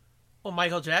 Well,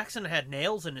 Michael Jackson had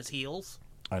nails in his heels.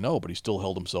 I know, but he still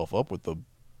held himself up with the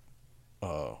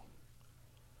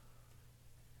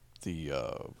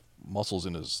muscles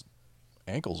in his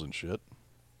ankles and shit.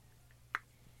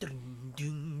 Ding,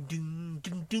 ding, ding,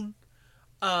 ding, ding.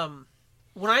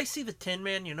 When I see the Tin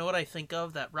Man, you know what I think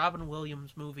of? That Robin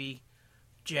Williams movie,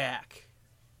 Jack.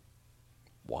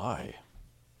 Why?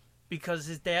 Because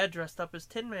his dad dressed up as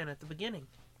Tin Man at the beginning.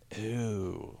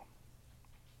 Ew.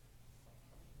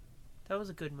 That was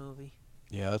a good movie.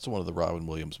 Yeah, that's one of the Robin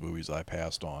Williams movies I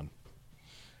passed on.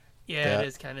 Yeah, it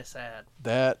is kind of sad.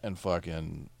 That and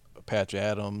fucking Patch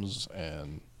Adams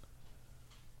and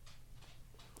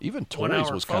even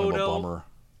Toys was kind of a bummer.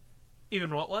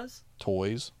 Even what was?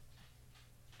 Toys.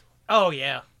 Oh,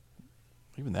 yeah.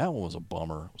 Even that one was a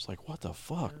bummer. It was like, what the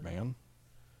fuck, man?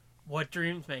 What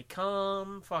Dreams May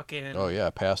Come. Fucking... Oh, yeah, I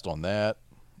passed on that.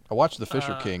 I watched The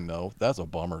Fisher King, though. That's a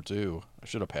bummer, too. I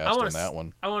should have passed on that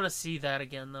one. I want to see that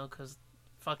again, though, because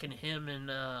fucking him and...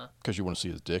 Because you want to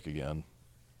see his dick again.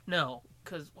 No,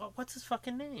 because... what's his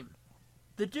fucking name?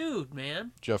 The dude,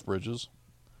 man. Jeff Bridges.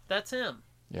 That's him.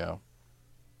 Yeah.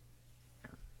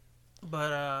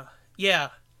 But, yeah.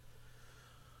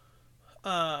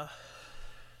 What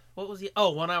was the...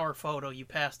 Oh, 1 hour photo. You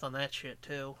passed on that shit,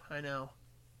 too. I know.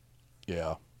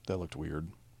 Yeah, that looked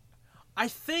weird. I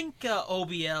think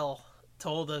OBL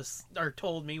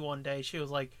told me one day, she was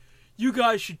like, you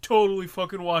guys should totally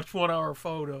fucking watch 1 hour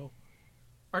photo.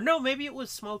 Or no, maybe it was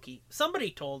Smokey.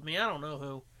 Somebody told me, I don't know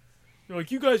who. They're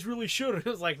like, you guys really should. I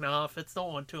was like, nah, if Fitz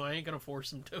don't want to, I ain't gonna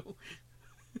force him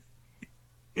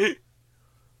to.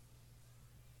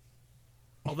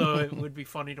 Although it would be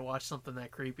funny to watch something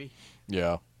that creepy.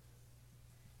 Yeah.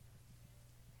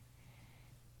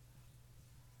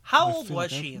 How old was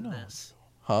she in this?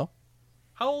 Huh?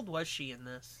 How old was she in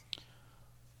this?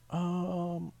 I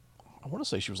want to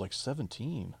say she was like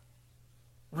 17.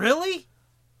 Really?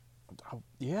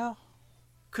 Yeah.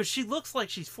 Because she looks like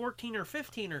she's 14 or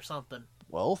 15 or something.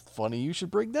 Well, funny you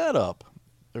should bring that up.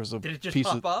 Did it just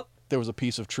pop up? There was a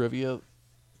piece of trivia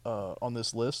on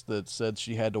this list that said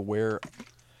she had to wear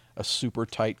a super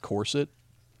tight corset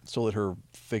so that her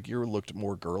figure looked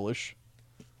more girlish.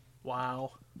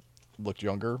 Wow. Looked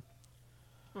younger.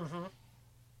 Mm-hmm.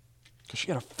 Because she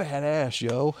got a fat ass,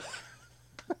 yo.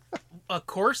 Of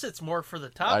course it's more for the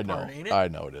top part, ain't it? I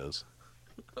know it is.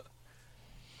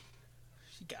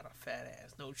 She got a fat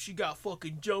ass. No, she got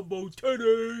fucking jumbo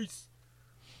titties.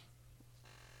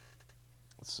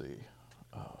 Let's see.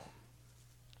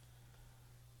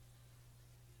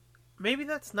 Maybe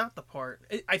that's not the part.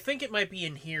 I think it might be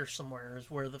in here somewhere is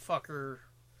where the fucker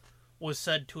was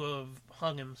said to have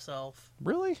hung himself.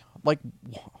 Really? Like,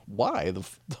 why?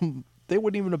 They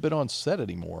wouldn't even have been on set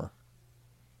anymore.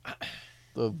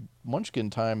 The Munchkin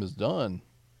time is done.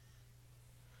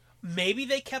 Maybe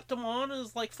they kept him on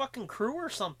as like fucking crew or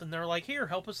something. They're like, here,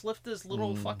 help us lift this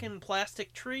little fucking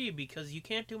plastic tree because you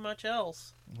can't do much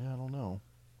else. Yeah, I don't know.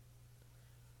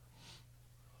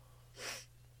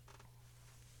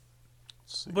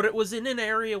 But it was in an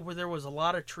area where there was a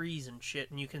lot of trees and shit,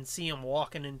 and you can see him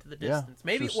walking into the distance. Yeah,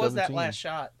 Maybe it was 17. that last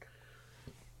shot.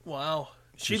 Wow.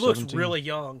 She was looks 17. really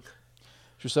young.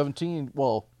 She was 17.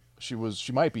 Well, she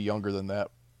might be younger than that.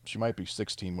 She might be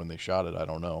 16 when they shot it. I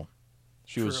don't know.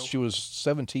 She was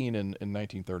 17 in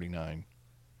 1939.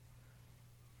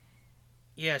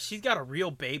 Yeah, she's got a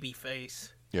real baby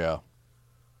face. Yeah.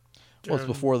 Well, it's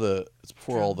before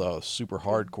all the super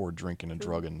hardcore drinking and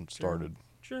drugging started.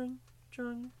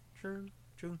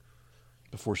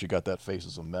 Before she got that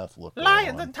faces of meth look.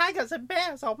 Lions and tigers and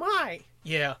bears, oh my!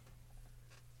 Yeah.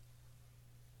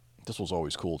 This was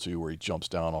always cool too, where he jumps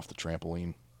down off the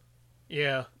trampoline.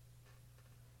 Yeah.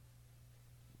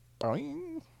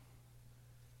 Boing.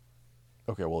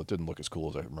 Okay, well, it didn't look as cool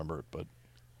as I remember it, but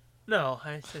No,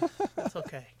 that's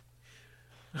okay.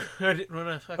 I didn't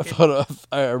want to fucking...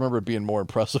 I remember it being more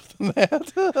impressive than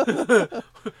that.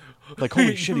 Like,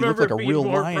 holy shit, he looked like a real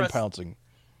lion pouncing.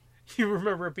 You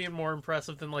remember it being more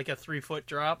impressive than like a 3-foot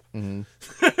drop? Mm-hmm.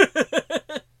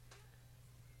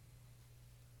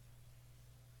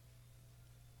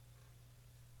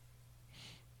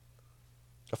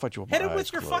 I thought you were hit him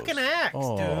with your fucking axe, dude.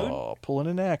 Oh, pulling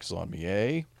an axe on me,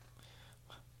 eh?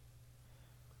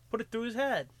 Put it through his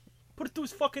head. Put it through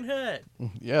his fucking head.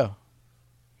 Yeah.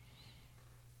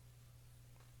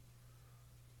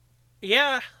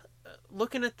 Yeah.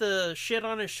 Looking at the shit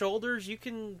on his shoulders, you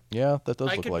can... Yeah, that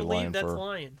does look like lion fur. I can believe that's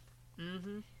lion.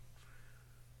 Mm-hmm.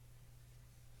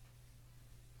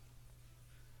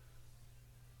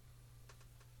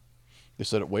 They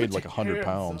said it weighed like 100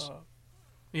 pounds.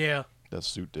 Yeah. That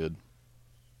suit did.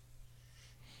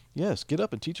 Yes, get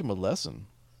up and teach him a lesson.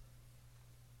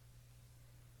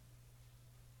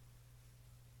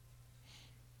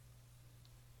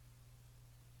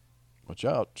 Watch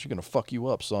out. She's going to fuck you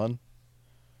up, son.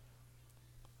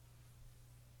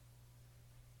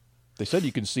 They said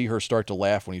you can see her start to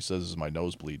laugh when he says, "Is my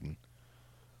nose bleeding?"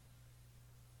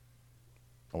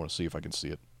 I want to see if I can see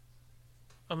it.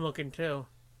 I'm looking too.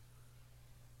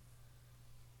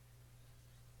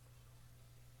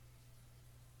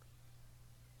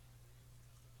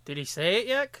 Did he say it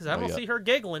yet? Because I don't see her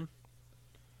giggling.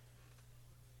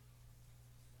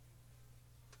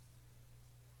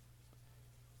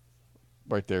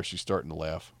 Right there, she's starting to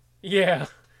laugh. Yeah.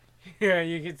 Yeah,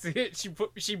 you can see it.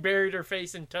 She buried her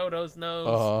face in Toto's nose.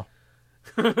 Uh-huh.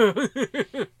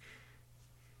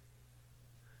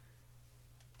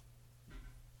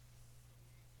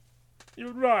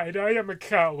 You're right, I am a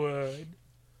coward.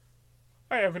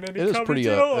 I haven't any It is courage pretty.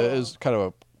 at all. It is kind of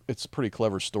a. It's a pretty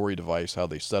clever story device how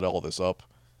they set all this up,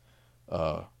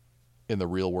 in the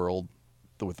real world,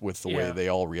 with the way they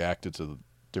all reacted to the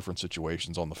different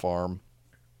situations on the farm.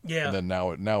 Yeah. And then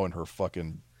now in her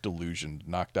fucking delusion,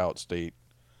 knocked out state,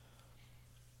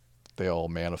 they all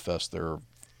manifest the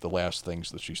last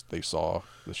things that she saw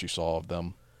of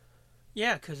them.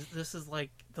 Yeah, because this is like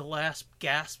the last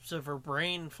gasps of her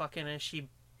brain fucking as she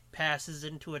passes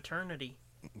into eternity.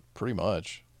 Pretty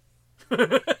much.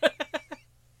 The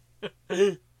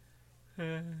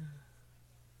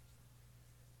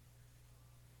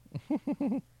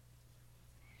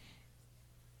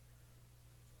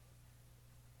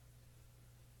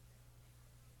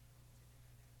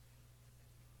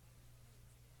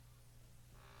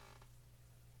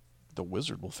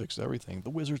wizard will fix everything. The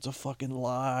wizard's a fucking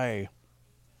lie.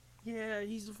 Yeah,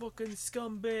 he's a fucking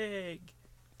scumbag.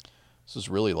 This is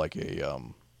really like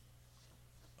an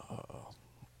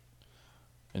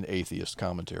atheist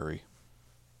commentary.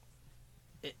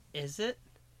 Is it?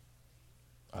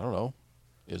 I don't know.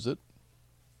 Is it?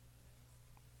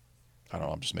 I don't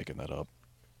know. I'm just making that up.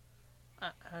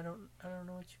 I don't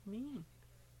know what you mean.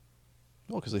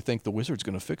 Well, because they think the wizard's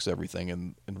going to fix everything,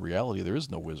 and in reality, there is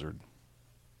no wizard.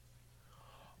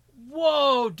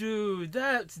 Whoa, dude,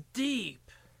 that's deep.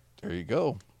 There you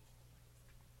go.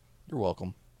 You're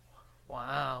welcome.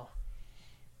 Wow.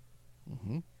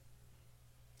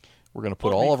 We're going to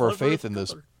put all of our faith in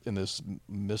this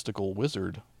mystical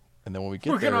wizard, and then when we get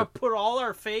there, we're gonna put all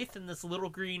our faith in this little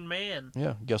green man.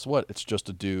 yeah, guess what? It's just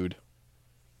a dude.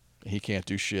 He can't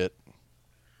do shit.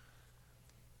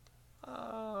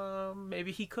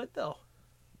 Maybe he could though.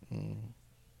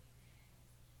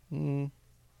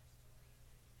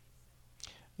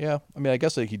 Yeah, I mean, I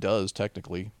guess that he does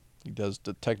technically. He does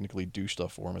technically do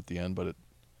stuff for him at the end, but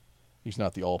he's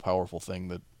not the all-powerful thing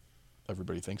that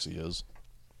everybody thinks he is.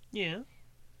 Yeah.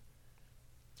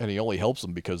 And he only helps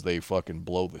them because they fucking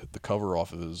blow the cover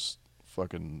off of his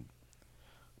fucking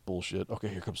bullshit. Okay,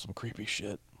 here comes some creepy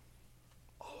shit.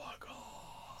 Oh my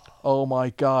god. Oh my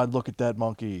god, look at that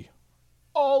monkey.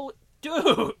 Oh,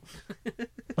 dude.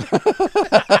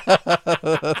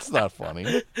 That's not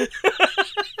funny.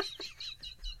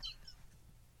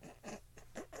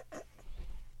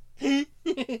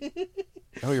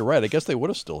 Oh, you're right. I guess they would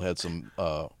have still had some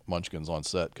Munchkins on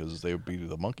set because they would be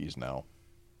the monkeys now.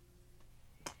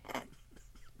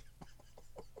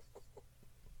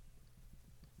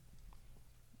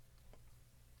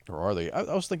 Or are they? I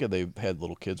was thinking they had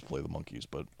little kids play the monkeys,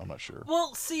 but I'm not sure.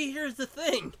 Well, see, here's the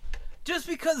thing. Just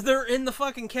because they're in the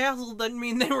fucking castle doesn't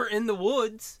mean they were in the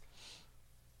woods.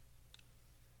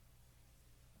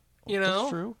 You know? That's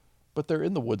true. But they're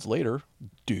in the woods later,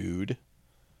 dude.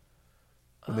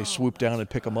 When they swoop down and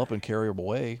pick them up and carry them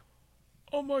away.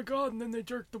 Oh my god, and then they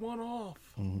jerked the one off.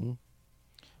 Mm-hmm.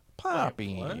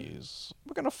 Poppies.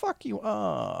 We're going to fuck you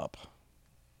up.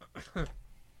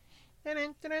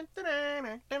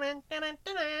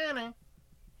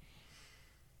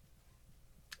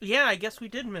 Yeah, I guess we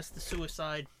did miss the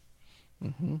suicide.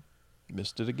 Mm-hmm.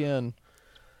 Missed it again.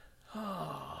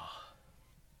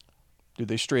 Dude,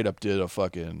 they straight up did a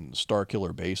fucking Star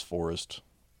Killer base forest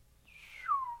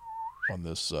on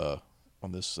this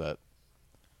set.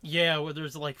 Yeah, where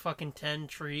there's like fucking 10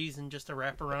 trees and just a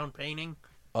wraparound painting.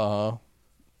 Uh-huh.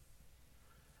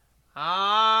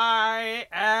 I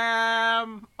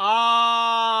am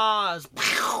Oz.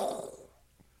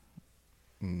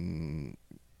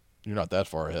 You're not that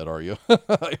far ahead, are you?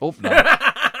 I hope not.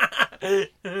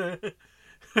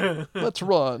 Let's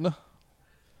run.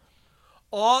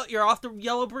 Oh, you're off the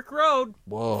yellow brick road.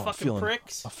 Whoa, Fucking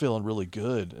pricks. I'm feeling really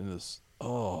good in this.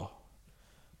 Oh,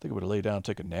 I think I'm going to lay down and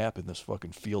take a nap in this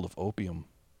fucking field of opium.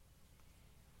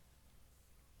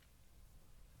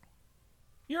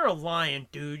 You're a lion,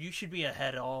 dude. You should be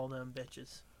ahead of all them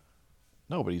bitches.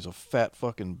 No, but he's a fat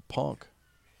fucking punk.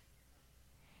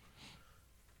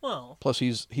 Well, Plus,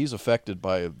 he's affected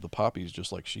by the poppies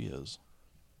just like she is.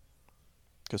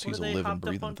 Because what he's are a they living, hopped up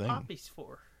breathing on thing. poppies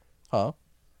for? Huh?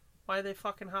 Why are they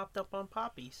fucking hopped up on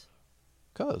poppies?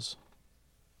 Because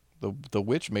the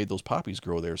witch made those poppies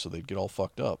grow there so they'd get all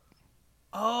fucked up.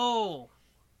 Oh,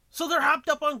 so they're hopped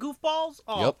up on goofballs?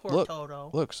 Oh, Yep, poor look.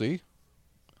 Toto. Look, see?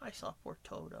 I saw poor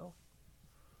Toto.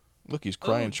 Look, he's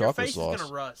crying chocolate your face sauce. is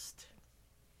gonna rust.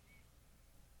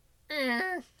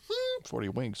 40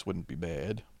 winks wouldn't be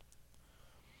bad.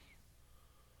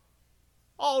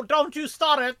 Oh, don't you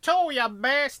start it too, you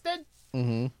bastard!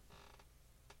 Mm-hmm.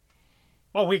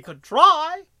 Well, we could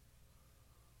try.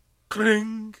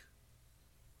 Cling.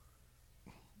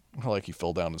 I like he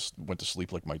fell down and went to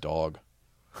sleep like my dog.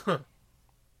 One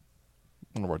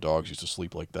of our dogs used to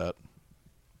sleep like that.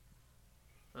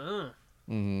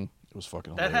 It was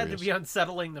fucking hilarious. That had to be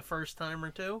unsettling the first time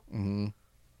or two.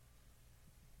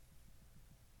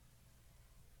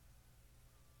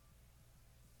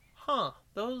 Huh.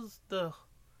 The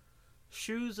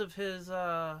shoes of his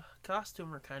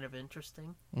costume are kind of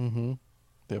interesting.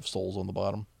 They have soles on the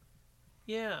bottom.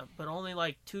 Yeah, but only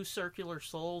like 2 circular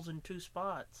soles in 2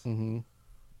 spots.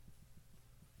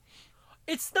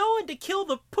 It's snowing to kill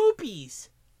the poopies.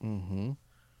 You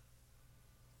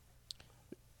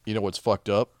know what's fucked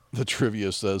up? The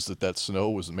trivia says that snow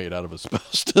was made out of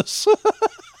asbestos.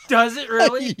 Does it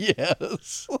really?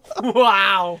 Yes.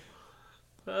 Wow.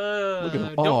 Look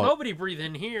at Don't nobody breathe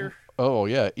in here. Oh,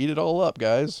 yeah. Eat it all up,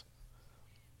 guys.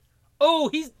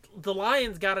 Oh, the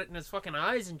lion's got it in his fucking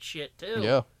eyes and shit, too.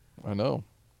 Yeah, I know.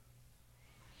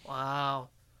 Wow.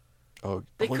 Oh,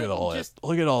 They look at couldn't all just- that.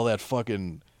 Look at all that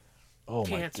fucking... Oh,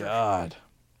 Cancer. my God.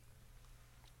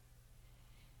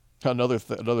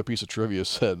 Another piece of trivia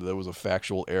said there was a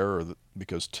factual error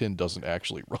because tin doesn't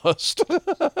actually rust.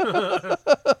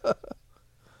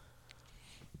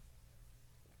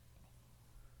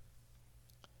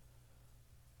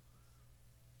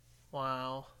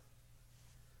 Wow.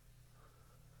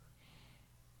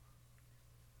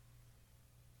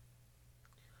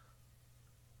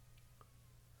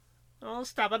 Oh,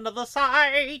 step into the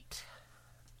sight.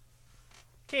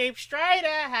 Keep straight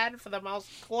ahead for the most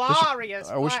glorious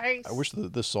place. I wish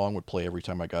that this song would play every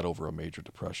time I got over a major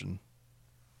depression.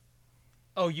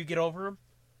 Oh, you get over him?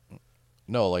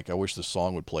 No, like I wish this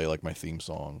song would play like my theme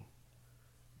song.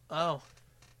 Oh.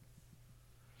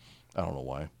 I don't know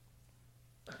why.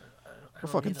 Her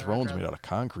fucking throne's made out of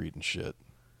concrete and shit.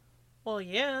 Well,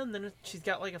 yeah, and then she's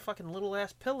got like a fucking little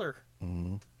ass pillar.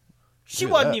 She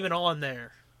Look at wasn't that. even on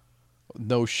there.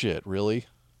 No shit, really?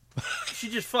 She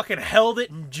just fucking held it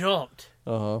and jumped.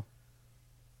 Uh-huh.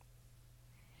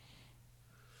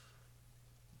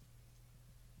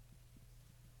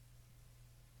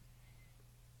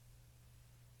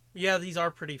 Yeah, these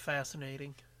are pretty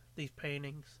fascinating. These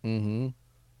paintings. And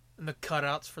the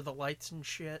cutouts for the lights and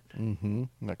shit. Isn't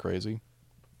that crazy?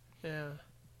 Yeah.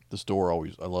 This door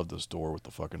I love this door with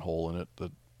the fucking hole in it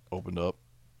that opened up.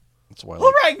 That's why I Who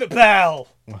like... rang the bell?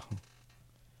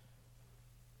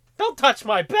 Don't touch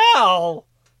my bell!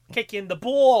 Kick you in the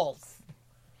balls.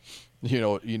 You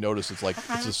know, you notice it's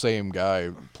the same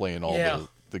guy playing all Yeah.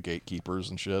 the gatekeepers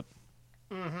and shit.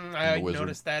 I the wizard.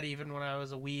 noticed that even when I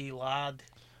was a wee lad.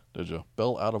 Did you?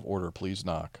 Bell out of order, please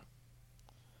knock.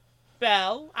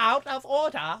 Bell out of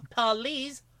order,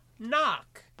 please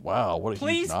knock. Wow, what a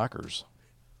Please? huge knockers.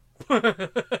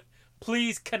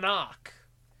 Please knock.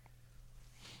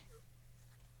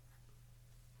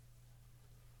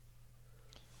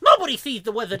 Nobody sees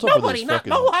the wizard. What's up with Nobody this not fucking-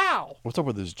 know how. What's up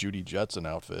with this Judy Jetson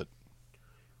outfit?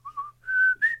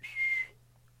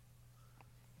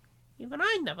 Even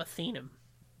I never seen him.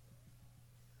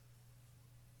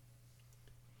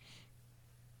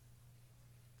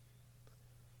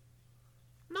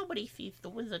 Nobody sees the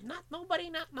wizard. Nobody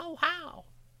not know how.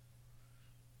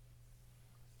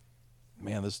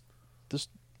 Man, this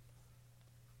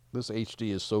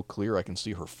HD is so clear I can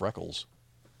see her freckles.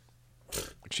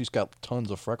 Like she's got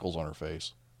tons of freckles on her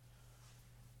face.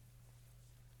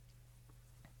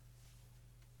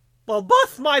 Well,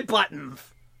 bust my buttons.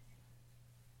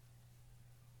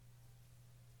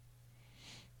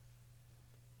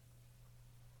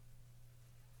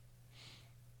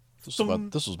 This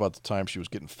was about the time she was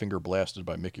getting finger blasted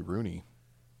by Mickey Rooney.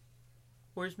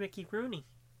 Where's Mickey Rooney?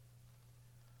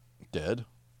 Dead?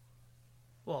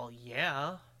 Well,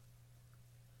 yeah.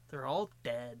 They're all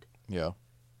dead. Yeah.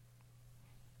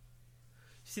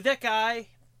 See that guy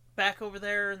back over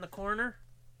there in the corner?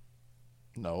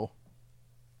 No.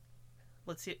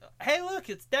 Let's see. Hey, look,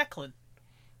 it's Declan.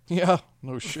 Yeah,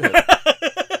 no shit.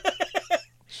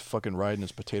 He's fucking riding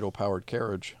his potato-powered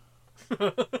carriage.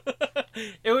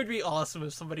 It would be awesome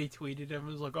if somebody tweeted him and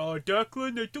was like, "Oh,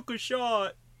 Declan, they took a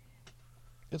shot."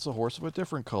 It's a horse of a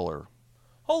different color.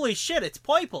 Holy shit, it's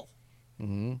purple.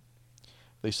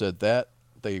 They said that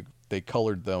they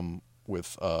colored them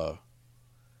with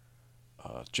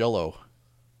Jello.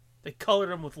 They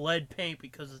colored him with lead paint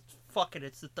because it's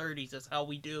the 30s. That's how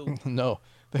we do. No,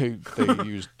 they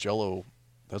used Jello.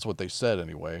 That's what they said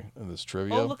anyway in this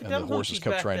trivia. Oh, look at and the them horses hoochies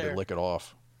kept back trying there. to lick it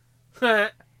off.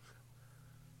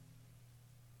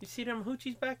 You see them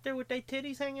hoochies back there with their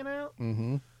titties hanging out?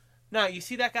 Mm-hmm. No, you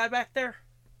see that guy back there?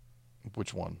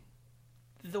 Which one?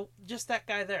 Just that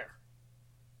guy there.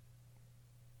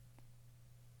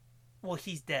 Well,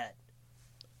 he's dead.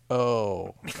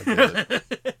 Oh, I get it.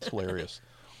 It's hilarious.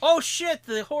 Oh shit,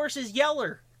 the horse is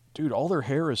yeller. Dude, all their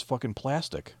hair is fucking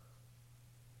plastic.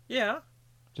 Yeah.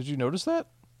 Did you notice that?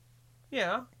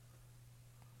 Yeah.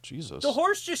 Jesus. The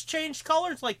horse just changed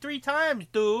colors like 3 times,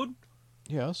 dude.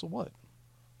 Yeah, so what?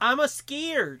 I'm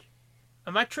scared.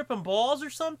 Am I tripping balls or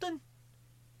something?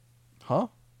 Huh?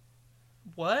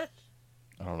 What?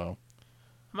 I don't know.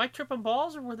 Am I tripping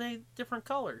balls or were they different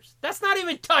colors? That's not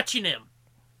even touching him.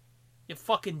 You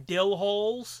fucking dill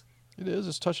holes. It is.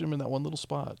 It's touching them in that one little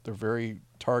spot. They're very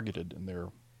targeted in their...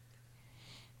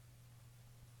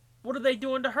 What are they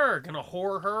doing to her? Gonna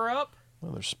whore her up?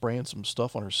 Well, they're spraying some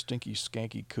stuff on her stinky,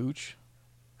 skanky cooch.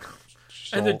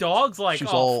 And the dog's like,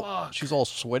 fuck. She's all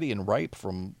sweaty and ripe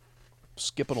from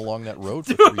skipping along that road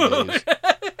for 3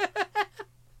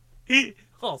 days.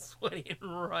 All sweaty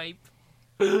and ripe.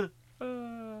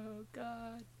 Oh,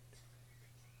 God.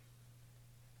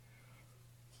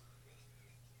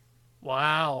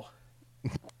 Wow.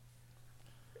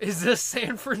 Is this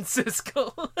San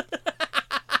Francisco?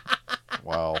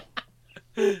 Wow.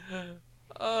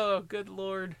 Oh, good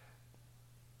Lord.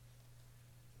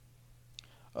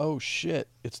 Oh, shit.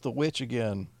 It's the witch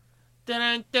again.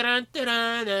 Dun, dun,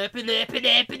 dun, dun, dun,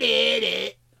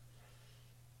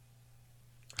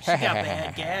 she got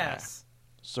bad gas.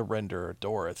 Surrender,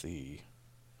 Dorothy.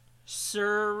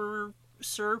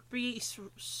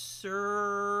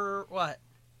 What?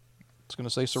 It's going to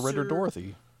say surrender,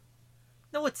 Dorothy.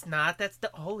 No, it's not. That's the...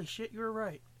 Holy shit, you were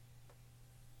right.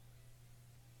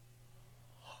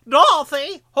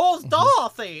 Dorothy? Who's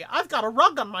Dorothy? I've got a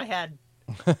rug on my head.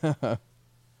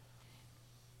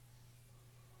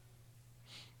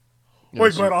 Yeah, We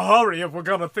better hurry if we're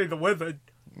gonna see the wizard.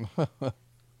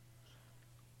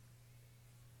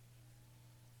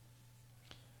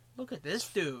 Look at this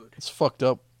dude. It's fucked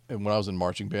up. And when I was in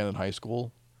marching band in high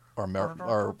school,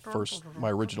 my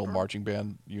original marching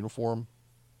band uniform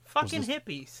Fucking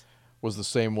hippies. was the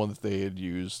same one that they had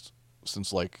used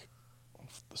since like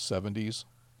the 70s.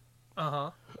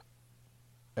 Uh-huh.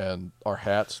 And our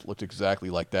hats looked exactly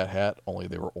like that hat, only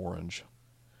they were orange.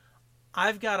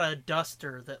 I've got a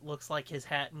duster that looks like his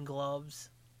hat and gloves.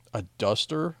 A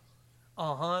duster?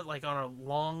 Uh-huh, like on a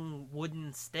long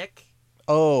wooden stick.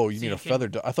 Oh, you So mean you a can-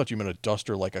 feather I thought you meant a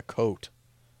duster like a coat.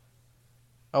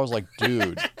 I was like,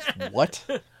 dude, what?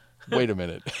 Wait a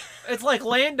minute. It's like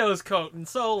Lando's coat in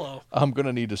Solo. I'm going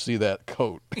to need to see that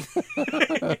coat.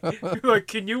 Like,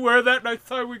 can you wear that next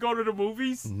time we go to the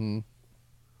movies? Mm-hmm.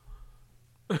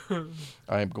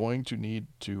 I am going to need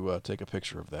to take a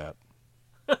picture of that.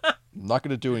 I'm not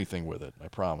going to do anything with it, I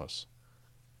promise.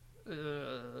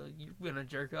 You're gonna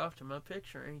jerk off to my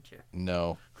picture, ain't you?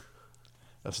 No.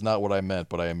 That's not what I meant,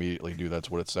 but I immediately knew that's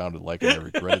what it sounded like, and I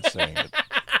regretted saying it.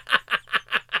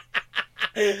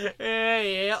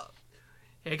 Yeah.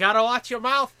 You gotta watch your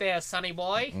mouth there, sonny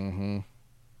boy. Mm-hmm.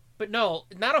 But no,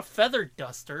 not a feather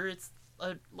duster. It's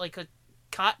like a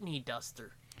cottony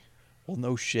duster. Well,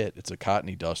 no shit. It's a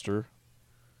cottony duster.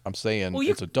 I'm saying Well,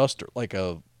 it's a duster, like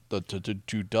to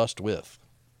dust with.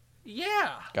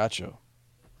 Yeah. Gotcha.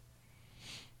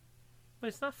 But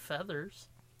it's not feathers.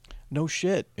 No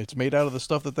shit. It's made out of the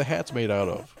stuff that the hat's made out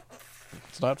of.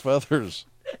 It's not feathers.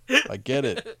 I get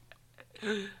it.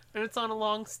 And it's on a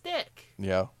long stick.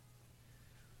 Yeah.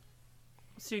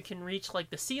 So you can reach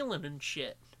like the ceiling and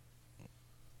shit.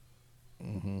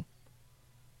 Mm-hmm.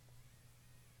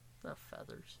 Not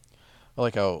feathers. I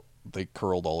like how they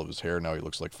curled all of his hair. Now he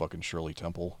looks like fucking Shirley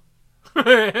Temple.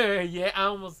 Yeah, I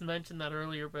almost mentioned that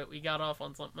earlier, but we got off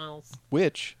on something else.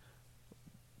 Which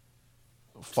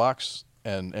Fox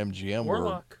and MGM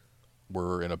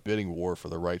were in a bidding war for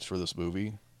the rights for this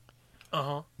movie.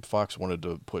 Uh-huh. Fox wanted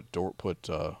to put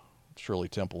Shirley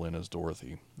Temple in as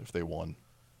Dorothy if they won.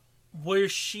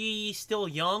 Was she still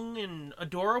young and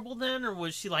adorable then, or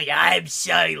was she like, I'm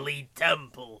Shirley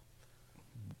Temple?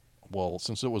 Well,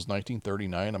 since it was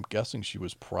 1939, I'm guessing she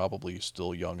was probably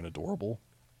still young and adorable.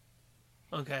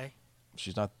 Okay.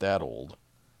 She's not that old.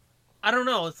 I don't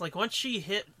know. It's like once she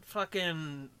hit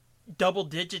fucking double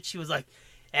digits, she was like,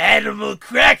 animal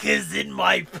crackers in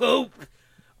my poop.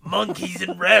 Monkeys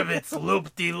and rabbits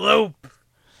loop-de-loop.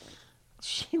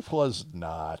 She was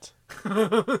not.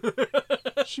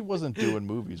 She wasn't doing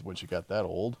movies when she got that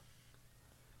old.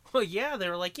 Well, yeah, they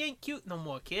were like, you ain't cute no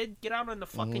more, kid. Get out on the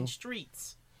fucking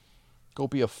streets. Go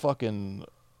be a fucking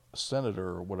senator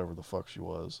or whatever the fuck she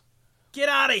was. Get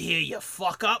out of here, you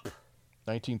fuck up.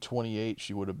 1928,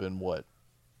 she would have been what?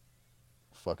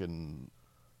 Fucking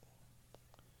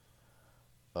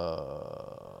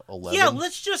 11. Yeah,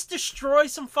 let's just destroy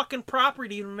some fucking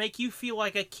property and make you feel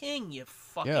like a king, you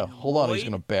fucking Yeah, hold on. He's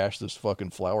Lloyd. going to bash this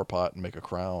fucking flower pot and make a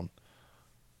crown.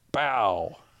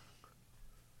 Bow.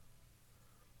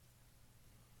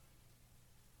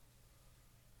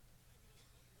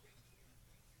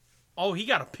 Oh, he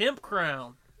got a pimp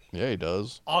crown. Yeah, he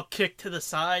does. All kicked to the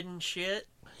side and shit.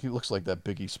 He looks like that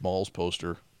Biggie Smalls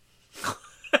poster.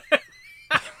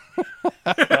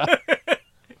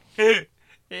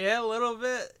 Yeah, a little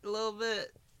bit.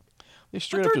 They But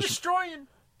straight they're up just... destroying.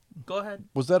 Go ahead.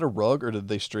 Was that a rug, or did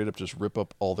they straight up just rip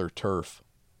up all their turf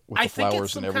with I the think flowers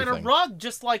it's some and kind everything? of rug,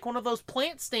 just like one of those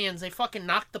plant stands. They fucking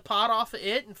knocked the pot off of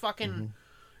it and fucking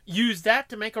used that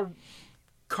to make a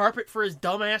carpet for his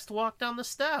dumbass to walk down the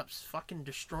steps. Fucking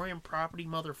destroying property,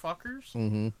 motherfuckers.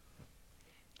 Mm-hmm.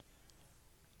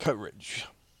 Courage.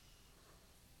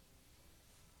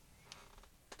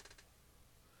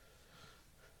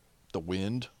 The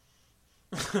wind.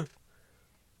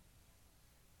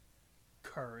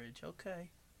 Courage,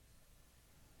 okay.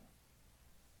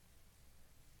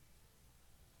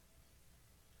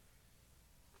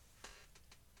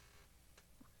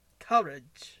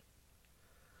 Courage.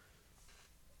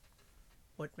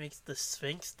 What makes the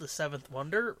Sphinx the seventh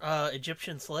wonder?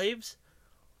 Egyptian slaves?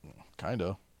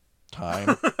 Kinda.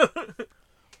 Time.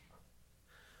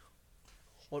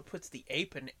 What puts the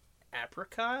ape in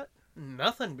apricot?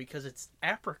 Nothing, because it's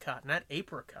apricot, not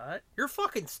apricot. You're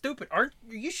fucking stupid. Are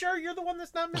you sure you're the one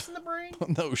that's not missing the brain?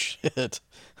 No shit.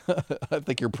 I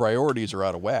think your priorities are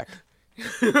out of whack.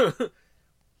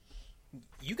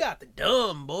 You got the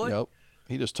dumb, boy. Yep.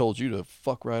 He just told you to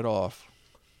fuck right off.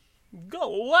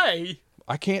 Go away.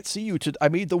 I can't see you I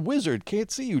mean, the wizard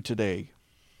can't see you today.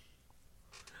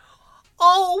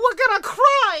 Oh, we're gonna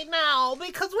cry now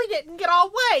because we didn't get our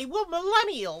way. We're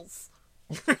millennials.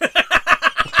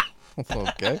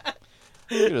 Okay.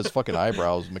 Look at his fucking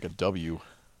eyebrows make a W.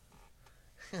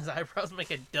 His eyebrows make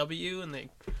a W and they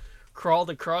crawled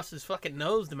across his fucking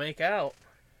nose to make out.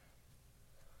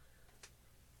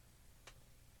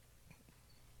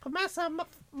 Professor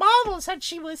Marvel said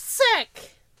she was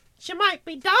sick. She might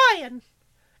be dying.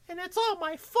 And it's all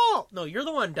my fault. No, you're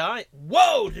the one dying.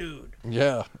 Whoa, dude.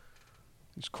 Yeah.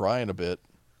 He's crying a bit.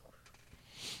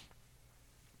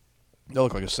 That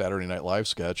looked like a Saturday Night Live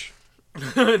sketch.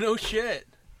 No shit.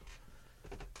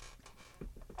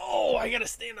 Oh, I gotta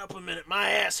stand up a minute. My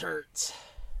ass hurts.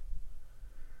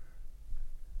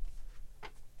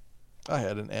 I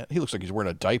had an aunt. He looks like he's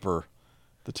wearing a diaper.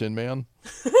 The Tin Man.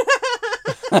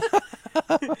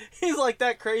 He's like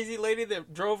that crazy lady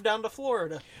that drove down to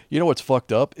Florida. You know what's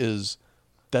fucked up is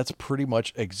that's pretty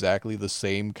much exactly the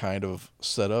same kind of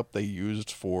setup they used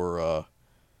for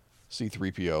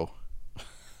C-3PO.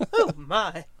 Oh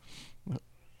my.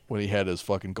 When he had his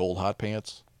fucking gold hot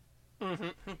pants.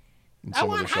 Mm-hmm. In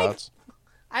some of the shots.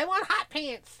 I want hot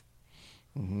pants.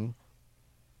 Mm-hmm.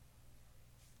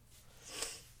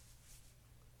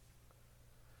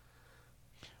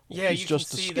 Yeah, he's you just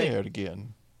can see scared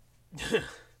again.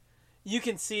 You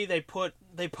can see they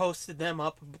posted them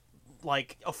up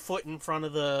like a foot in front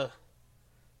of the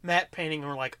matte painting and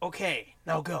were like, okay,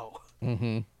 now go.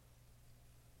 Mm-hmm.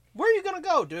 Where are you gonna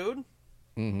go, dude?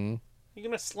 Mm-hmm. You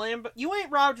gonna slam? You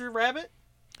ain't Roger Rabbit.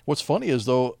 What's funny is,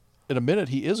 though, in a minute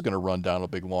he is going to run down a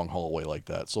big long hallway like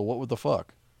that. So what would the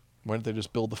fuck? Why didn't they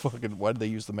just build the fucking... Why did they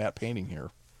use the matte painting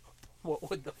here? What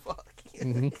would the fuck?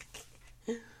 Mm-hmm.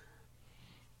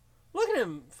 Look at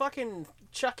him fucking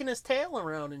chucking his tail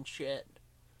around and shit.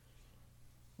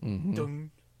 Mm-hmm.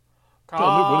 Dun. Tell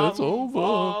me when it's Come over.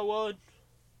 forward.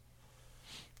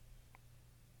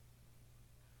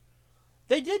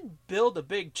 They did build a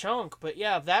big chunk, but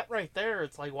yeah, that right there,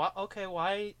 it's like, why? Okay,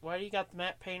 why do you got the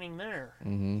matte painting there?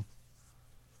 Mm-hmm.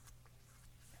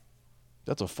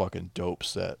 That's a fucking dope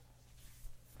set.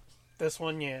 This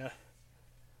one, yeah.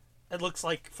 It looks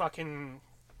like fucking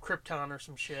Krypton or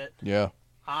some shit. Yeah.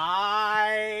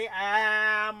 I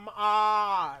am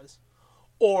Oz.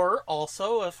 Or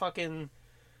also a fucking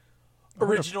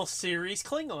original series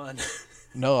Klingon.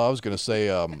 No, I was going to say,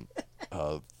 are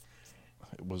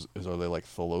they like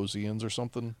Thelosians or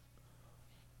something?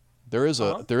 There is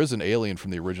an alien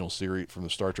from the original series, from the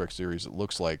Star Trek series that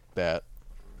looks like that.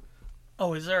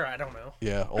 Oh, is there? I don't know.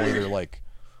 Yeah, only they're like,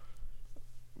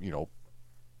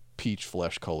 peach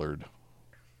flesh colored.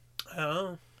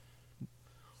 Oh.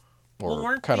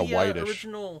 Or kind of whitish,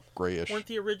 grayish. Weren't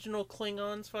the original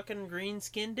Klingons fucking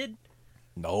green-skinned?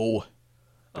 No,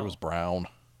 it was brown.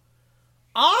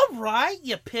 All right,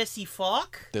 you pissy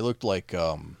fuck. They looked like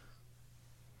they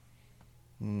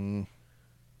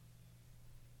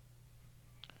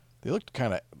looked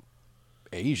kind of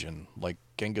Asian, like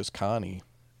Genghis Khan-y.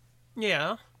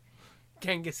 Yeah.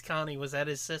 Genghis Khan, was that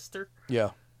his sister?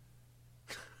 Yeah.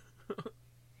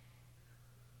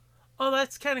 Oh,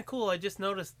 that's kind of cool. I just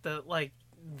noticed that, like,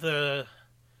 the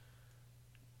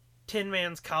Tin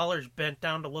Man's collar's bent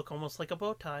down to look almost like a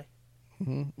bow tie.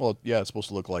 Mm-hmm. Well, yeah, it's supposed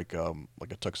to look like a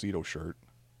tuxedo shirt.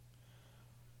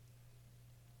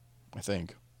 I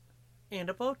think. And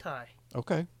a bow tie.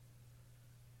 Okay.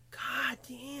 God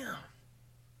damn.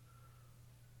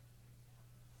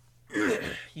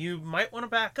 You might want to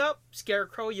back up,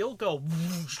 Scarecrow. You'll go.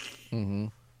 Mm-hmm.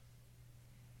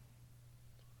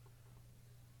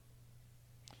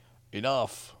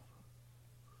 Enough.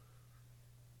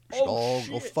 You should all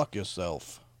go fuck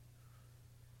yourself.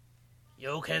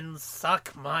 You can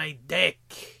suck my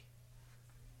dick.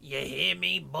 You hear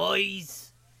me,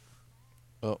 boys?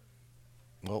 Oh.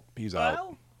 Well, he's out.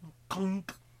 Well,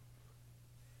 clunk.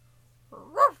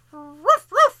 Ruff,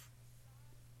 ruff, ruff.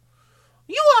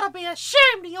 You ought to be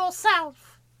ashamed of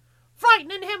yourself,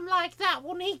 frightening him like that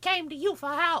when he came to you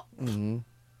for help. Mm-hmm.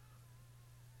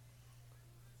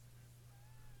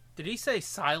 Did he say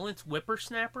silence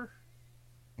whippersnapper?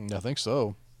 I think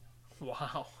so.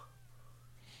 Wow.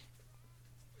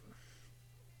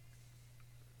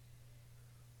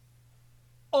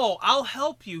 Oh, I'll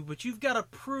help you, but you've got to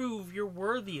prove you're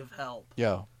worthy of help.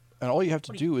 Yeah. And all you have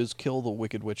to do is kill the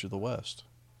Wicked Witch of the West.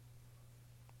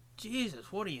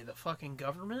 Jesus, what are you, the fucking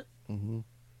government? Mm-hmm.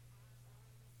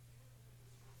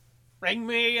 Bring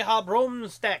me a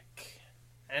broomstick,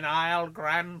 and I'll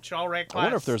grant your request. I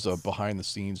wonder if there's a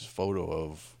behind-the-scenes photo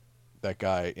of that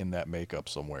guy in that makeup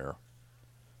somewhere.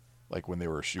 Like when they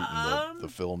were shooting the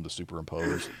film to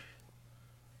superimpose.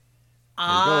 There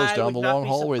he goes, down the long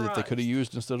hallway that they could have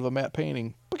used instead of a matte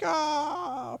painting.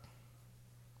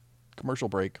 Commercial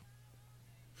break.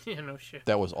 Yeah, no shit.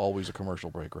 That was always a commercial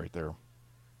break right there.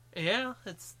 Yeah,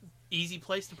 it's easy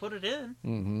place to put it in.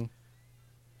 Mm-hmm.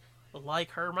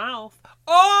 Like her mouth.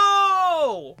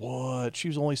 Oh! What? She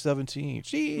was only 17.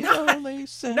 She's only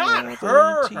 17. Not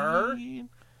her.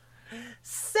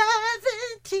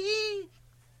 17!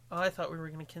 Oh, I thought we were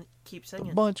going to keep The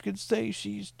singing. Munchkins say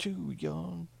she's too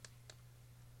young.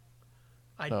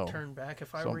 I'd turn back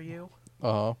if I were you.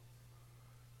 Uh-huh.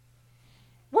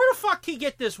 Where the fuck did he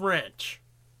get this wrench?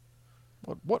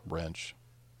 What wrench?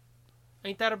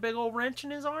 Ain't that a big old wrench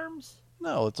in his arms?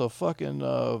 No, it's a fucking,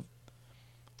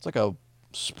 it's like a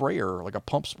sprayer, like a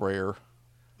pump sprayer.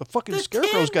 The fucking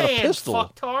Scarecrow's got a pistol.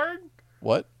 Fucktard.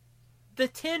 What? The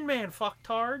Tin Man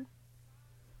fucktard.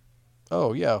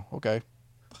 Oh, yeah, okay.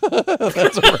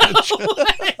 That's a wrench.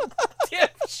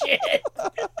 Dipshit.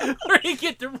 Where'd he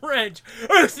get the wrench?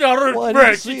 It's not a Well, I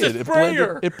wrench, didn't see it's it. a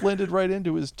sprayer. It blended right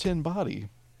into his tin body.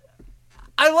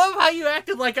 I love how you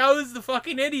acted like I was the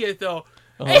fucking idiot, though.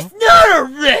 Uh-huh. It's not a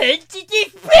wrench, it's a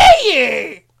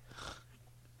sprayer.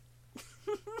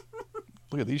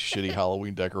 Look at these shitty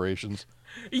Halloween decorations.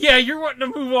 Yeah, you're wanting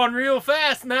to move on real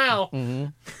fast now.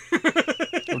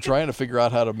 Mm-hmm. I'm trying to figure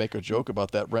out how to make a joke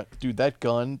about that. Dude, that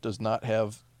gun does not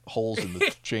have holes in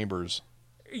the chambers.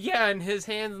 Yeah, and his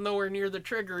hand's nowhere near the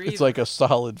trigger either. It's like a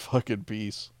solid fucking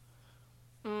piece.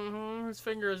 Mm-hmm. His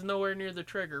finger is nowhere near the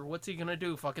trigger. What's he gonna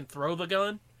do? Fucking throw the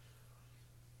gun?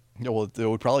 Yeah, well, it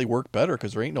would probably work better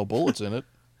because there ain't no bullets in it.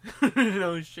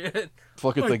 No shit.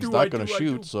 Fucking thing's not going to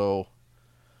shoot, so...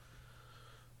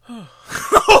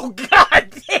 Oh,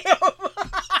 god damn!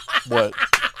 What?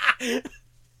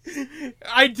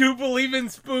 I do believe in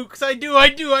spooks. I do.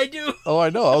 Oh, I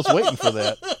know. I was waiting for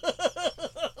that.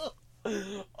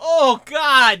 Oh,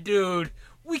 God, dude.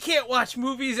 We can't watch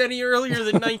movies any earlier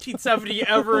than 1970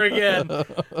 ever again.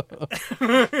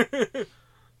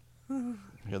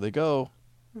 Here they go.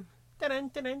 To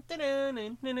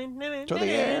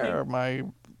the air, my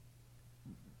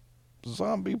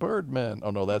zombie birdmen.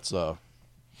 Oh, no, that's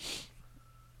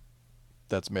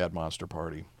Mad Monster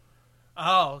Party.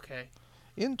 Oh, okay.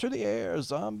 Into the air,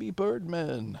 zombie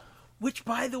birdmen. Which,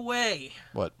 by the way...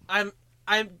 What? I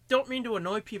don't mean to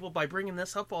annoy people by bringing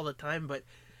this up all the time, but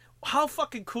how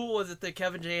fucking cool was it that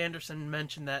Kevin J. Anderson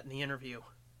mentioned that in the interview?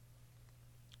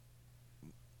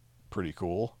 Pretty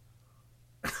cool.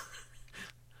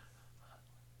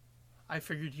 I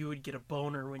figured you would get a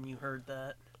boner when you heard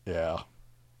that. Yeah.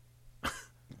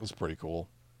 It was pretty cool.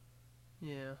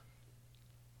 Yeah.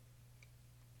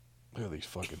 Look at these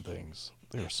fucking things.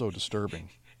 They are so disturbing.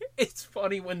 It's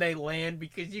funny when they land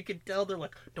because you can tell they're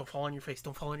like, don't fall on your face,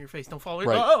 don't fall on your face, don't fall on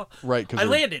your Right, Oh, right. I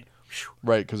landed.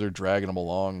 Right, because they're dragging them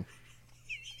along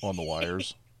on the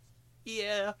wires.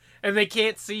 Yeah, and they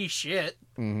can't see shit.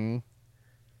 Mm-hmm.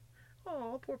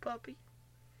 Oh, poor puppy.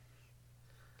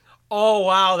 Oh,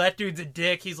 wow, that dude's a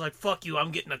dick. He's like, fuck you,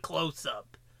 I'm getting a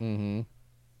close-up. Mm-hmm.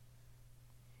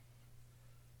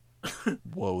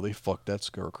 Whoa, they fucked that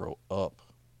scarecrow up.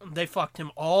 They fucked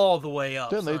him all the way up.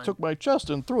 Then they son. took my chest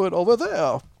and threw it over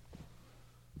there.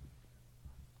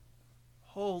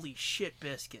 Holy shit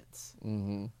biscuits.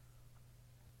 Mm-hmm.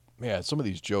 Yeah, some of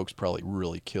these jokes probably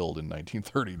really killed in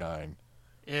 1939.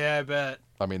 Yeah, I bet.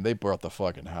 I mean, they brought the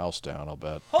fucking house down, I'll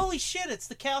bet. Holy shit, it's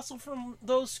the castle from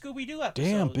those Scooby-Doo episodes.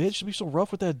 Damn, bitch, don't be so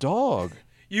rough with that dog.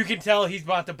 You can tell he's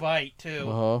about to bite, too.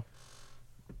 Uh-huh.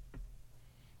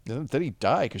 And then he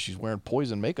died because she's wearing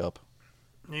poison makeup.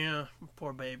 Yeah,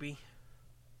 poor baby.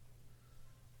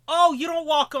 Oh, you don't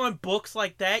walk on books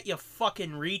like that, you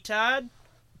fucking retard.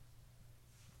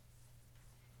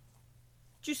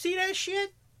 Did you see that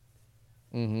shit?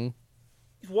 Mm-hmm.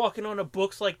 He's walking on the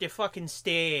books like they're fucking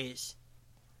stairs.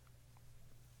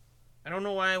 I don't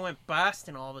know why I went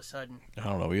Boston all of a sudden. I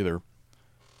don't know either.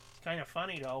 It's kind of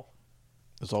funny, though.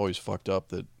 It's always fucked up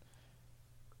that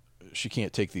she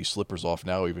can't take these slippers off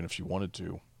now, even if she wanted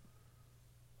to.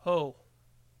 Oh.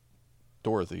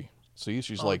 Dorothy. See,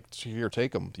 she's like, here,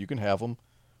 take them. You can have them.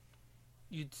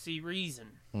 You'd see reason.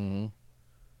 Mm-hmm.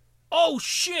 Oh,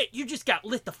 shit! You just got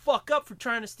lit the fuck up for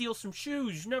trying to steal some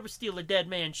shoes. You never steal a dead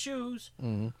man's shoes.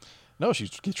 Mm-hmm. No, she's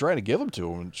trying to give them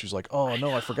to him, and she's like, oh,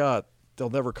 no, I forgot. They'll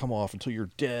never come off until you're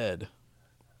dead.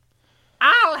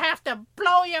 I'll have to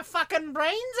blow your fucking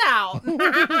brains out.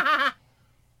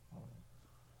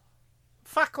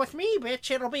 Fuck with me, bitch.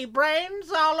 It'll be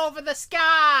brains all over the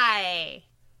sky.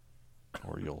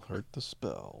 Or you'll hurt the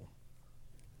spell.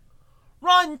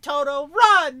 Run, Toto,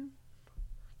 run!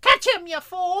 Catch him, you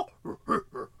fool!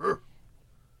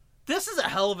 This is a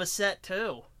hell of a set,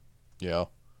 too. Yeah.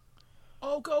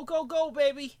 Oh, go, go, go,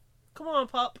 baby. Come on,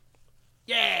 pup.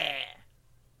 Yeah.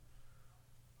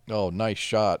 Oh, nice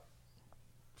shot.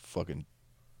 Fucking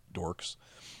dorks.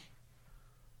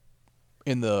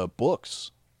 In the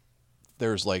books,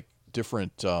 there's like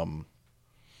different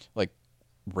like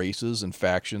races and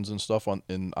factions and stuff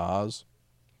in Oz.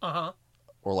 Uh-huh.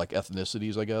 Or like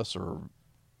ethnicities, I guess, or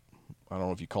I don't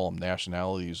know if you call them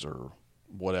nationalities or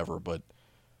whatever, but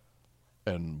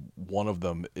and one of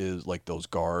them is like those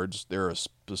guards. They're a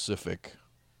specific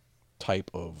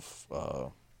type of I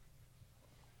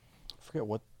forget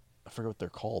what they're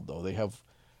called though. They have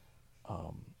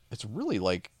it's really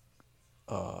like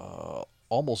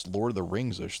almost Lord of the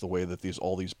Rings-ish, the way that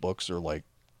all these books are like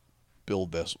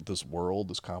build this world,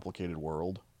 this complicated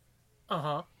world.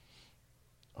 Uh-huh.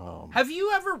 Have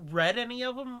you ever read any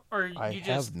of them, or I you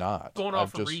just have not. going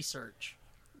off of research?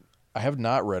 I have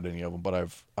not read any of them, but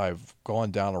I've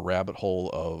gone down a rabbit hole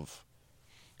of,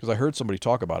 because I heard somebody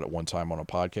talk about it one time on a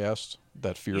podcast,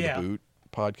 that Fear the Boot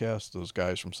podcast. Those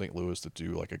guys from St. Louis that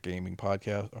do like a gaming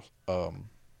podcast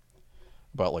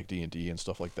about like D&D and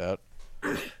stuff like that.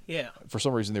 Yeah. For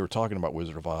some reason, they were talking about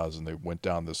Wizard of Oz, and they went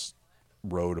down this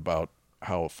road about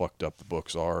how fucked up the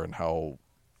books are and how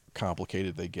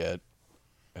complicated they get.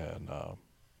 And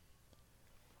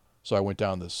so I went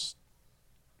down this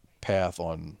path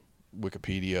on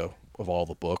Wikipedia of all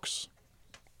the books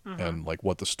and like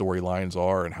what the storylines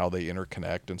are and how they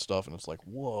interconnect and stuff. And it's like,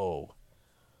 whoa.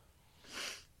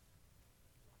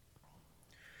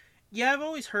 Yeah, I've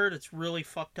always heard it's really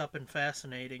fucked up and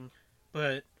fascinating,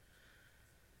 but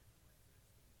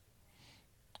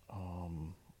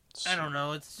I don't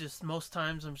know. It's just most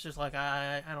times I'm just like,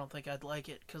 I don't think I'd like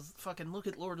it, because fucking look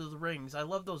at Lord of the Rings. I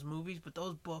love those movies, but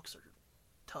those books are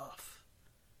tough.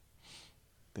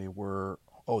 They're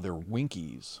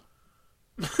Winkies.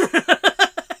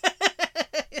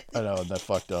 I know, that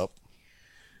fucked up.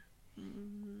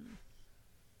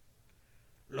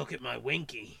 Look at my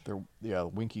Winky. They're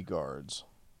Winky guards.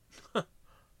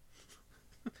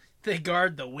 They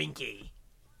guard the Winky.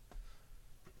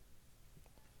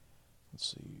 Let's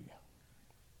see.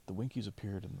 The Winkies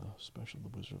appeared in the special The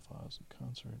Wizard of Oz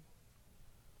concert.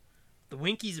 The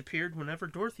Winkies appeared whenever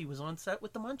Dorothy was on set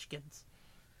with the Munchkins.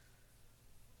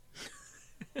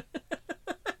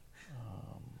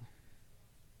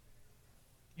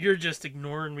 You're just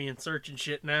ignoring me and searching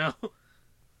shit now.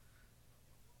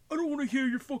 I don't want to hear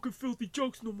your fucking filthy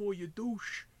jokes no more, you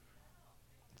douche.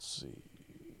 Let's see.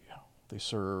 They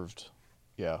served...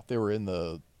 Yeah, they were in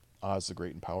the Oz the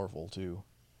Great and Powerful, too.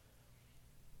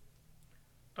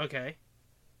 Okay.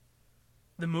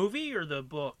 The movie or the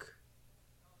book?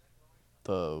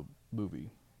 The movie.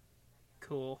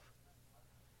 Cool.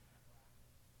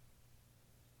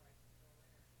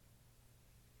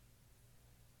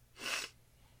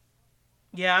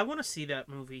 Yeah, I want to see that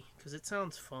movie, because it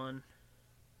sounds fun.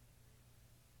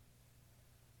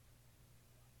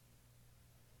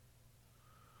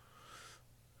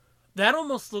 That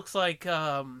almost looks like,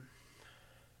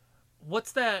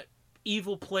 what's that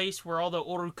evil place where all the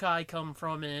Urukai come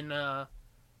from in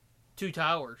Two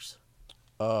Towers?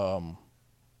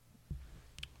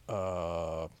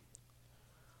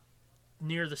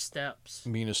 Near the steps.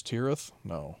 Minas Tirith?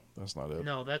 No, that's not it.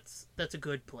 No, that's a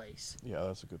good place. Yeah,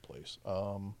 that's a good place.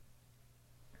 Or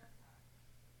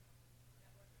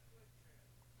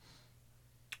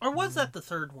was that the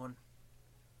third one?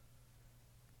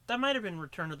 That might have been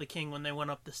Return of the King when they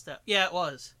went up the step. Yeah, it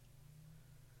was.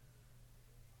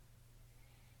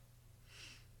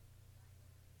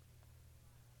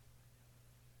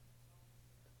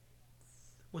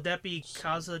 Would that be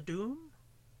Khazad-dûm?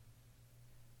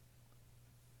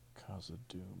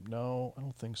 Khazad-dûm. No, I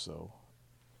don't think so.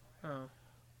 Oh.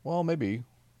 Well, maybe.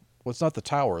 Well, it's not the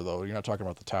tower, though. You're not talking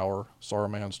about the tower?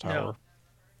 Saruman's tower?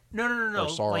 No. Or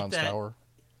Sauron's like that, tower?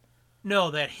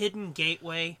 No, that hidden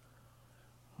gateway.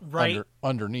 Right?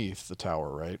 Underneath the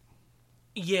tower, right?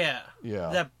 Yeah.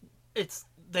 Yeah.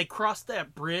 They crossed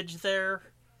that bridge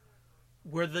there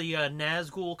where the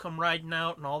Nazgul come riding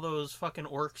out and all those fucking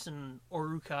orcs and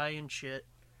Urukai and shit.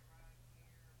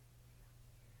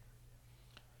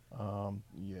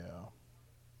 Yeah.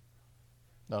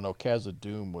 No,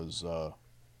 Khazad-dûm was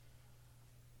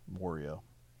Moria.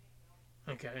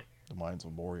 Okay. The Mines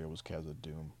of Moria was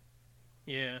Khazad-dûm.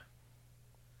 Yeah.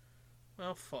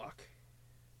 Well, fuck.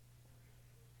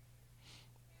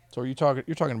 So you're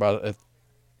talking about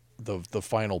the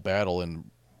final battle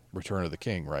in Return of the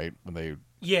King, right? When they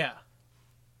Yeah.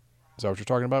 Is that what you're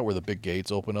talking about? Where the big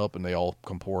gates open up and they all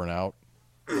come pouring out?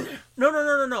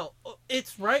 No.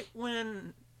 It's right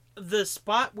when the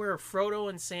spot where Frodo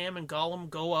and Sam and Gollum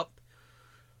go up,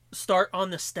 start on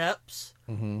the steps.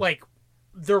 Mm-hmm. Like,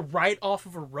 they're right off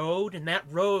of a road, and that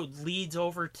road leads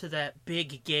over to that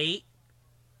big gate.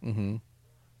 Mm-hmm.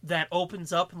 That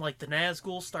opens up, and, like, the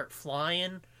Nazgul start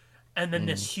flying, and then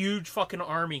this huge fucking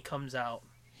army comes out.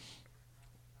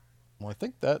 Well, I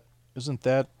think that... Isn't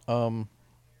that...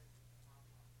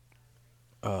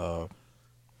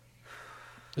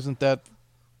 Isn't that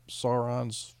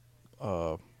Sauron's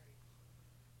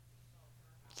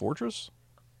fortress?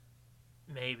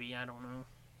 Maybe, I don't know.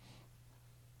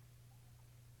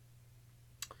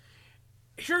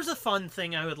 Here's a fun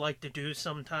thing I would like to do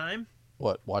sometime.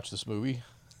 What, watch this movie?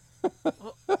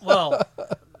 Well,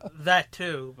 that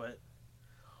too, but...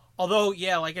 Although,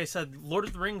 yeah, like I said, Lord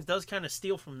of the Rings does kind of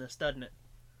steal from this, doesn't it?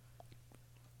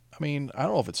 I mean, I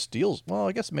don't know if it steals... Well,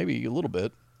 I guess maybe a little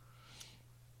bit.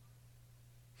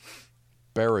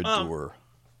 Barad-dûr.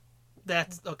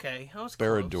 That's... Okay, I was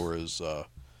Barad-dûr close. is...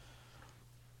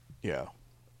 yeah.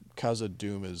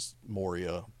 Khazad-dûm is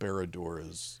Moria. Barad-dûr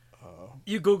is...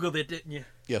 You Googled it, didn't you?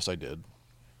 Yes, I did.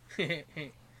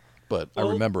 But I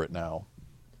remember it now.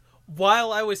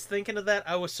 While I was thinking of that,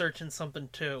 I was searching something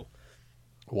too.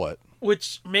 What?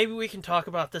 Which, maybe we can talk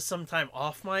about this sometime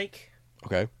off mic.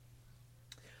 Okay.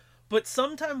 But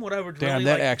sometime what I would Damn, really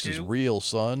that like axe to is do... real,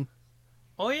 son.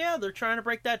 Oh yeah, they're trying to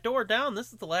break that door down.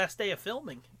 This is the last day of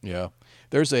filming. Yeah.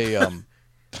 There's a...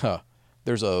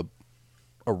 there's a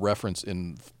reference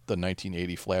in the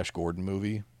 1980 Flash Gordon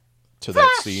movie to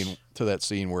that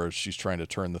scene where she's trying to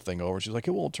turn the thing over. She's like,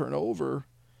 it won't turn over.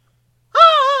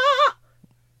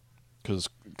 Because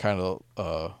kind of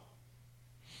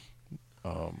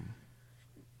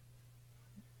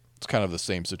it's kind of the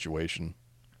same situation.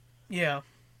 Yeah.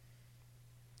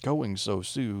 Going so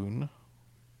soon.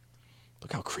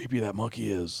 Look how creepy that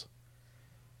monkey is.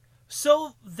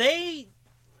 So they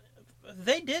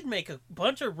did make a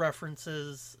bunch of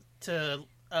references to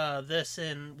this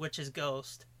in Witch's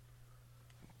Ghost.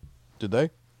 Did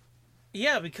they?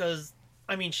 Yeah, because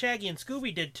I mean Shaggy and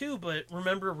Scooby did too, but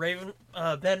remember Ben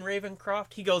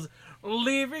Ravencroft? He goes,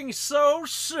 "Leaving so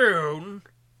soon?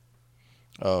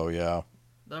 Oh yeah.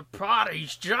 The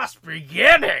party's just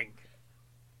beginning."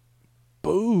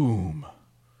 Boom.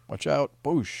 Watch out.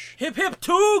 Boosh. Hip hip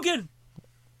Toogan.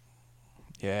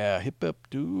 Yeah, hip hip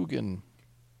Dugan.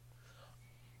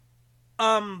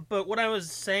 But what I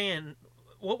was saying,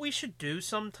 what we should do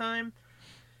sometime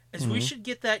is we should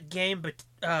get that game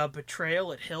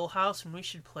Betrayal at Hill House, and we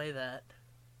should play that.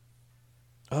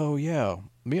 Oh yeah.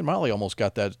 Me and Molly almost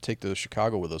got that to take to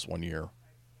Chicago with us one year.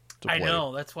 I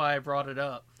know, that's why I brought it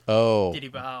up. Oh. Diddy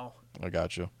bow. I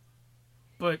got you.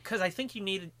 But because I think you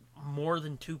needed more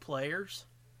than 2 players.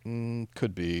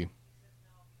 Could be.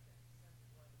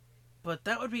 But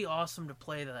that would be awesome to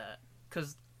play that.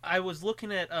 Because I was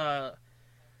looking at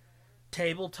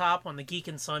Tabletop on the Geek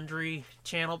and Sundry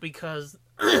channel, because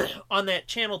on that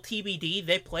channel TBD,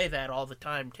 they play that all the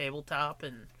time. Tabletop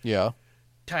and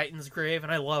Titan's Grave,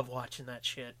 and I love watching that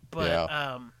shit. But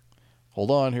hold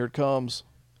on, here it comes.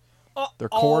 They're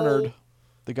cornered.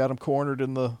 They got them cornered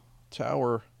in the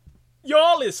Tower.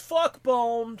 Y'all is fuck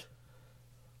boned.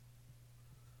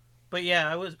 But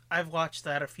yeah, I've watched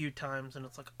that a few times, and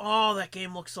it's like, oh, that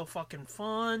game looks so fucking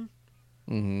fun.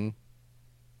 Mm-hmm.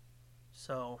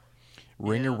 So.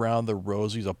 Ring around the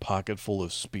rosie's a pocket full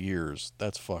of spears.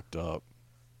 That's fucked up.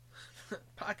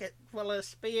 Pocket full of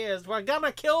spears. We're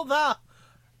gonna kill the.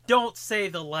 Don't say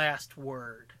the last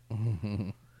word.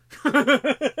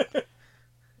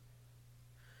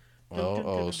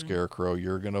 Oh, Scarecrow,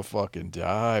 you're gonna fucking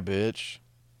die, bitch.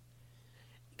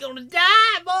 You're gonna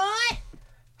die, boy.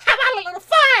 How about a little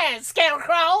fire,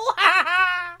 Scarecrow?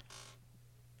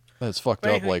 That's fucked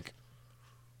up. What?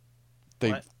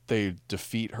 Like, they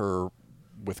defeat her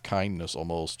with kindness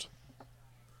almost,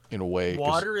 in a way.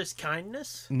 Water is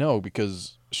kindness? No,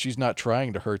 because she's not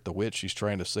trying to hurt the witch. She's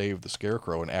trying to save the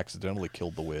Scarecrow and accidentally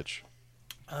killed the witch.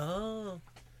 Oh.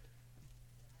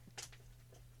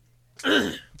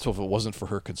 So if it wasn't for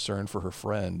her concern for her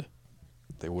friend,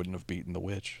 they wouldn't have beaten the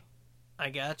witch. I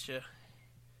gotcha.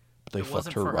 But they it fucked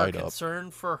wasn't her for right her up.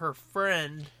 concern for her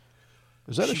friend.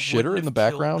 Is that a she shitter wouldn't in the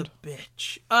have background? killed the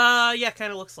bitch. Yeah,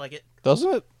 kind of looks like it.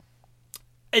 Doesn't it?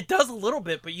 It does a little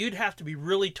bit, but you'd have to be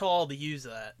really tall to use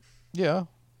that. Yeah.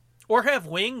 Or have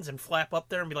wings and flap up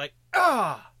there and be like,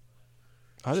 ah!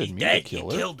 I didn't She's mean dead, to kill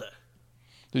you her. killed her.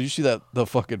 Did you see that the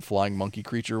fucking flying monkey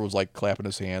creature was like clapping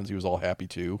his hands? He was all happy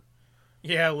too.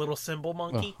 Yeah, little symbol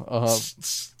monkey.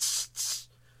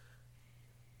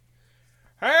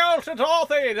 Hail to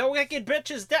Dorothy! The wicked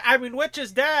bitch is dead. I mean, witch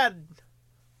is dead.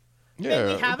 Yeah,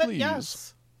 May we have please. it?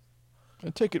 Yes.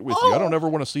 And take it with you. I don't ever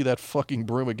want to see that fucking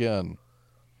broom again.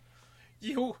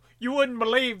 You wouldn't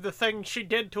believe the thing she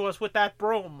did to us with that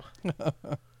broom.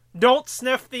 Don't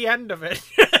sniff the end of it.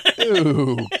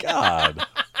 Ew, God.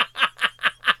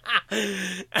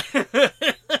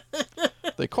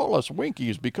 They call us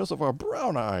Winkies because of our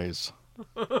brown eyes.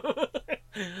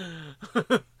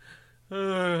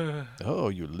 Oh,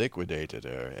 you liquidated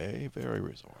her, eh? Very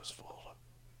resourceful.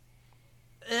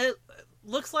 It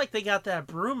looks like they got that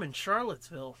broom in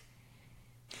Charlottesville.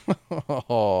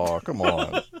 Oh, come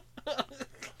on.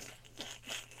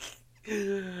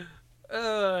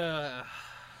 Oh,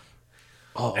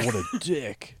 what a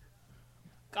dick.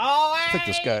 Go away. I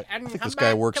think this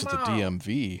guy works at the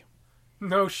DMV.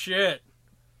 No shit.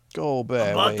 Go back.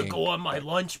 I'm about to go on my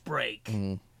lunch break.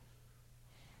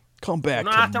 Come back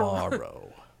Not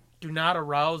tomorrow. Do not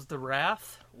arouse the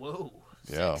wrath. Whoa,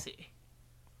 Yeah. sexy.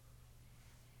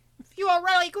 If you are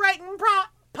really great and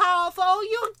powerful,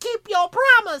 you'll keep your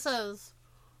promises.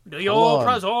 Do Hold your on.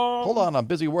 present. Hold on, I'm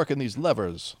busy working these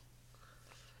levers.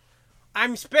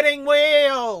 I'm spinning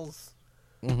wheels.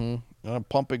 And I'm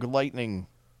pumping lightning.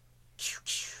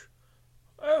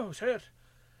 Oh shit.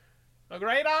 The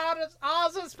great artist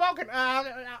has spoken.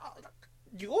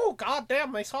 Oh,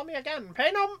 goddamn, they saw me again.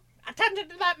 Pay no attention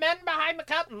to that man behind the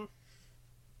curtain.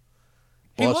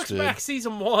 He looks Busted. back, sees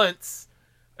him once,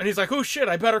 and he's like, oh shit,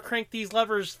 I better crank these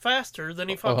levers faster. Then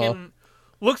he fucking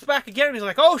looks back again, and he's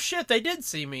like, oh shit, they did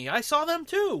see me. I saw them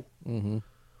too.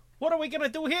 What are we gonna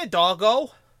do here,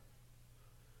 doggo?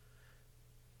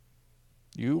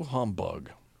 You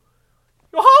humbug.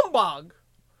 You humbug!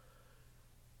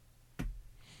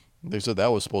 They said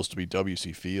that was supposed to be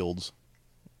W.C. Fields.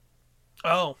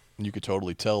 Oh. And you could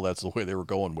totally tell that's the way they were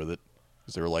going with it.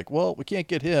 Because they were like, well, we can't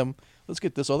get him. Let's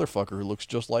get this other fucker who looks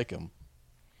just like him.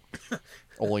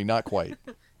 Only not quite.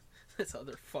 This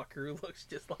other fucker who looks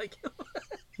just like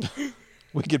him.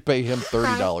 We could pay him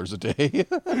 $30 a day.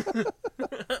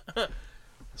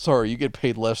 Sorry, you get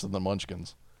paid less than the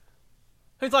Munchkins.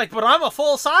 He's like, but I'm a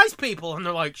full-size people. And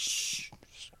they're like, shh.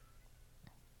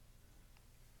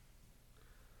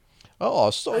 Oh,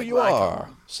 so you like are.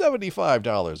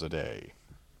 $75 a day.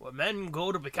 Where men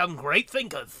go to become great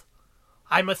thinkers.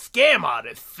 I'm a scam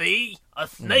artist, see? A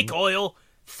snake oil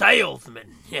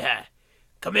salesman. Yeah.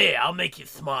 Come here, I'll make you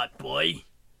smart, boy.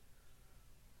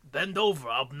 Bend over,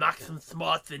 I'll knock some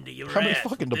smarts into your ass. How many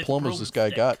fucking with diplomas this guy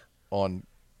broomstick. got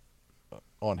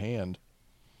on hand?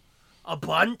 A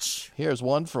bunch? Here's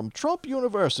one from Trump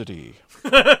University.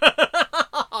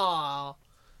 Aw.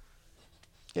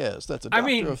 Yes, that's a I doctor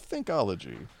mean- of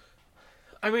thinkology.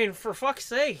 I mean, for fuck's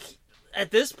sake.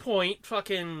 At this point,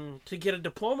 fucking, to get a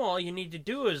diploma, all you need to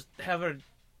do is have a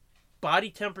body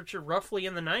temperature roughly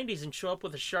in the 90s and show up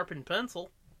with a sharpened pencil.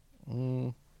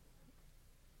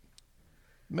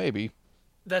 Maybe.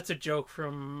 That's a joke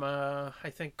from, I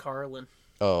think, Carlin.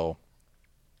 Oh.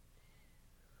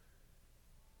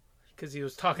 Because he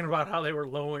was talking about how they were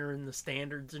lowering the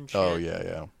standards and shit. Oh,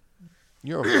 yeah.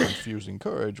 You're confusing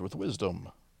courage with wisdom.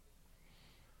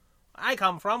 I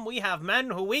come from, we have men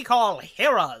who we call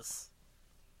heroes.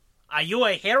 Are you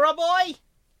a hero, boy?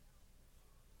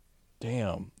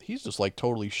 Damn. He's just like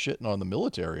totally shitting on the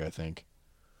military, I think.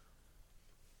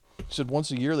 He said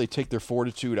once a year they take their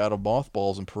fortitude out of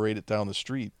mothballs and parade it down the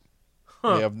street.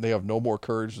 Huh. They have no more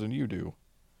courage than you do.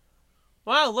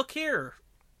 Wow, look here.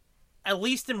 At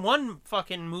least in one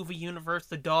fucking movie universe,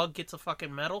 the dog gets a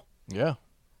fucking medal. Yeah.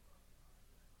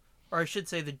 Or I should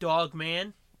say the dog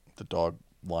man. The dog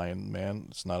lion man.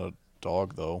 It's not a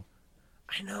dog, though.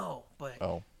 I know, but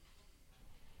Oh.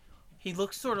 he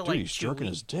looks sort of Dude, like he's jerking Chewie.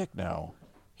 his dick now.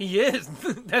 He is.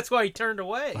 That's why he turned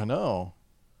away. I know.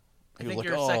 I He was think like,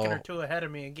 you're a second "Oh." or two ahead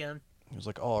of me again. He was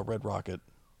like, oh, a red rocket.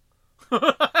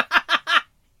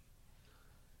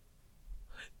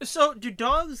 So, do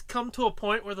dogs come to a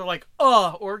point where they're like,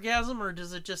 orgasm, or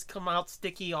does it just come out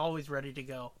sticky, always ready to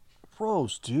go?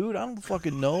 Gross, dude. I don't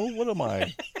fucking know. What am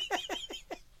I?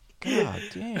 God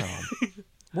damn.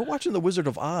 We're watching The Wizard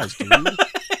of Oz, dude.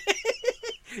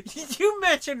 You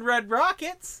mentioned red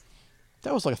rockets.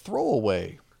 That was like a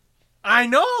throwaway. I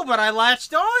know, but I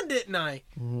latched on, didn't I?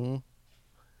 Mm-hmm.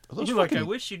 Are those You're like, fucking- I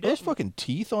wish you are those didn't. fucking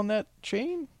teeth on that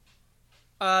chain?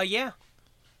 Yeah.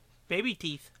 Baby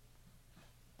teeth.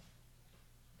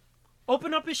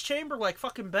 Open up his chamber like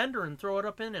fucking Bender and throw it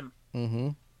up in him.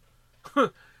 Mm-hmm.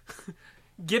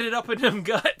 Get it up in them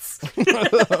guts.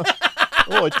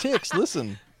 Oh, it ticks.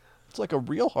 Listen. It's like a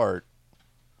real heart.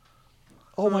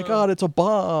 Oh my god, it's a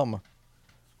bomb.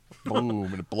 Boom,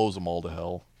 and it blows them all to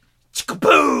hell.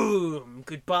 Chicka-boom!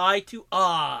 Goodbye to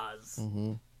Oz.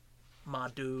 Mm-hmm. My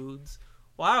dudes.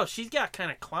 Wow, she's got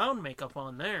kind of clown makeup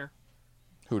on there.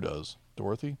 Who does?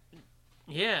 Dorothy?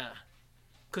 Yeah.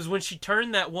 Because when she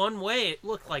turned that one way, it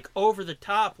looked like over the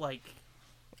top, like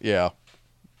Yeah.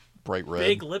 Bright red.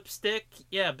 big lipstick.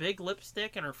 Yeah, big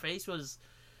lipstick, and her face was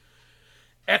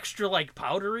extra, like,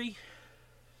 powdery.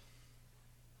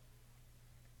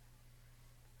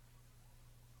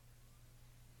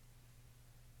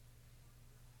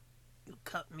 You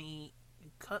cut me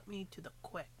to the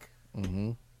quick.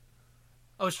 Mm-hmm.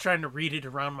 I was trying to read it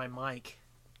around my mic.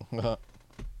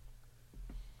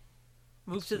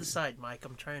 Move to the side, Mike.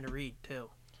 I'm trying to read, too.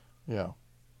 Yeah.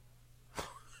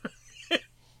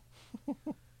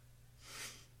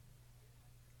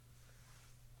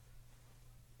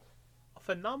 A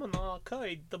phenomenon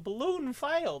occurred. The balloon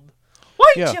failed.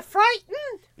 Weren't Yeah. you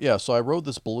frightened? Yeah, so I rode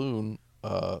this balloon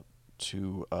and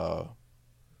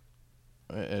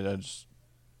I just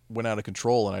went out of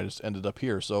control and I just ended up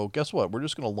here. So guess what? We're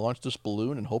just going to launch this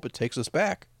balloon and hope it takes us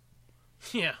back.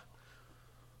 Yeah.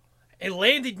 It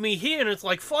landed me here, and it's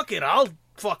like, fuck it, I'll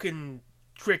fucking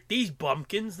trick these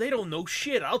bumpkins. They don't know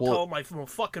shit. I'll Well- tell them I'm a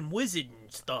fucking wizard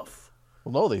and stuff.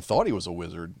 Well, no, they thought he was a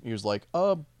wizard. He was like,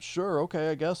 sure, okay,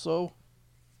 I guess so.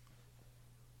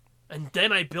 And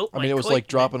then I built my I mean, it was click like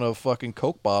dropping a fucking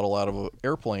Coke bottle out of an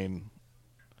airplane.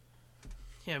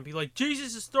 Yeah, and be like,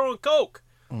 Jesus is throwing Coke.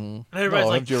 Mm-hmm. And everybody's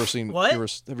like, have you ever seen? what? Have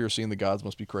you ever seen The Gods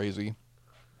Must Be Crazy?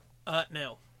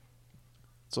 No.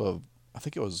 So I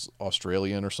think it was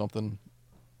Australian or something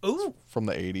Ooh. from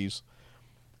the 80s.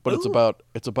 But it's Ooh.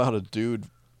 about a dude.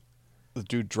 The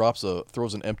dude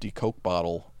throws an empty Coke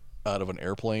bottle out of an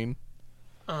airplane,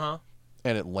 Uh-huh.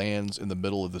 and it lands in the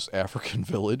middle of this African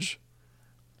village.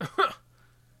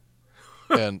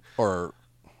 I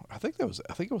think it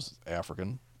was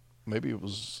African. Maybe it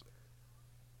was,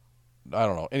 I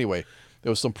don't know. Anyway, there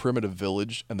was some primitive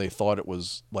village, and they thought it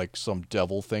was like some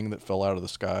devil thing that fell out of the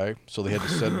sky. So they had to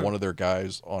send one of their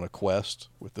guys on a quest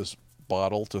with this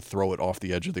bottle to throw it off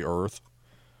the edge of the earth.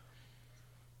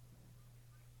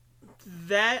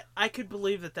 That, I could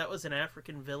believe that was an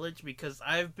African village, because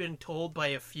I've been told by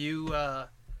a few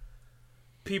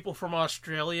people from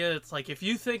Australia, it's like, if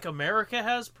you think America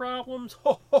has problems,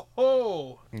 ho ho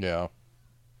ho! Yeah.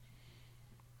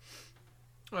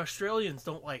 Australians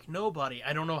don't like nobody.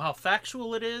 I don't know how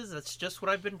factual it is. That's just what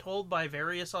I've been told by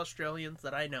various Australians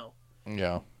that I know.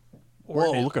 Yeah. Or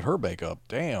Whoa, knew. look at her makeup.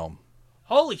 Damn.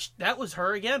 Holy that was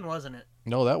her again, wasn't it?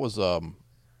 No, that was,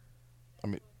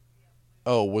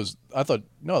 I thought,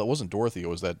 no, that wasn't Dorothy. It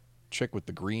was that chick with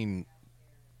the green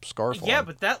scarf Yeah, on.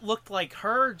 but that looked like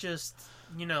her just,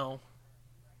 in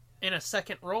a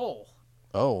second role.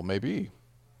 Oh, maybe.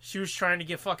 She was trying to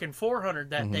get fucking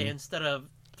 400 that Mm-hmm. day instead of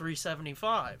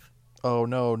 375. Oh,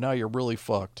 no, now you're really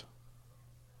fucked.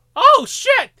 Oh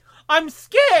shit! I'm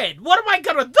scared. What am I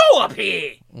gonna do up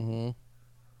here? Mm-hmm.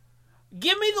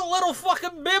 Give me the little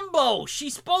fucking bimbo.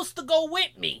 She's supposed to go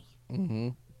with me. Mm-hmm.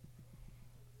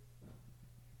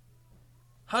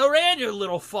 Her and your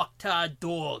little fucktard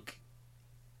dog.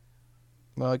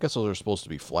 Well, I guess those are supposed to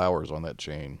be flowers on that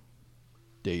chain.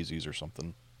 Daisies or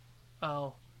something.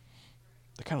 Oh.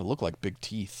 They kind of look like big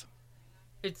teeth.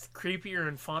 It's creepier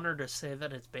and funner to say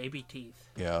that it's baby teeth.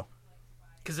 Yeah.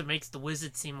 Because it makes the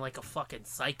wizard seem like a fucking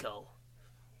psycho.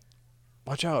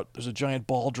 Watch out, there's a giant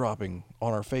ball dropping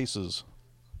on our faces.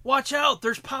 Watch out,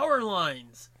 there's power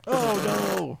lines. Oh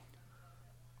no!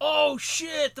 Oh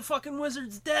shit, the fucking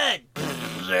wizard's dead.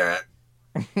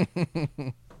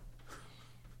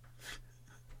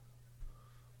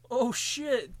 Oh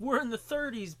shit, we're in the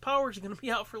 30s. Power's gonna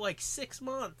be out for like 6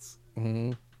 months.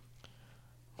 Mm-hmm.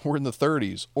 We're in the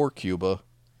 30s, or Cuba.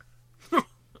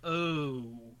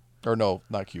 Oh. Or no,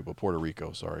 not Cuba, Puerto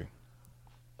Rico, sorry.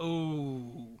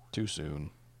 Oh. Too soon.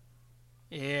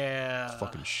 Yeah. It's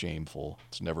fucking shameful.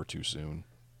 It's never too soon.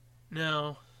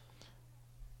 No.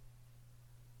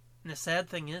 And the sad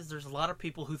thing is, there's a lot of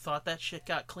people who thought that shit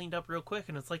got cleaned up real quick,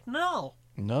 and it's like, no.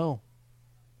 No.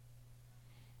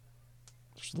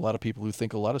 There's a lot of people who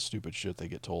think a lot of stupid shit they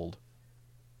get told.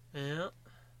 Yeah.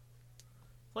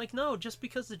 Like, no, just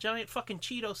because the giant fucking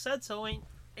Cheeto said so ain't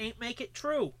make it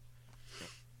true.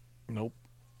 Nope.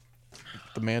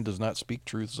 The man does not speak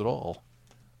truths at all.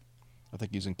 I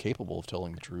think he's incapable of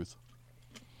telling the truth.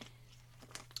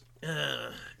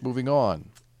 Moving on.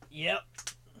 Yep.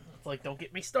 It's like, don't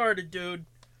get me started, dude.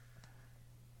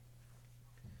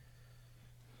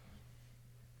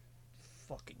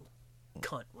 Fucking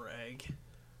cunt rag.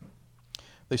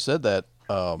 They said that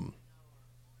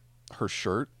her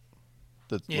shirt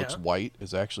that looks white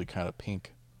is actually kind of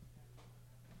pink.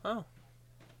 Oh.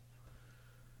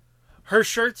 Her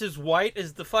shirt's as white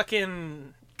as the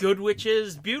fucking Good Witch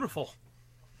is beautiful.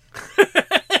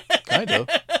 Kind of.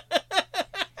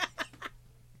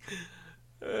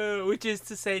 Which is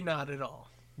to say not at all.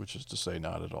 Which is to say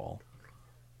not at all.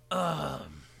 That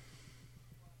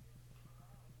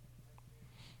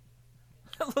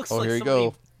looks Oh, like here you somebody...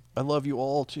 go. I love you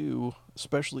all, too.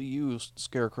 Especially you,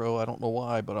 Scarecrow. I don't know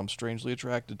why, but I'm strangely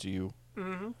attracted to you.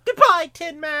 Mm-hmm. Goodbye,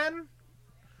 Tin Man.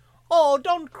 Oh,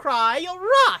 don't cry, you'll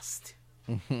rust.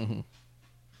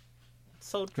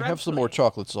 So You have some more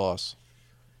chocolate sauce.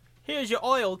 Here's your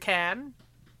oil can.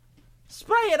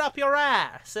 Spray it up your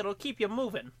ass. It'll keep you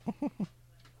moving.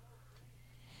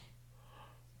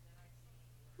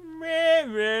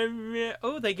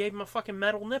 Oh, they gave him a fucking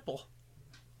metal nipple.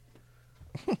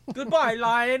 Goodbye,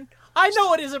 Lion. I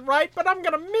know it isn't right, but I'm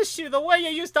gonna miss you the way you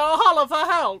used to holler for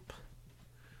help.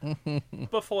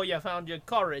 Before you found your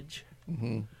courage.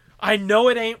 I know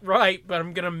it ain't right, but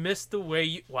I'm gonna miss the way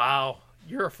you... Wow,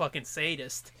 you're a fucking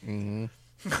sadist.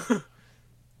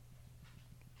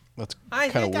 That's I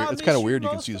kind of think weird. I'll It's kind of miss you weird. You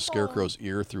can most see the of Scarecrow's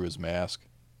ear through his mask.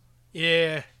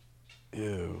 Yeah.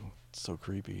 Ew, it's so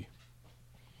creepy.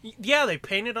 Yeah, they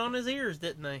painted on his ears,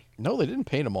 didn't they? No, they didn't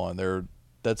paint him on.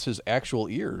 That's his actual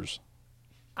ears.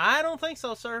 I don't think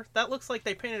so, sir. That looks like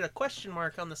they painted a question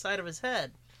mark on the side of his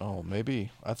head. Oh, maybe.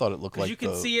 I thought it looked like you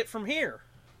can see it from here.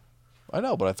 I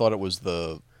know, but I thought it was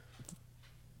the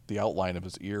outline of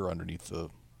his ear underneath the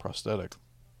prosthetic.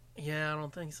 Yeah, I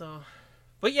don't think so.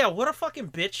 But yeah, what a fucking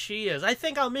bitch she is. I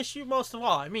think I'll miss you most of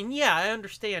all. I mean, yeah, I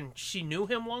understand she knew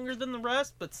him longer than the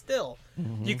rest, but still.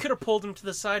 You could have pulled him to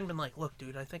the side and been like, look,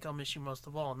 dude, I think I'll miss you most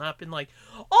of all. Not been like,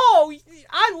 Oh,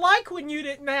 I like when you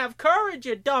didn't have courage,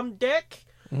 you dumb dick.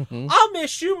 I'll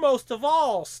miss you most of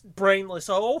all, brainless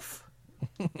oaf.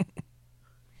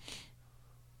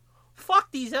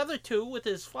 fuck these other two with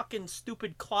his fucking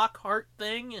stupid clock heart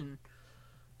thing and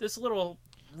this little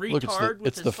retard Look, with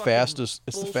it's his the fucking fastest.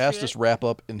 It's the bullshit. fastest wrap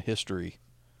up in history.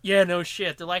 Yeah, no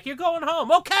shit. They're like, you're going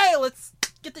home. Okay, let's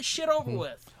get this shit over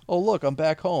with. Oh, look, I'm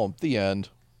back home. The end.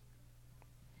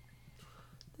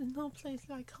 There's no place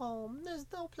like home. There's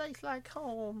no place like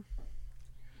home.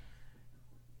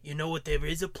 You know what there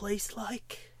is a place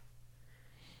like?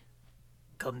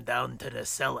 Come down to the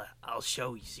cellar. I'll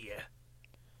show you.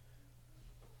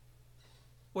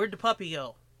 Where'd the puppy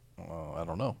go? I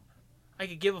don't know. I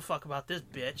could give a fuck about this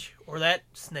bitch. Or that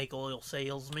snake oil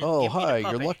salesman. Oh, Give me the hi.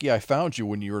 You're puppy. lucky I found you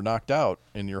when you were knocked out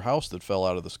in your house that fell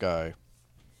out of the sky.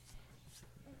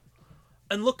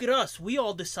 And look at us. We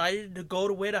all decided to go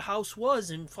to where the house was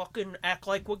and fucking act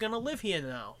like we're gonna live here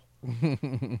now.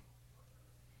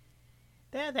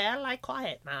 There, lie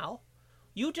quiet now.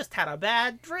 You just had a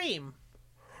bad dream.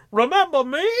 Remember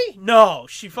me? No,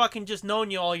 she fucking just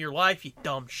known you all your life, you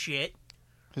dumb shit.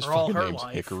 His Or all fucking her name's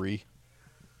life. Hickory.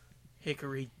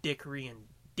 Hickory, dickory, and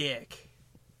dick.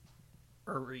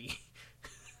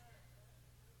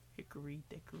 Hickory,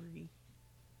 dickory.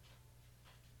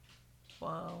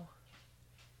 Wow.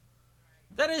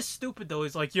 That is stupid, though.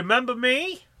 He's like, you remember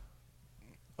me?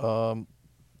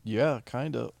 Yeah,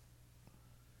 kind of.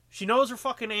 She knows her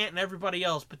fucking aunt and everybody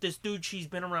else, but this dude she's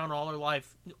been around all her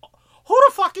life. Who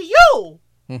the fuck are you?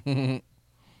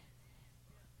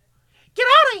 Get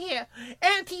out of here.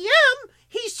 Auntie M,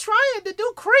 He's trying to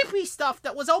do creepy stuff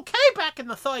that was okay back in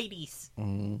the 30s.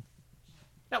 Mm-hmm.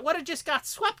 That would have just got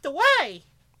swept away.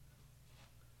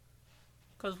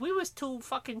 Because we was too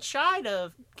fucking shy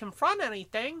to confront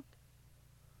anything.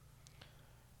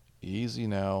 Easy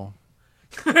now.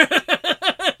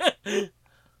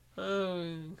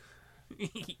 Oh,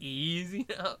 easy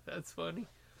now. That's funny.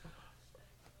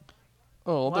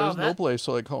 Oh, Wow, there's no place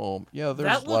like home. Yeah, there's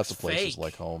that lots looks of places fake.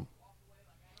 like home.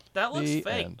 That looks The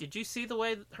fake. end. Did you see the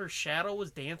way her shadow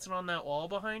was dancing on that wall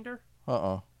behind her?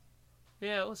 Yeah,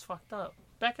 it was fucked up.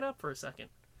 Back it up for a second.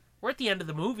 We're at the end of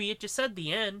the movie. It just said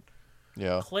the end.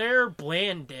 Yeah. Claire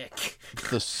Blandick.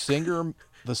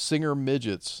 The singer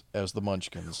midgets as the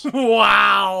Munchkins.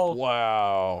 Wow.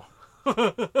 Wow.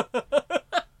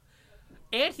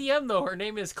 Auntie M, though, her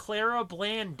name is Clara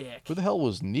Blandick. Who the hell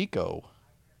was Nico?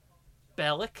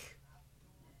 Bellick.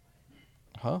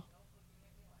 Huh?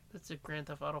 That's a Grand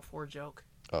Theft Auto 4 joke.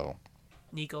 Oh.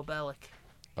 Nico Bellic.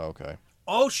 Okay.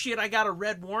 Oh shit, I got a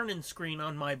red warning screen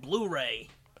on my Blu-ray.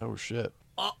 Oh shit.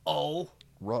 Uh-oh.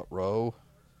 Ruh-roh.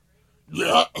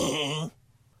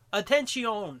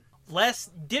 Attention. Les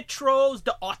ditros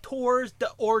de auteurs de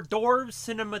hors d'oeuvres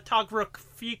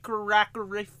cinématographiques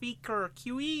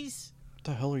cuis. What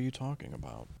the hell are you talking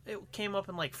about? It came up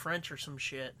in like French or some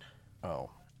shit. Oh.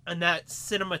 And that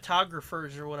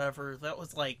cinematographers or whatever, that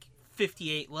was like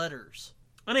 58 letters.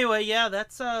 Anyway, yeah,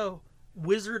 that's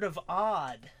Wizard of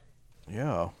Odd.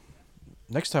 Yeah.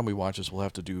 Next time we watch this, we'll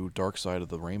have to do Dark Side of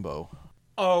the Rainbow.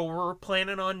 Oh, we're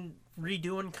planning on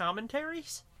redoing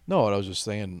commentaries? No, I was just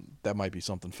saying that might be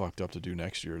something fucked up to do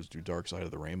next year is do Dark Side of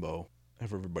the Rainbow.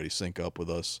 Have everybody sync up with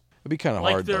us. It'd be kind of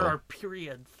Like hard, there though. are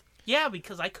periods. Yeah,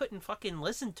 because I couldn't fucking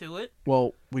listen to it.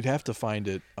 Well, we'd have to find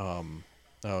it.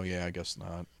 Oh, yeah, I guess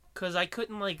not. Because I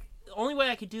couldn't, like... The only way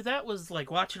I could do that was,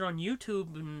 like, watch it on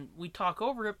YouTube and we talk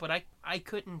over it, but I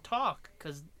couldn't talk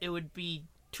because it would be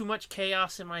too much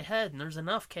chaos in my head, and there's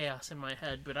enough chaos in my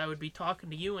head, but I would be talking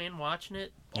to you and watching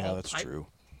it. Yeah, that's true.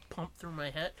 Pump through my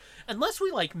head. Unless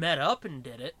we, like, met up and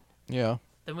did it. Yeah.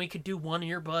 Then we could do one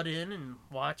earbud in and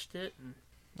watched it, and...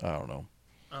 I don't know.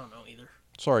 I don't know either.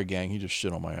 Sorry, gang. He just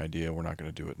shit on my idea. We're not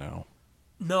going to do it now.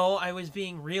 No, I was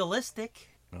being realistic.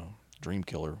 No. Dream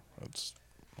killer. That's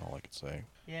all I could say.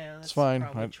 Yeah, that's It's fine.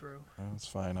 probably true. It's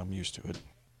fine. I'm used to it.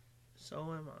 So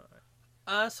am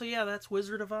I. So yeah, that's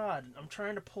Wizard of Odd. I'm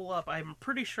trying to pull up. I'm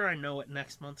pretty sure I know what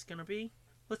next month's gonna be.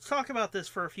 Let's talk about this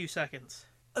for a few seconds.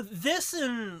 This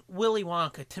and Willy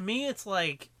Wonka, to me, it's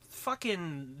like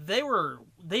fucking.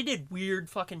 They did weird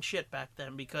fucking shit back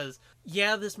then because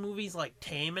yeah, this movie's like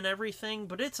tame and everything,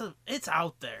 but it's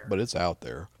out there. But it's out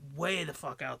there. Way the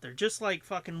fuck out there, just like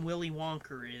fucking Willy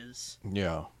Wonka is.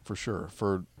 Yeah, for sure.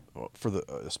 For the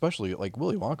especially like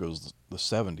Willy Wonka's the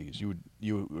 70s.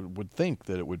 You would think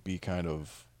that it would be kind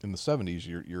of in the 70s.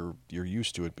 You're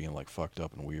used to it being like fucked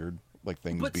up and weird, like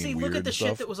things But being see, weird look at the and shit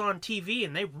stuff. that was on TV,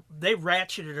 and they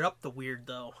ratcheted it up the weird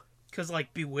though, because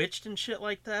like Bewitched and shit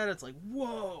like that. It's like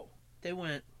whoa, they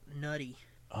went nutty.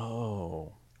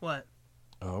 Oh. What?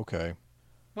 Oh, okay.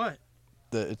 What?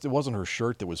 It wasn't her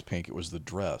shirt that was pink. It was the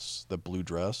dress, the blue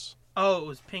dress. Oh, it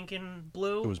was pink and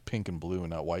blue. It was pink and blue, and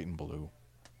not white and blue.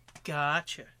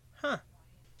 Gotcha. Huh.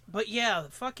 But yeah,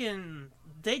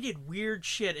 they did weird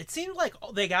shit. It seemed like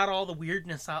they got all the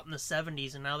weirdness out in the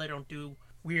 70s, and now they don't do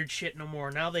weird shit no more.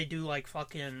 Now they do like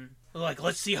fucking, like,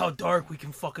 let's see how dark we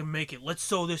can fucking make it. Let's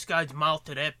sew this guy's mouth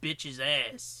to that bitch's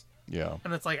ass. Yeah.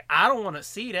 And it's like, I don't want to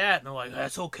see that. And they're like,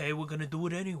 that's okay, we're gonna do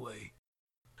it anyway.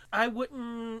 I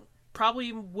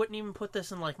probably wouldn't even put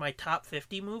this in like my top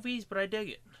 50 movies, but I dig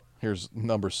it. Here's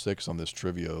number 6 on this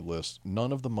trivia list.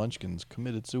 None of the Munchkins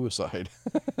committed suicide.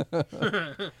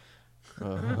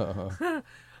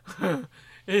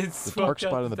 It's The dark fucked up.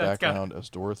 spot in the That's got- background as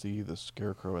Dorothy, the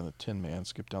Scarecrow, and the Tin Man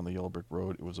skipped down the yellow brick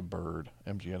road. It was a bird.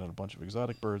 MG had a bunch of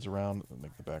exotic birds around that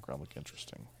make the background look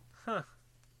interesting. Huh.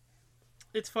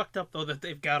 It's fucked up though that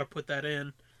they've got to put that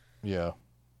in. Yeah.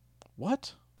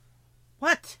 What?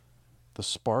 What? The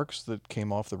sparks that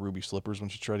came off the ruby slippers when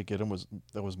she tried to get them was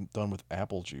done with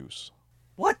apple juice.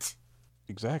 What?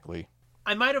 Exactly.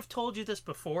 I might have told you this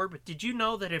before, but did you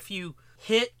know that if you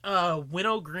hit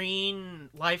winnow-green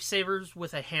lifesavers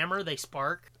with a hammer, they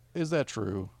spark? Is that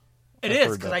true? It I've is,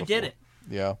 heard because that I did before.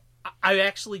 it. Yeah. I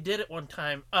actually did it one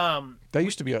time. There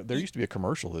used to be a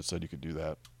commercial that said you could do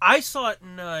that. I saw it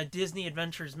in Disney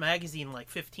Adventures magazine like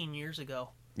 15 years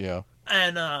ago. Yeah.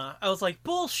 And I was like,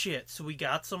 bullshit. So we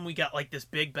got some. We got like this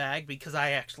big bag because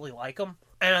I actually like them.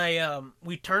 And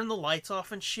we turned the lights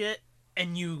off and shit.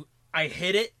 And I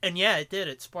hit it. And yeah, it did.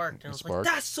 It sparked. And I was like,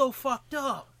 that's so fucked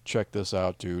up. Check this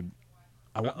out, dude.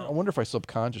 I wonder if I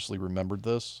subconsciously remembered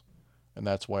this. and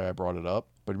that's why I brought it up.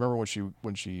 But remember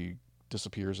when she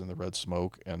disappears in the red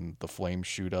smoke and the flames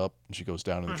shoot up and she goes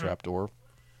down in the trapdoor?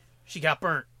 She got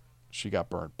burnt. She got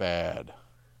burnt bad.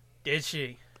 Did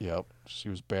she? Yep. She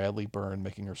was badly burned,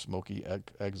 making her smoky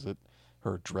exit.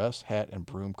 Her dress, hat, and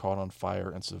broom caught on fire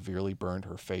and severely burned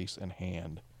her face and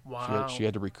hand. Wow. She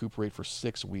had to recuperate for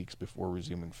 6 weeks before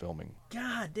resuming filming.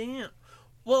 God damn.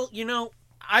 Well, you know,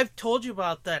 I've told you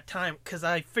about that time because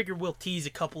I figured we'll tease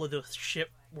a couple of the shit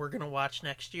we're going to watch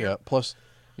next year. Yeah, plus,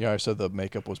 I said the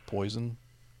makeup was poison,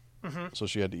 so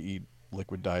she had to eat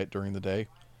liquid diet during the day.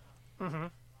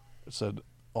 It said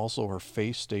also her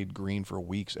face stayed green for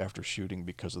weeks after shooting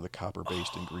because of the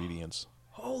copper-based ingredients.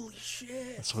 Holy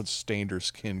shit. So it stained her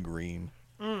skin green.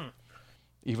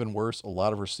 Even worse, a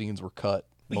lot of her scenes were cut.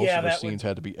 Most of her scenes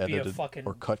had to be edited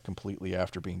or cut completely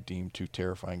after being deemed too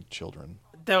terrifying to children.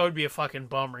 That would be a fucking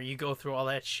bummer. You go through all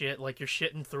that shit, like you're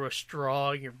shitting through a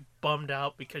straw, you're bummed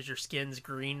out because your skin's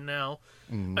green now.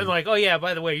 And like, oh yeah,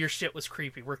 by the way, your shit was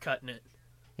creepy, we're cutting it.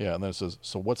 Yeah, and then it says,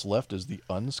 so what's left is the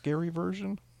unscary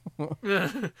version?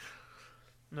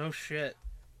 No shit.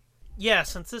 Yeah,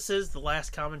 since this is the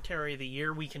last commentary of the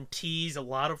year, we can tease a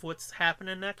lot of what's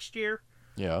happening next year.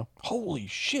 Yeah. Holy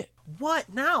shit.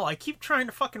 What now? I keep trying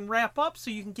to fucking wrap up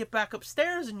so you can get back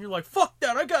upstairs, and you're like, fuck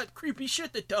that, I got creepy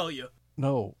shit to tell you.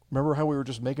 No. Remember how we were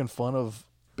just making fun of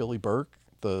Billy Burke,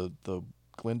 the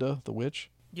Glinda, the witch?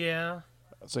 Yeah.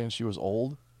 Saying she was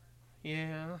old?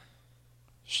 Yeah.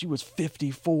 She was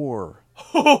 54.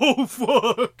 Oh,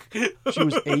 fuck. She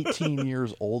was 18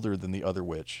 years older than the other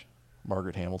witch,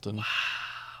 Margaret Hamilton. Wow.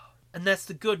 And that's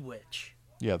the good witch.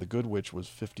 Yeah, the good witch was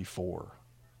 54.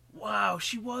 Wow,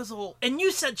 she was old. And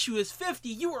you said she was 50.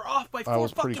 You were off by 4 I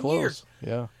was fucking pretty close. years.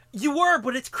 Yeah. You were,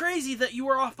 but it's crazy that you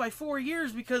were off by 4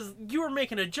 years because you were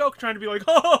making a joke trying to be like,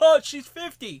 ha, she's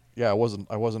 50. Yeah, I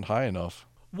wasn't high enough.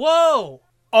 Whoa.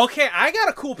 Okay, I got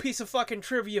a cool piece of fucking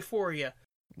trivia for you.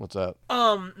 What's that?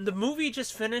 The movie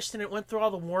just finished and it went through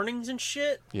all the warnings and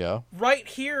shit. Yeah. Right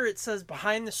here it says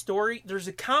behind the story, there's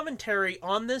a commentary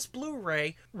on this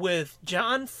Blu-ray with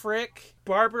John Frick,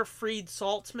 Barbara Fried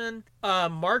Saltzman,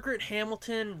 Margaret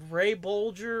Hamilton, Ray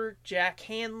Bolger, Jack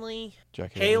Hanley,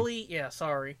 Haley. Yeah,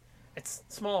 sorry. It's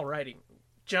small writing.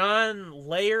 John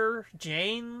Layer,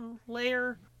 Jane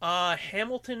Layer,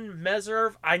 Hamilton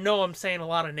Meserve. I know I'm saying a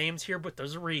lot of names here, but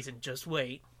there's a reason. Just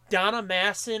wait. Donna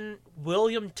Masson,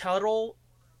 William Tuttle,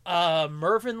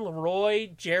 Mervyn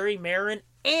Leroy, Jerry Marin,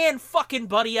 and fucking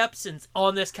Buddy Ebsen's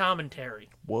on this commentary.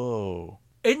 Whoa.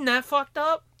 Isn't that fucked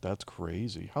up? That's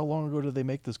crazy. How long ago did they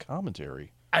make this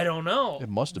commentary? I don't know. It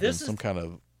must have been some kind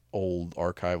of old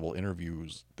archival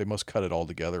interviews. They must cut it all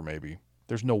together, maybe.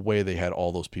 There's no way they had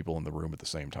all those people in the room at the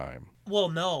same time. Well,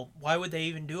 no. Why would they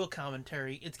even do a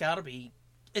commentary? It's gotta be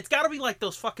like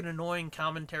those fucking annoying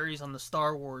commentaries on the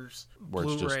Star Wars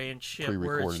Blu-ray and shit.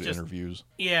 Pre-recorded interviews.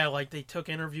 Yeah, like they took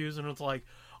interviews and it's like,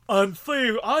 I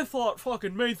thought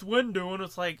fucking Mace Windu, and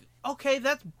it's like, okay,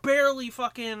 that's barely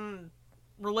fucking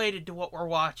related to what we're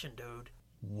watching, dude.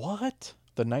 What?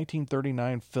 The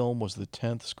 1939 film was the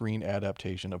 10th screen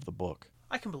adaptation of the book.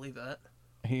 I can believe that.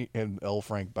 And L.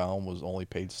 Frank Baum was only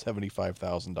paid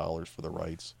 $75,000 for the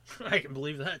rights. I can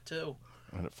believe that, too.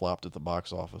 And it flopped at the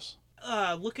box office.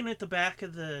 Looking at the back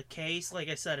of the case, like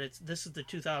I said, this is the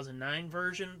 2009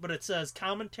 version, but it says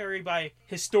commentary by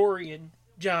historian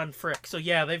John Frick. So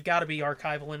yeah, they've got to be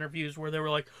archival interviews where they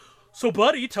were like, so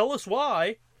buddy, tell us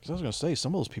why. Because I was going to say,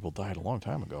 some of those people died a long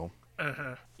time ago.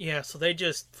 Yeah, so they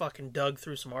just fucking dug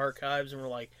through some archives and were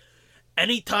like,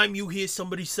 anytime you hear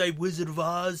somebody say Wizard of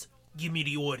Oz, give me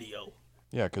the audio.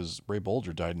 Yeah, because Ray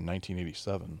Bolger died in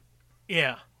 1987.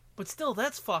 Yeah, but still,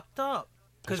 that's fucked up.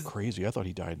 That's crazy. I thought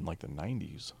he died in like the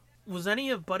 90s. Was any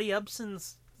of Buddy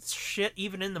Ebsen's shit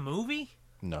even in the movie?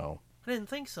 No. I didn't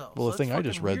think so. Well, so the thing I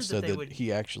just read said that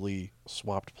he actually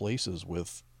swapped places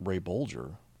with Ray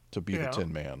Bolger to be the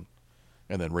Tin Man.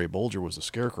 And then Ray Bolger was the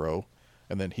Scarecrow,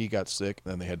 and then he got sick,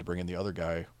 and then they had to bring in the other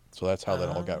guy. So that's how that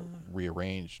all got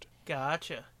rearranged.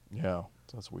 Gotcha. Yeah,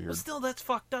 that's weird. But still, that's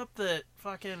fucked up that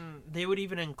fucking they would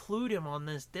even include him on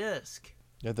this disc.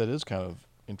 Yeah, that is kind of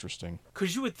interesting.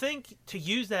 Because you would think to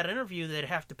use that interview they'd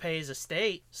have to pay his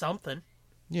estate something.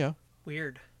 Yeah.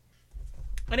 Weird.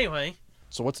 Anyway.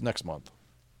 So what's next month?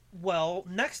 Well,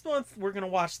 next month we're going to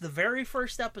watch the very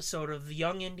first episode of the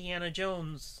Young Indiana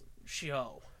Jones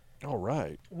show. All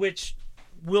right. Which,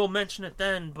 we'll mention it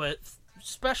then, but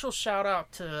special shout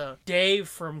out to Dave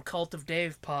from Cult of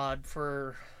Dave Pod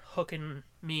for hooking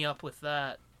me up with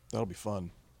that. That'll be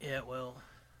fun. Yeah, it will.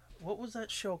 What was that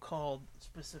show called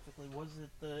specifically? Was it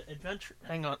the Adventure?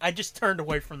 Hang on, I just turned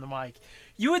away from the mic.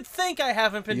 You would think I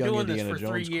haven't been doing this for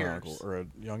 3 years. Chronicle, or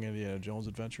Young Indiana Jones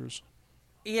Adventures.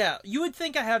 Yeah, you would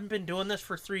think I haven't been doing this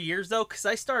for 3 years, though, because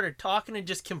I started talking and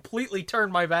just completely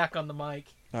turned my back on the mic.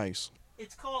 Nice.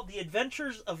 It's called The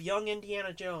Adventures of Young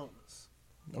Indiana Jones.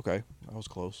 Okay, I was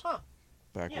close. Huh.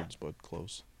 Backwards, but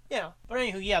close. Yeah, but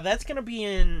anywho, yeah, that's going to be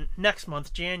in next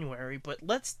month, January, but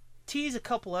let's tease a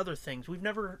couple other things. We've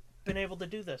never been able to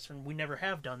do this, and we never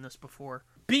have done this before.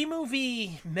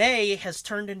 B-Movie May has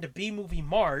turned into B-Movie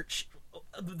March.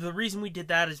 The reason we did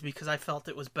that is because I felt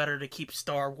it was better to keep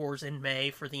Star Wars in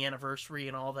May for the anniversary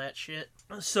and all that shit.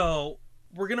 So,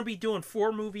 we're going to be doing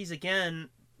 4 movies again.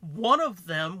 One of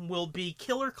them will be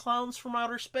Killer Clowns from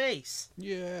Outer Space.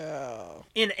 Yeah.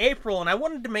 In April, and I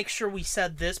wanted to make sure we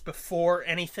said this before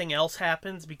anything else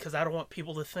happens because I don't want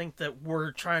people to think that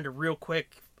we're trying to real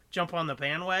quick jump on the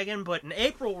bandwagon, but in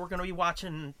April we're going to be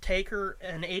watching Taker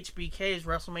and HBK's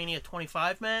WrestleMania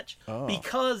 25 match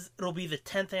because it'll be the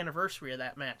 10th anniversary of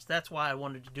that match. That's why I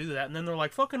wanted to do that. And then they're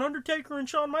like, fucking Undertaker and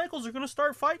Shawn Michaels are going to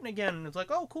start fighting again. And it's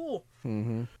like, oh, cool.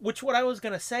 Mm-hmm. Which what I was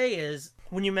going to say is,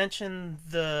 when you mentioned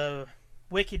the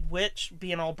Wicked Witch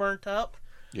being all burnt up,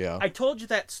 yeah, I told you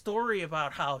that story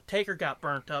about how Taker got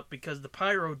burnt up because the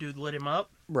pyro dude lit him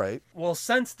up. Right. Well,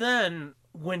 since then,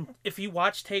 if you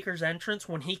watch Taker's entrance,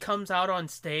 when he comes out on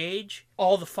stage,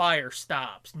 all the fire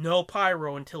stops. No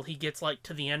pyro until he gets, like,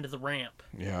 to the end of the ramp.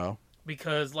 Yeah.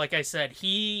 Because, like I said,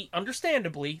 he,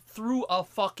 understandably, threw a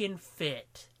fucking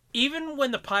fit. Even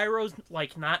when the pyro's,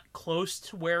 like, not close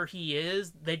to where he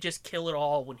is, they just kill it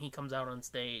all when he comes out on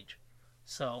stage.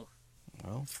 So.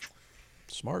 Well,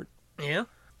 smart. Yeah.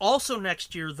 Also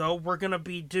next year, though, we're going to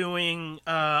be doing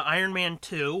Iron Man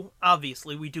 2.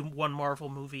 Obviously, we do one Marvel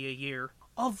movie a year.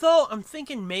 Although, I'm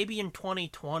thinking maybe in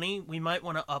 2020, we might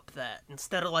want to up that.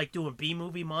 Instead of, like, doing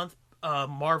B-movie month,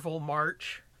 Marvel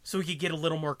March. So we could get a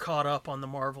little more caught up on the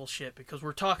Marvel shit. Because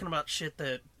we're talking about shit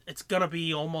that it's going to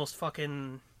be almost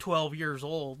fucking 12 years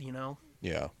old, you know?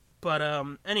 Yeah. But,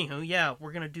 anywho, yeah,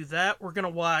 we're going to do that. We're going to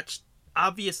watch,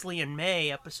 obviously, in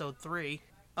May, episode 3.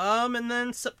 And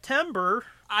then September,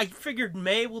 I figured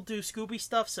May we'll do Scooby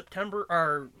stuff,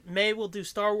 May we'll do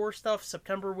Star Wars stuff,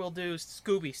 September we'll do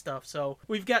Scooby stuff. So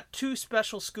we've got 2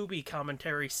 special Scooby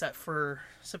commentaries set for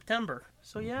September.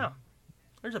 So yeah,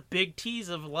 there's a big tease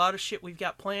of a lot of shit we've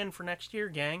got planned for next year,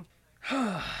 gang.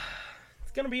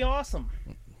 It's gonna be awesome.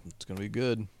 It's gonna be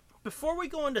good. Before we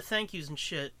go into thank yous and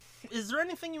shit, is there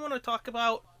anything you want to talk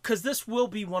about? Because this will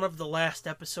be one of the last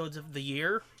episodes of the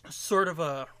year. Sort of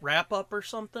a wrap-up or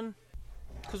something.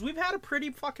 Because we've had a pretty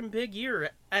fucking big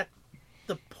year. At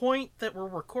the point that we're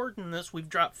recording this, we've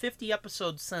dropped 50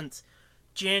 episodes since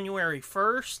January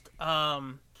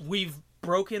 1st. We've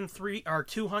broken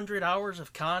 200 hours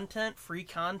of content, free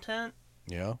content.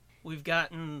 Yeah. We've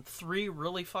gotten 3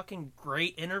 really fucking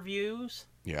great interviews.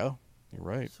 Yeah, you're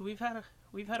right. So we've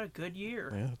had a good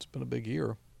year. Yeah, it's been a big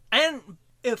year. And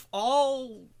if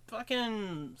all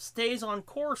fucking stays on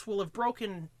course, we'll have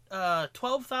broken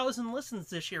 12,000 listens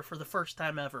this year for the first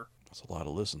time ever. That's a lot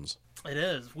of listens. It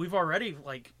is. We've already,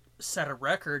 like, set a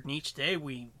record, and each day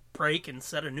we break and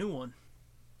set a new one.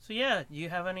 So yeah, do you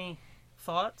have any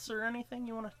thoughts or anything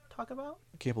you want to talk about?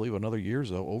 I can't believe another year's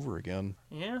though over again.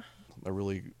 Yeah. I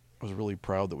was really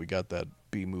proud that we got that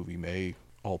B-Movie May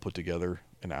all put together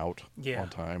and out on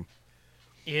time.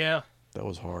 Yeah. That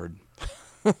was hard.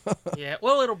 Yeah,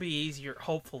 well, it'll be easier,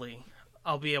 hopefully.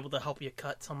 I'll be able to help you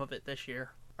cut some of it this year,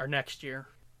 or next year.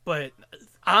 But,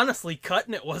 honestly,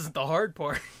 cutting it wasn't the hard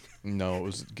part. No, it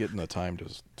was getting the time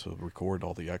to record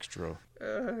all the extra.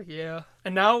 Yeah.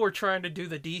 And now we're trying to do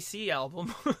the DC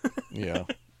album. Yeah.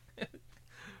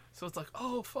 So it's like,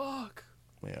 oh, fuck.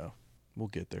 Yeah, we'll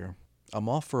get there. I'm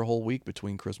off for a whole week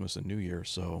between Christmas and New Year,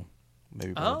 so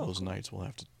maybe one of those nights we'll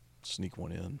have to sneak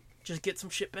one in. Just get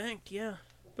some shit banked, yeah.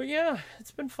 But yeah,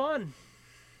 it's been fun.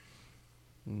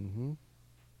 Mm-hmm.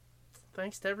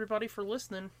 Thanks to everybody for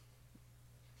listening.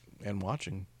 And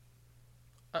watching.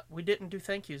 We didn't do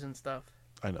thank yous and stuff.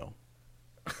 I know.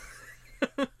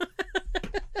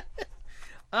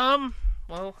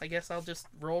 Well, I guess I'll just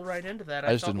roll right into that.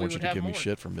 I just didn't want you to give me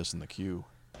shit for missing the cue.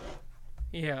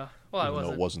 Yeah. Well, Even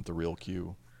though it wasn't the real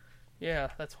cue. Yeah,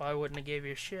 that's why I wouldn't have gave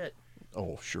you shit.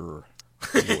 Oh, sure.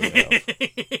 You would have.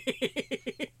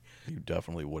 You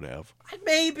definitely would have.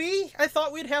 Maybe. I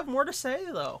thought we'd have more to say,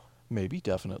 though. Maybe,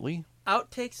 definitely.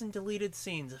 Outtakes and deleted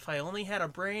scenes. If I only had a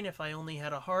brain, if I only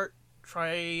had a heart.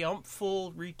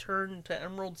 Triumphal return to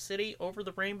Emerald City over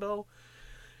the rainbow.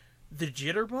 The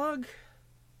Jitterbug.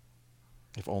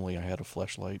 If only I had a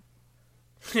fleshlight.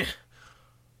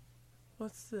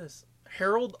 What's this?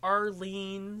 Harold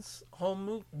Arlene's home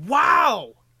movie.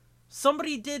 Wow!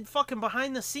 Somebody did fucking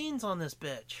behind the scenes on this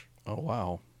bitch. Oh,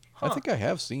 wow. Huh. I think I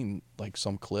have seen, like,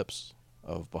 some clips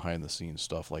of behind the scenes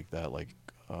stuff like that, like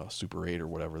Super 8 or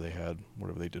whatever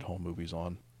they did home movies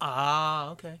on.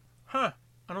 Ah, okay. Huh.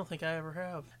 I don't think I ever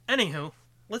have. Anywho,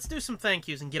 let's do some thank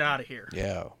yous and get out of here.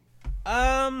 Yeah.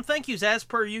 Thank yous as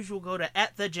per usual go to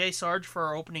 @TheJSarge for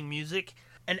our opening music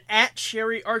and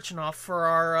 @SherryArchinoff for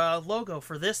our logo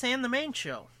for this and the main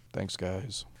show. Thanks,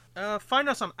 guys. Find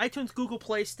us on iTunes, Google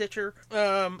Play, Stitcher.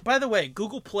 By the way,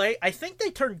 Google Play, I think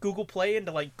they turned Google Play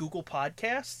into like Google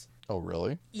Podcasts. Oh,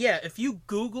 really? Yeah, if you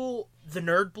Google the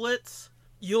Nerd Blitz,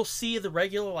 you'll see the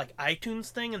regular like iTunes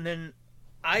thing, and then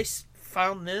I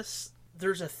found this.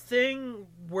 There's a thing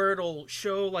where it'll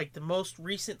show like the most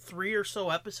recent 3 or so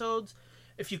episodes.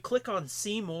 If you click on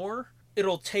See More,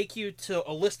 it'll take you to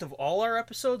a list of all our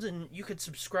episodes, and you could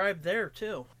subscribe there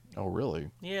too. Oh, really?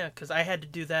 Yeah, because I had to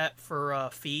do that for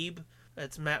Phoebe.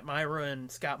 That's Matt Myra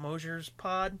and Scott Mosier's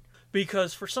pod.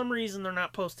 Because for some reason they're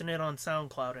not posting it on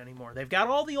SoundCloud anymore. They've got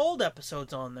all the old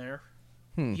episodes on there.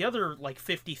 The other like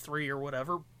 53 or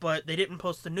whatever, but they didn't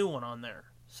post the new one on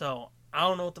there. So I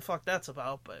don't know what the fuck that's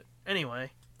about, but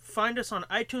anyway. Find us on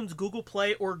iTunes, Google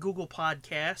Play, or Google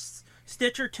Podcasts,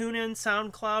 Stitcher, TuneIn,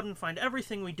 SoundCloud, and find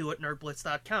everything we do at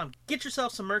nerdblitz.com. Get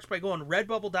yourself some merch by going to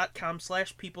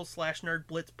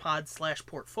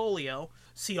redbubble.com/people/nerdblitzpod/portfolio.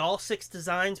 See all 6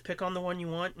 designs, pick on the one you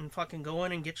want, and fucking go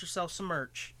in and get yourself some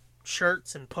merch.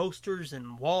 Shirts and posters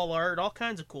and wall art, all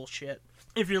kinds of cool shit.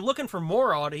 If you're looking for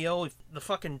more audio, if the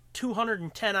fucking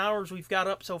 210 hours we've got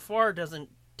up so far doesn't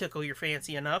tickle your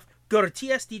fancy enough, go to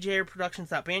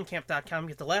tsdjproductions.bandcamp.com,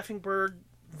 get the Laughing Bird,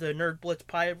 the Nerd Blitz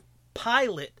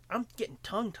pilot, I'm getting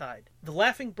tongue-tied, the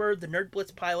Laughing Bird, the Nerd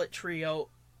Blitz pilot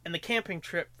trio, and the camping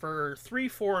trip for $3,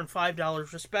 $4, and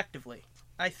 $5 respectively.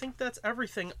 I think that's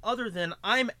everything other than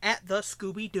I'm at the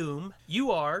Scooby Doom.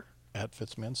 You are At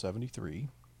Fitzman73.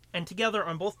 And together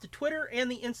on both the Twitter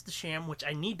and the Instasham, which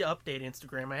I need to update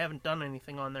Instagram. I haven't done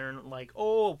anything on there in like,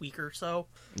 a week or so.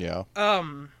 Yeah.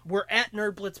 We're at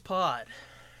Nerd Blitz Pod.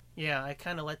 Yeah, I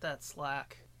kind of let that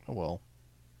slack. Oh, well.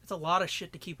 It's a lot of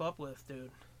shit to keep up with,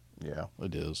 dude. Yeah,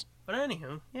 it is. But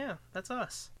anywho, yeah, that's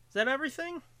us. Is that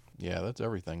everything? Yeah, that's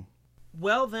everything.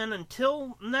 Well then,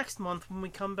 until next month when we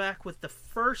come back with the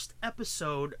first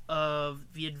episode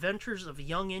of The Adventures of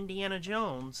Young Indiana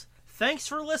Jones, thanks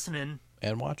for listening.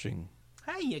 And watching.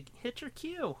 Hey, you hit your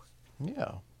cue.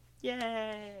 Yeah.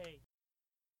 Yay!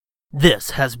 This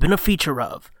has been a feature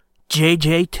of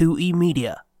JJ2E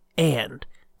Media and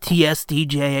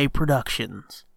TSDJA Productions.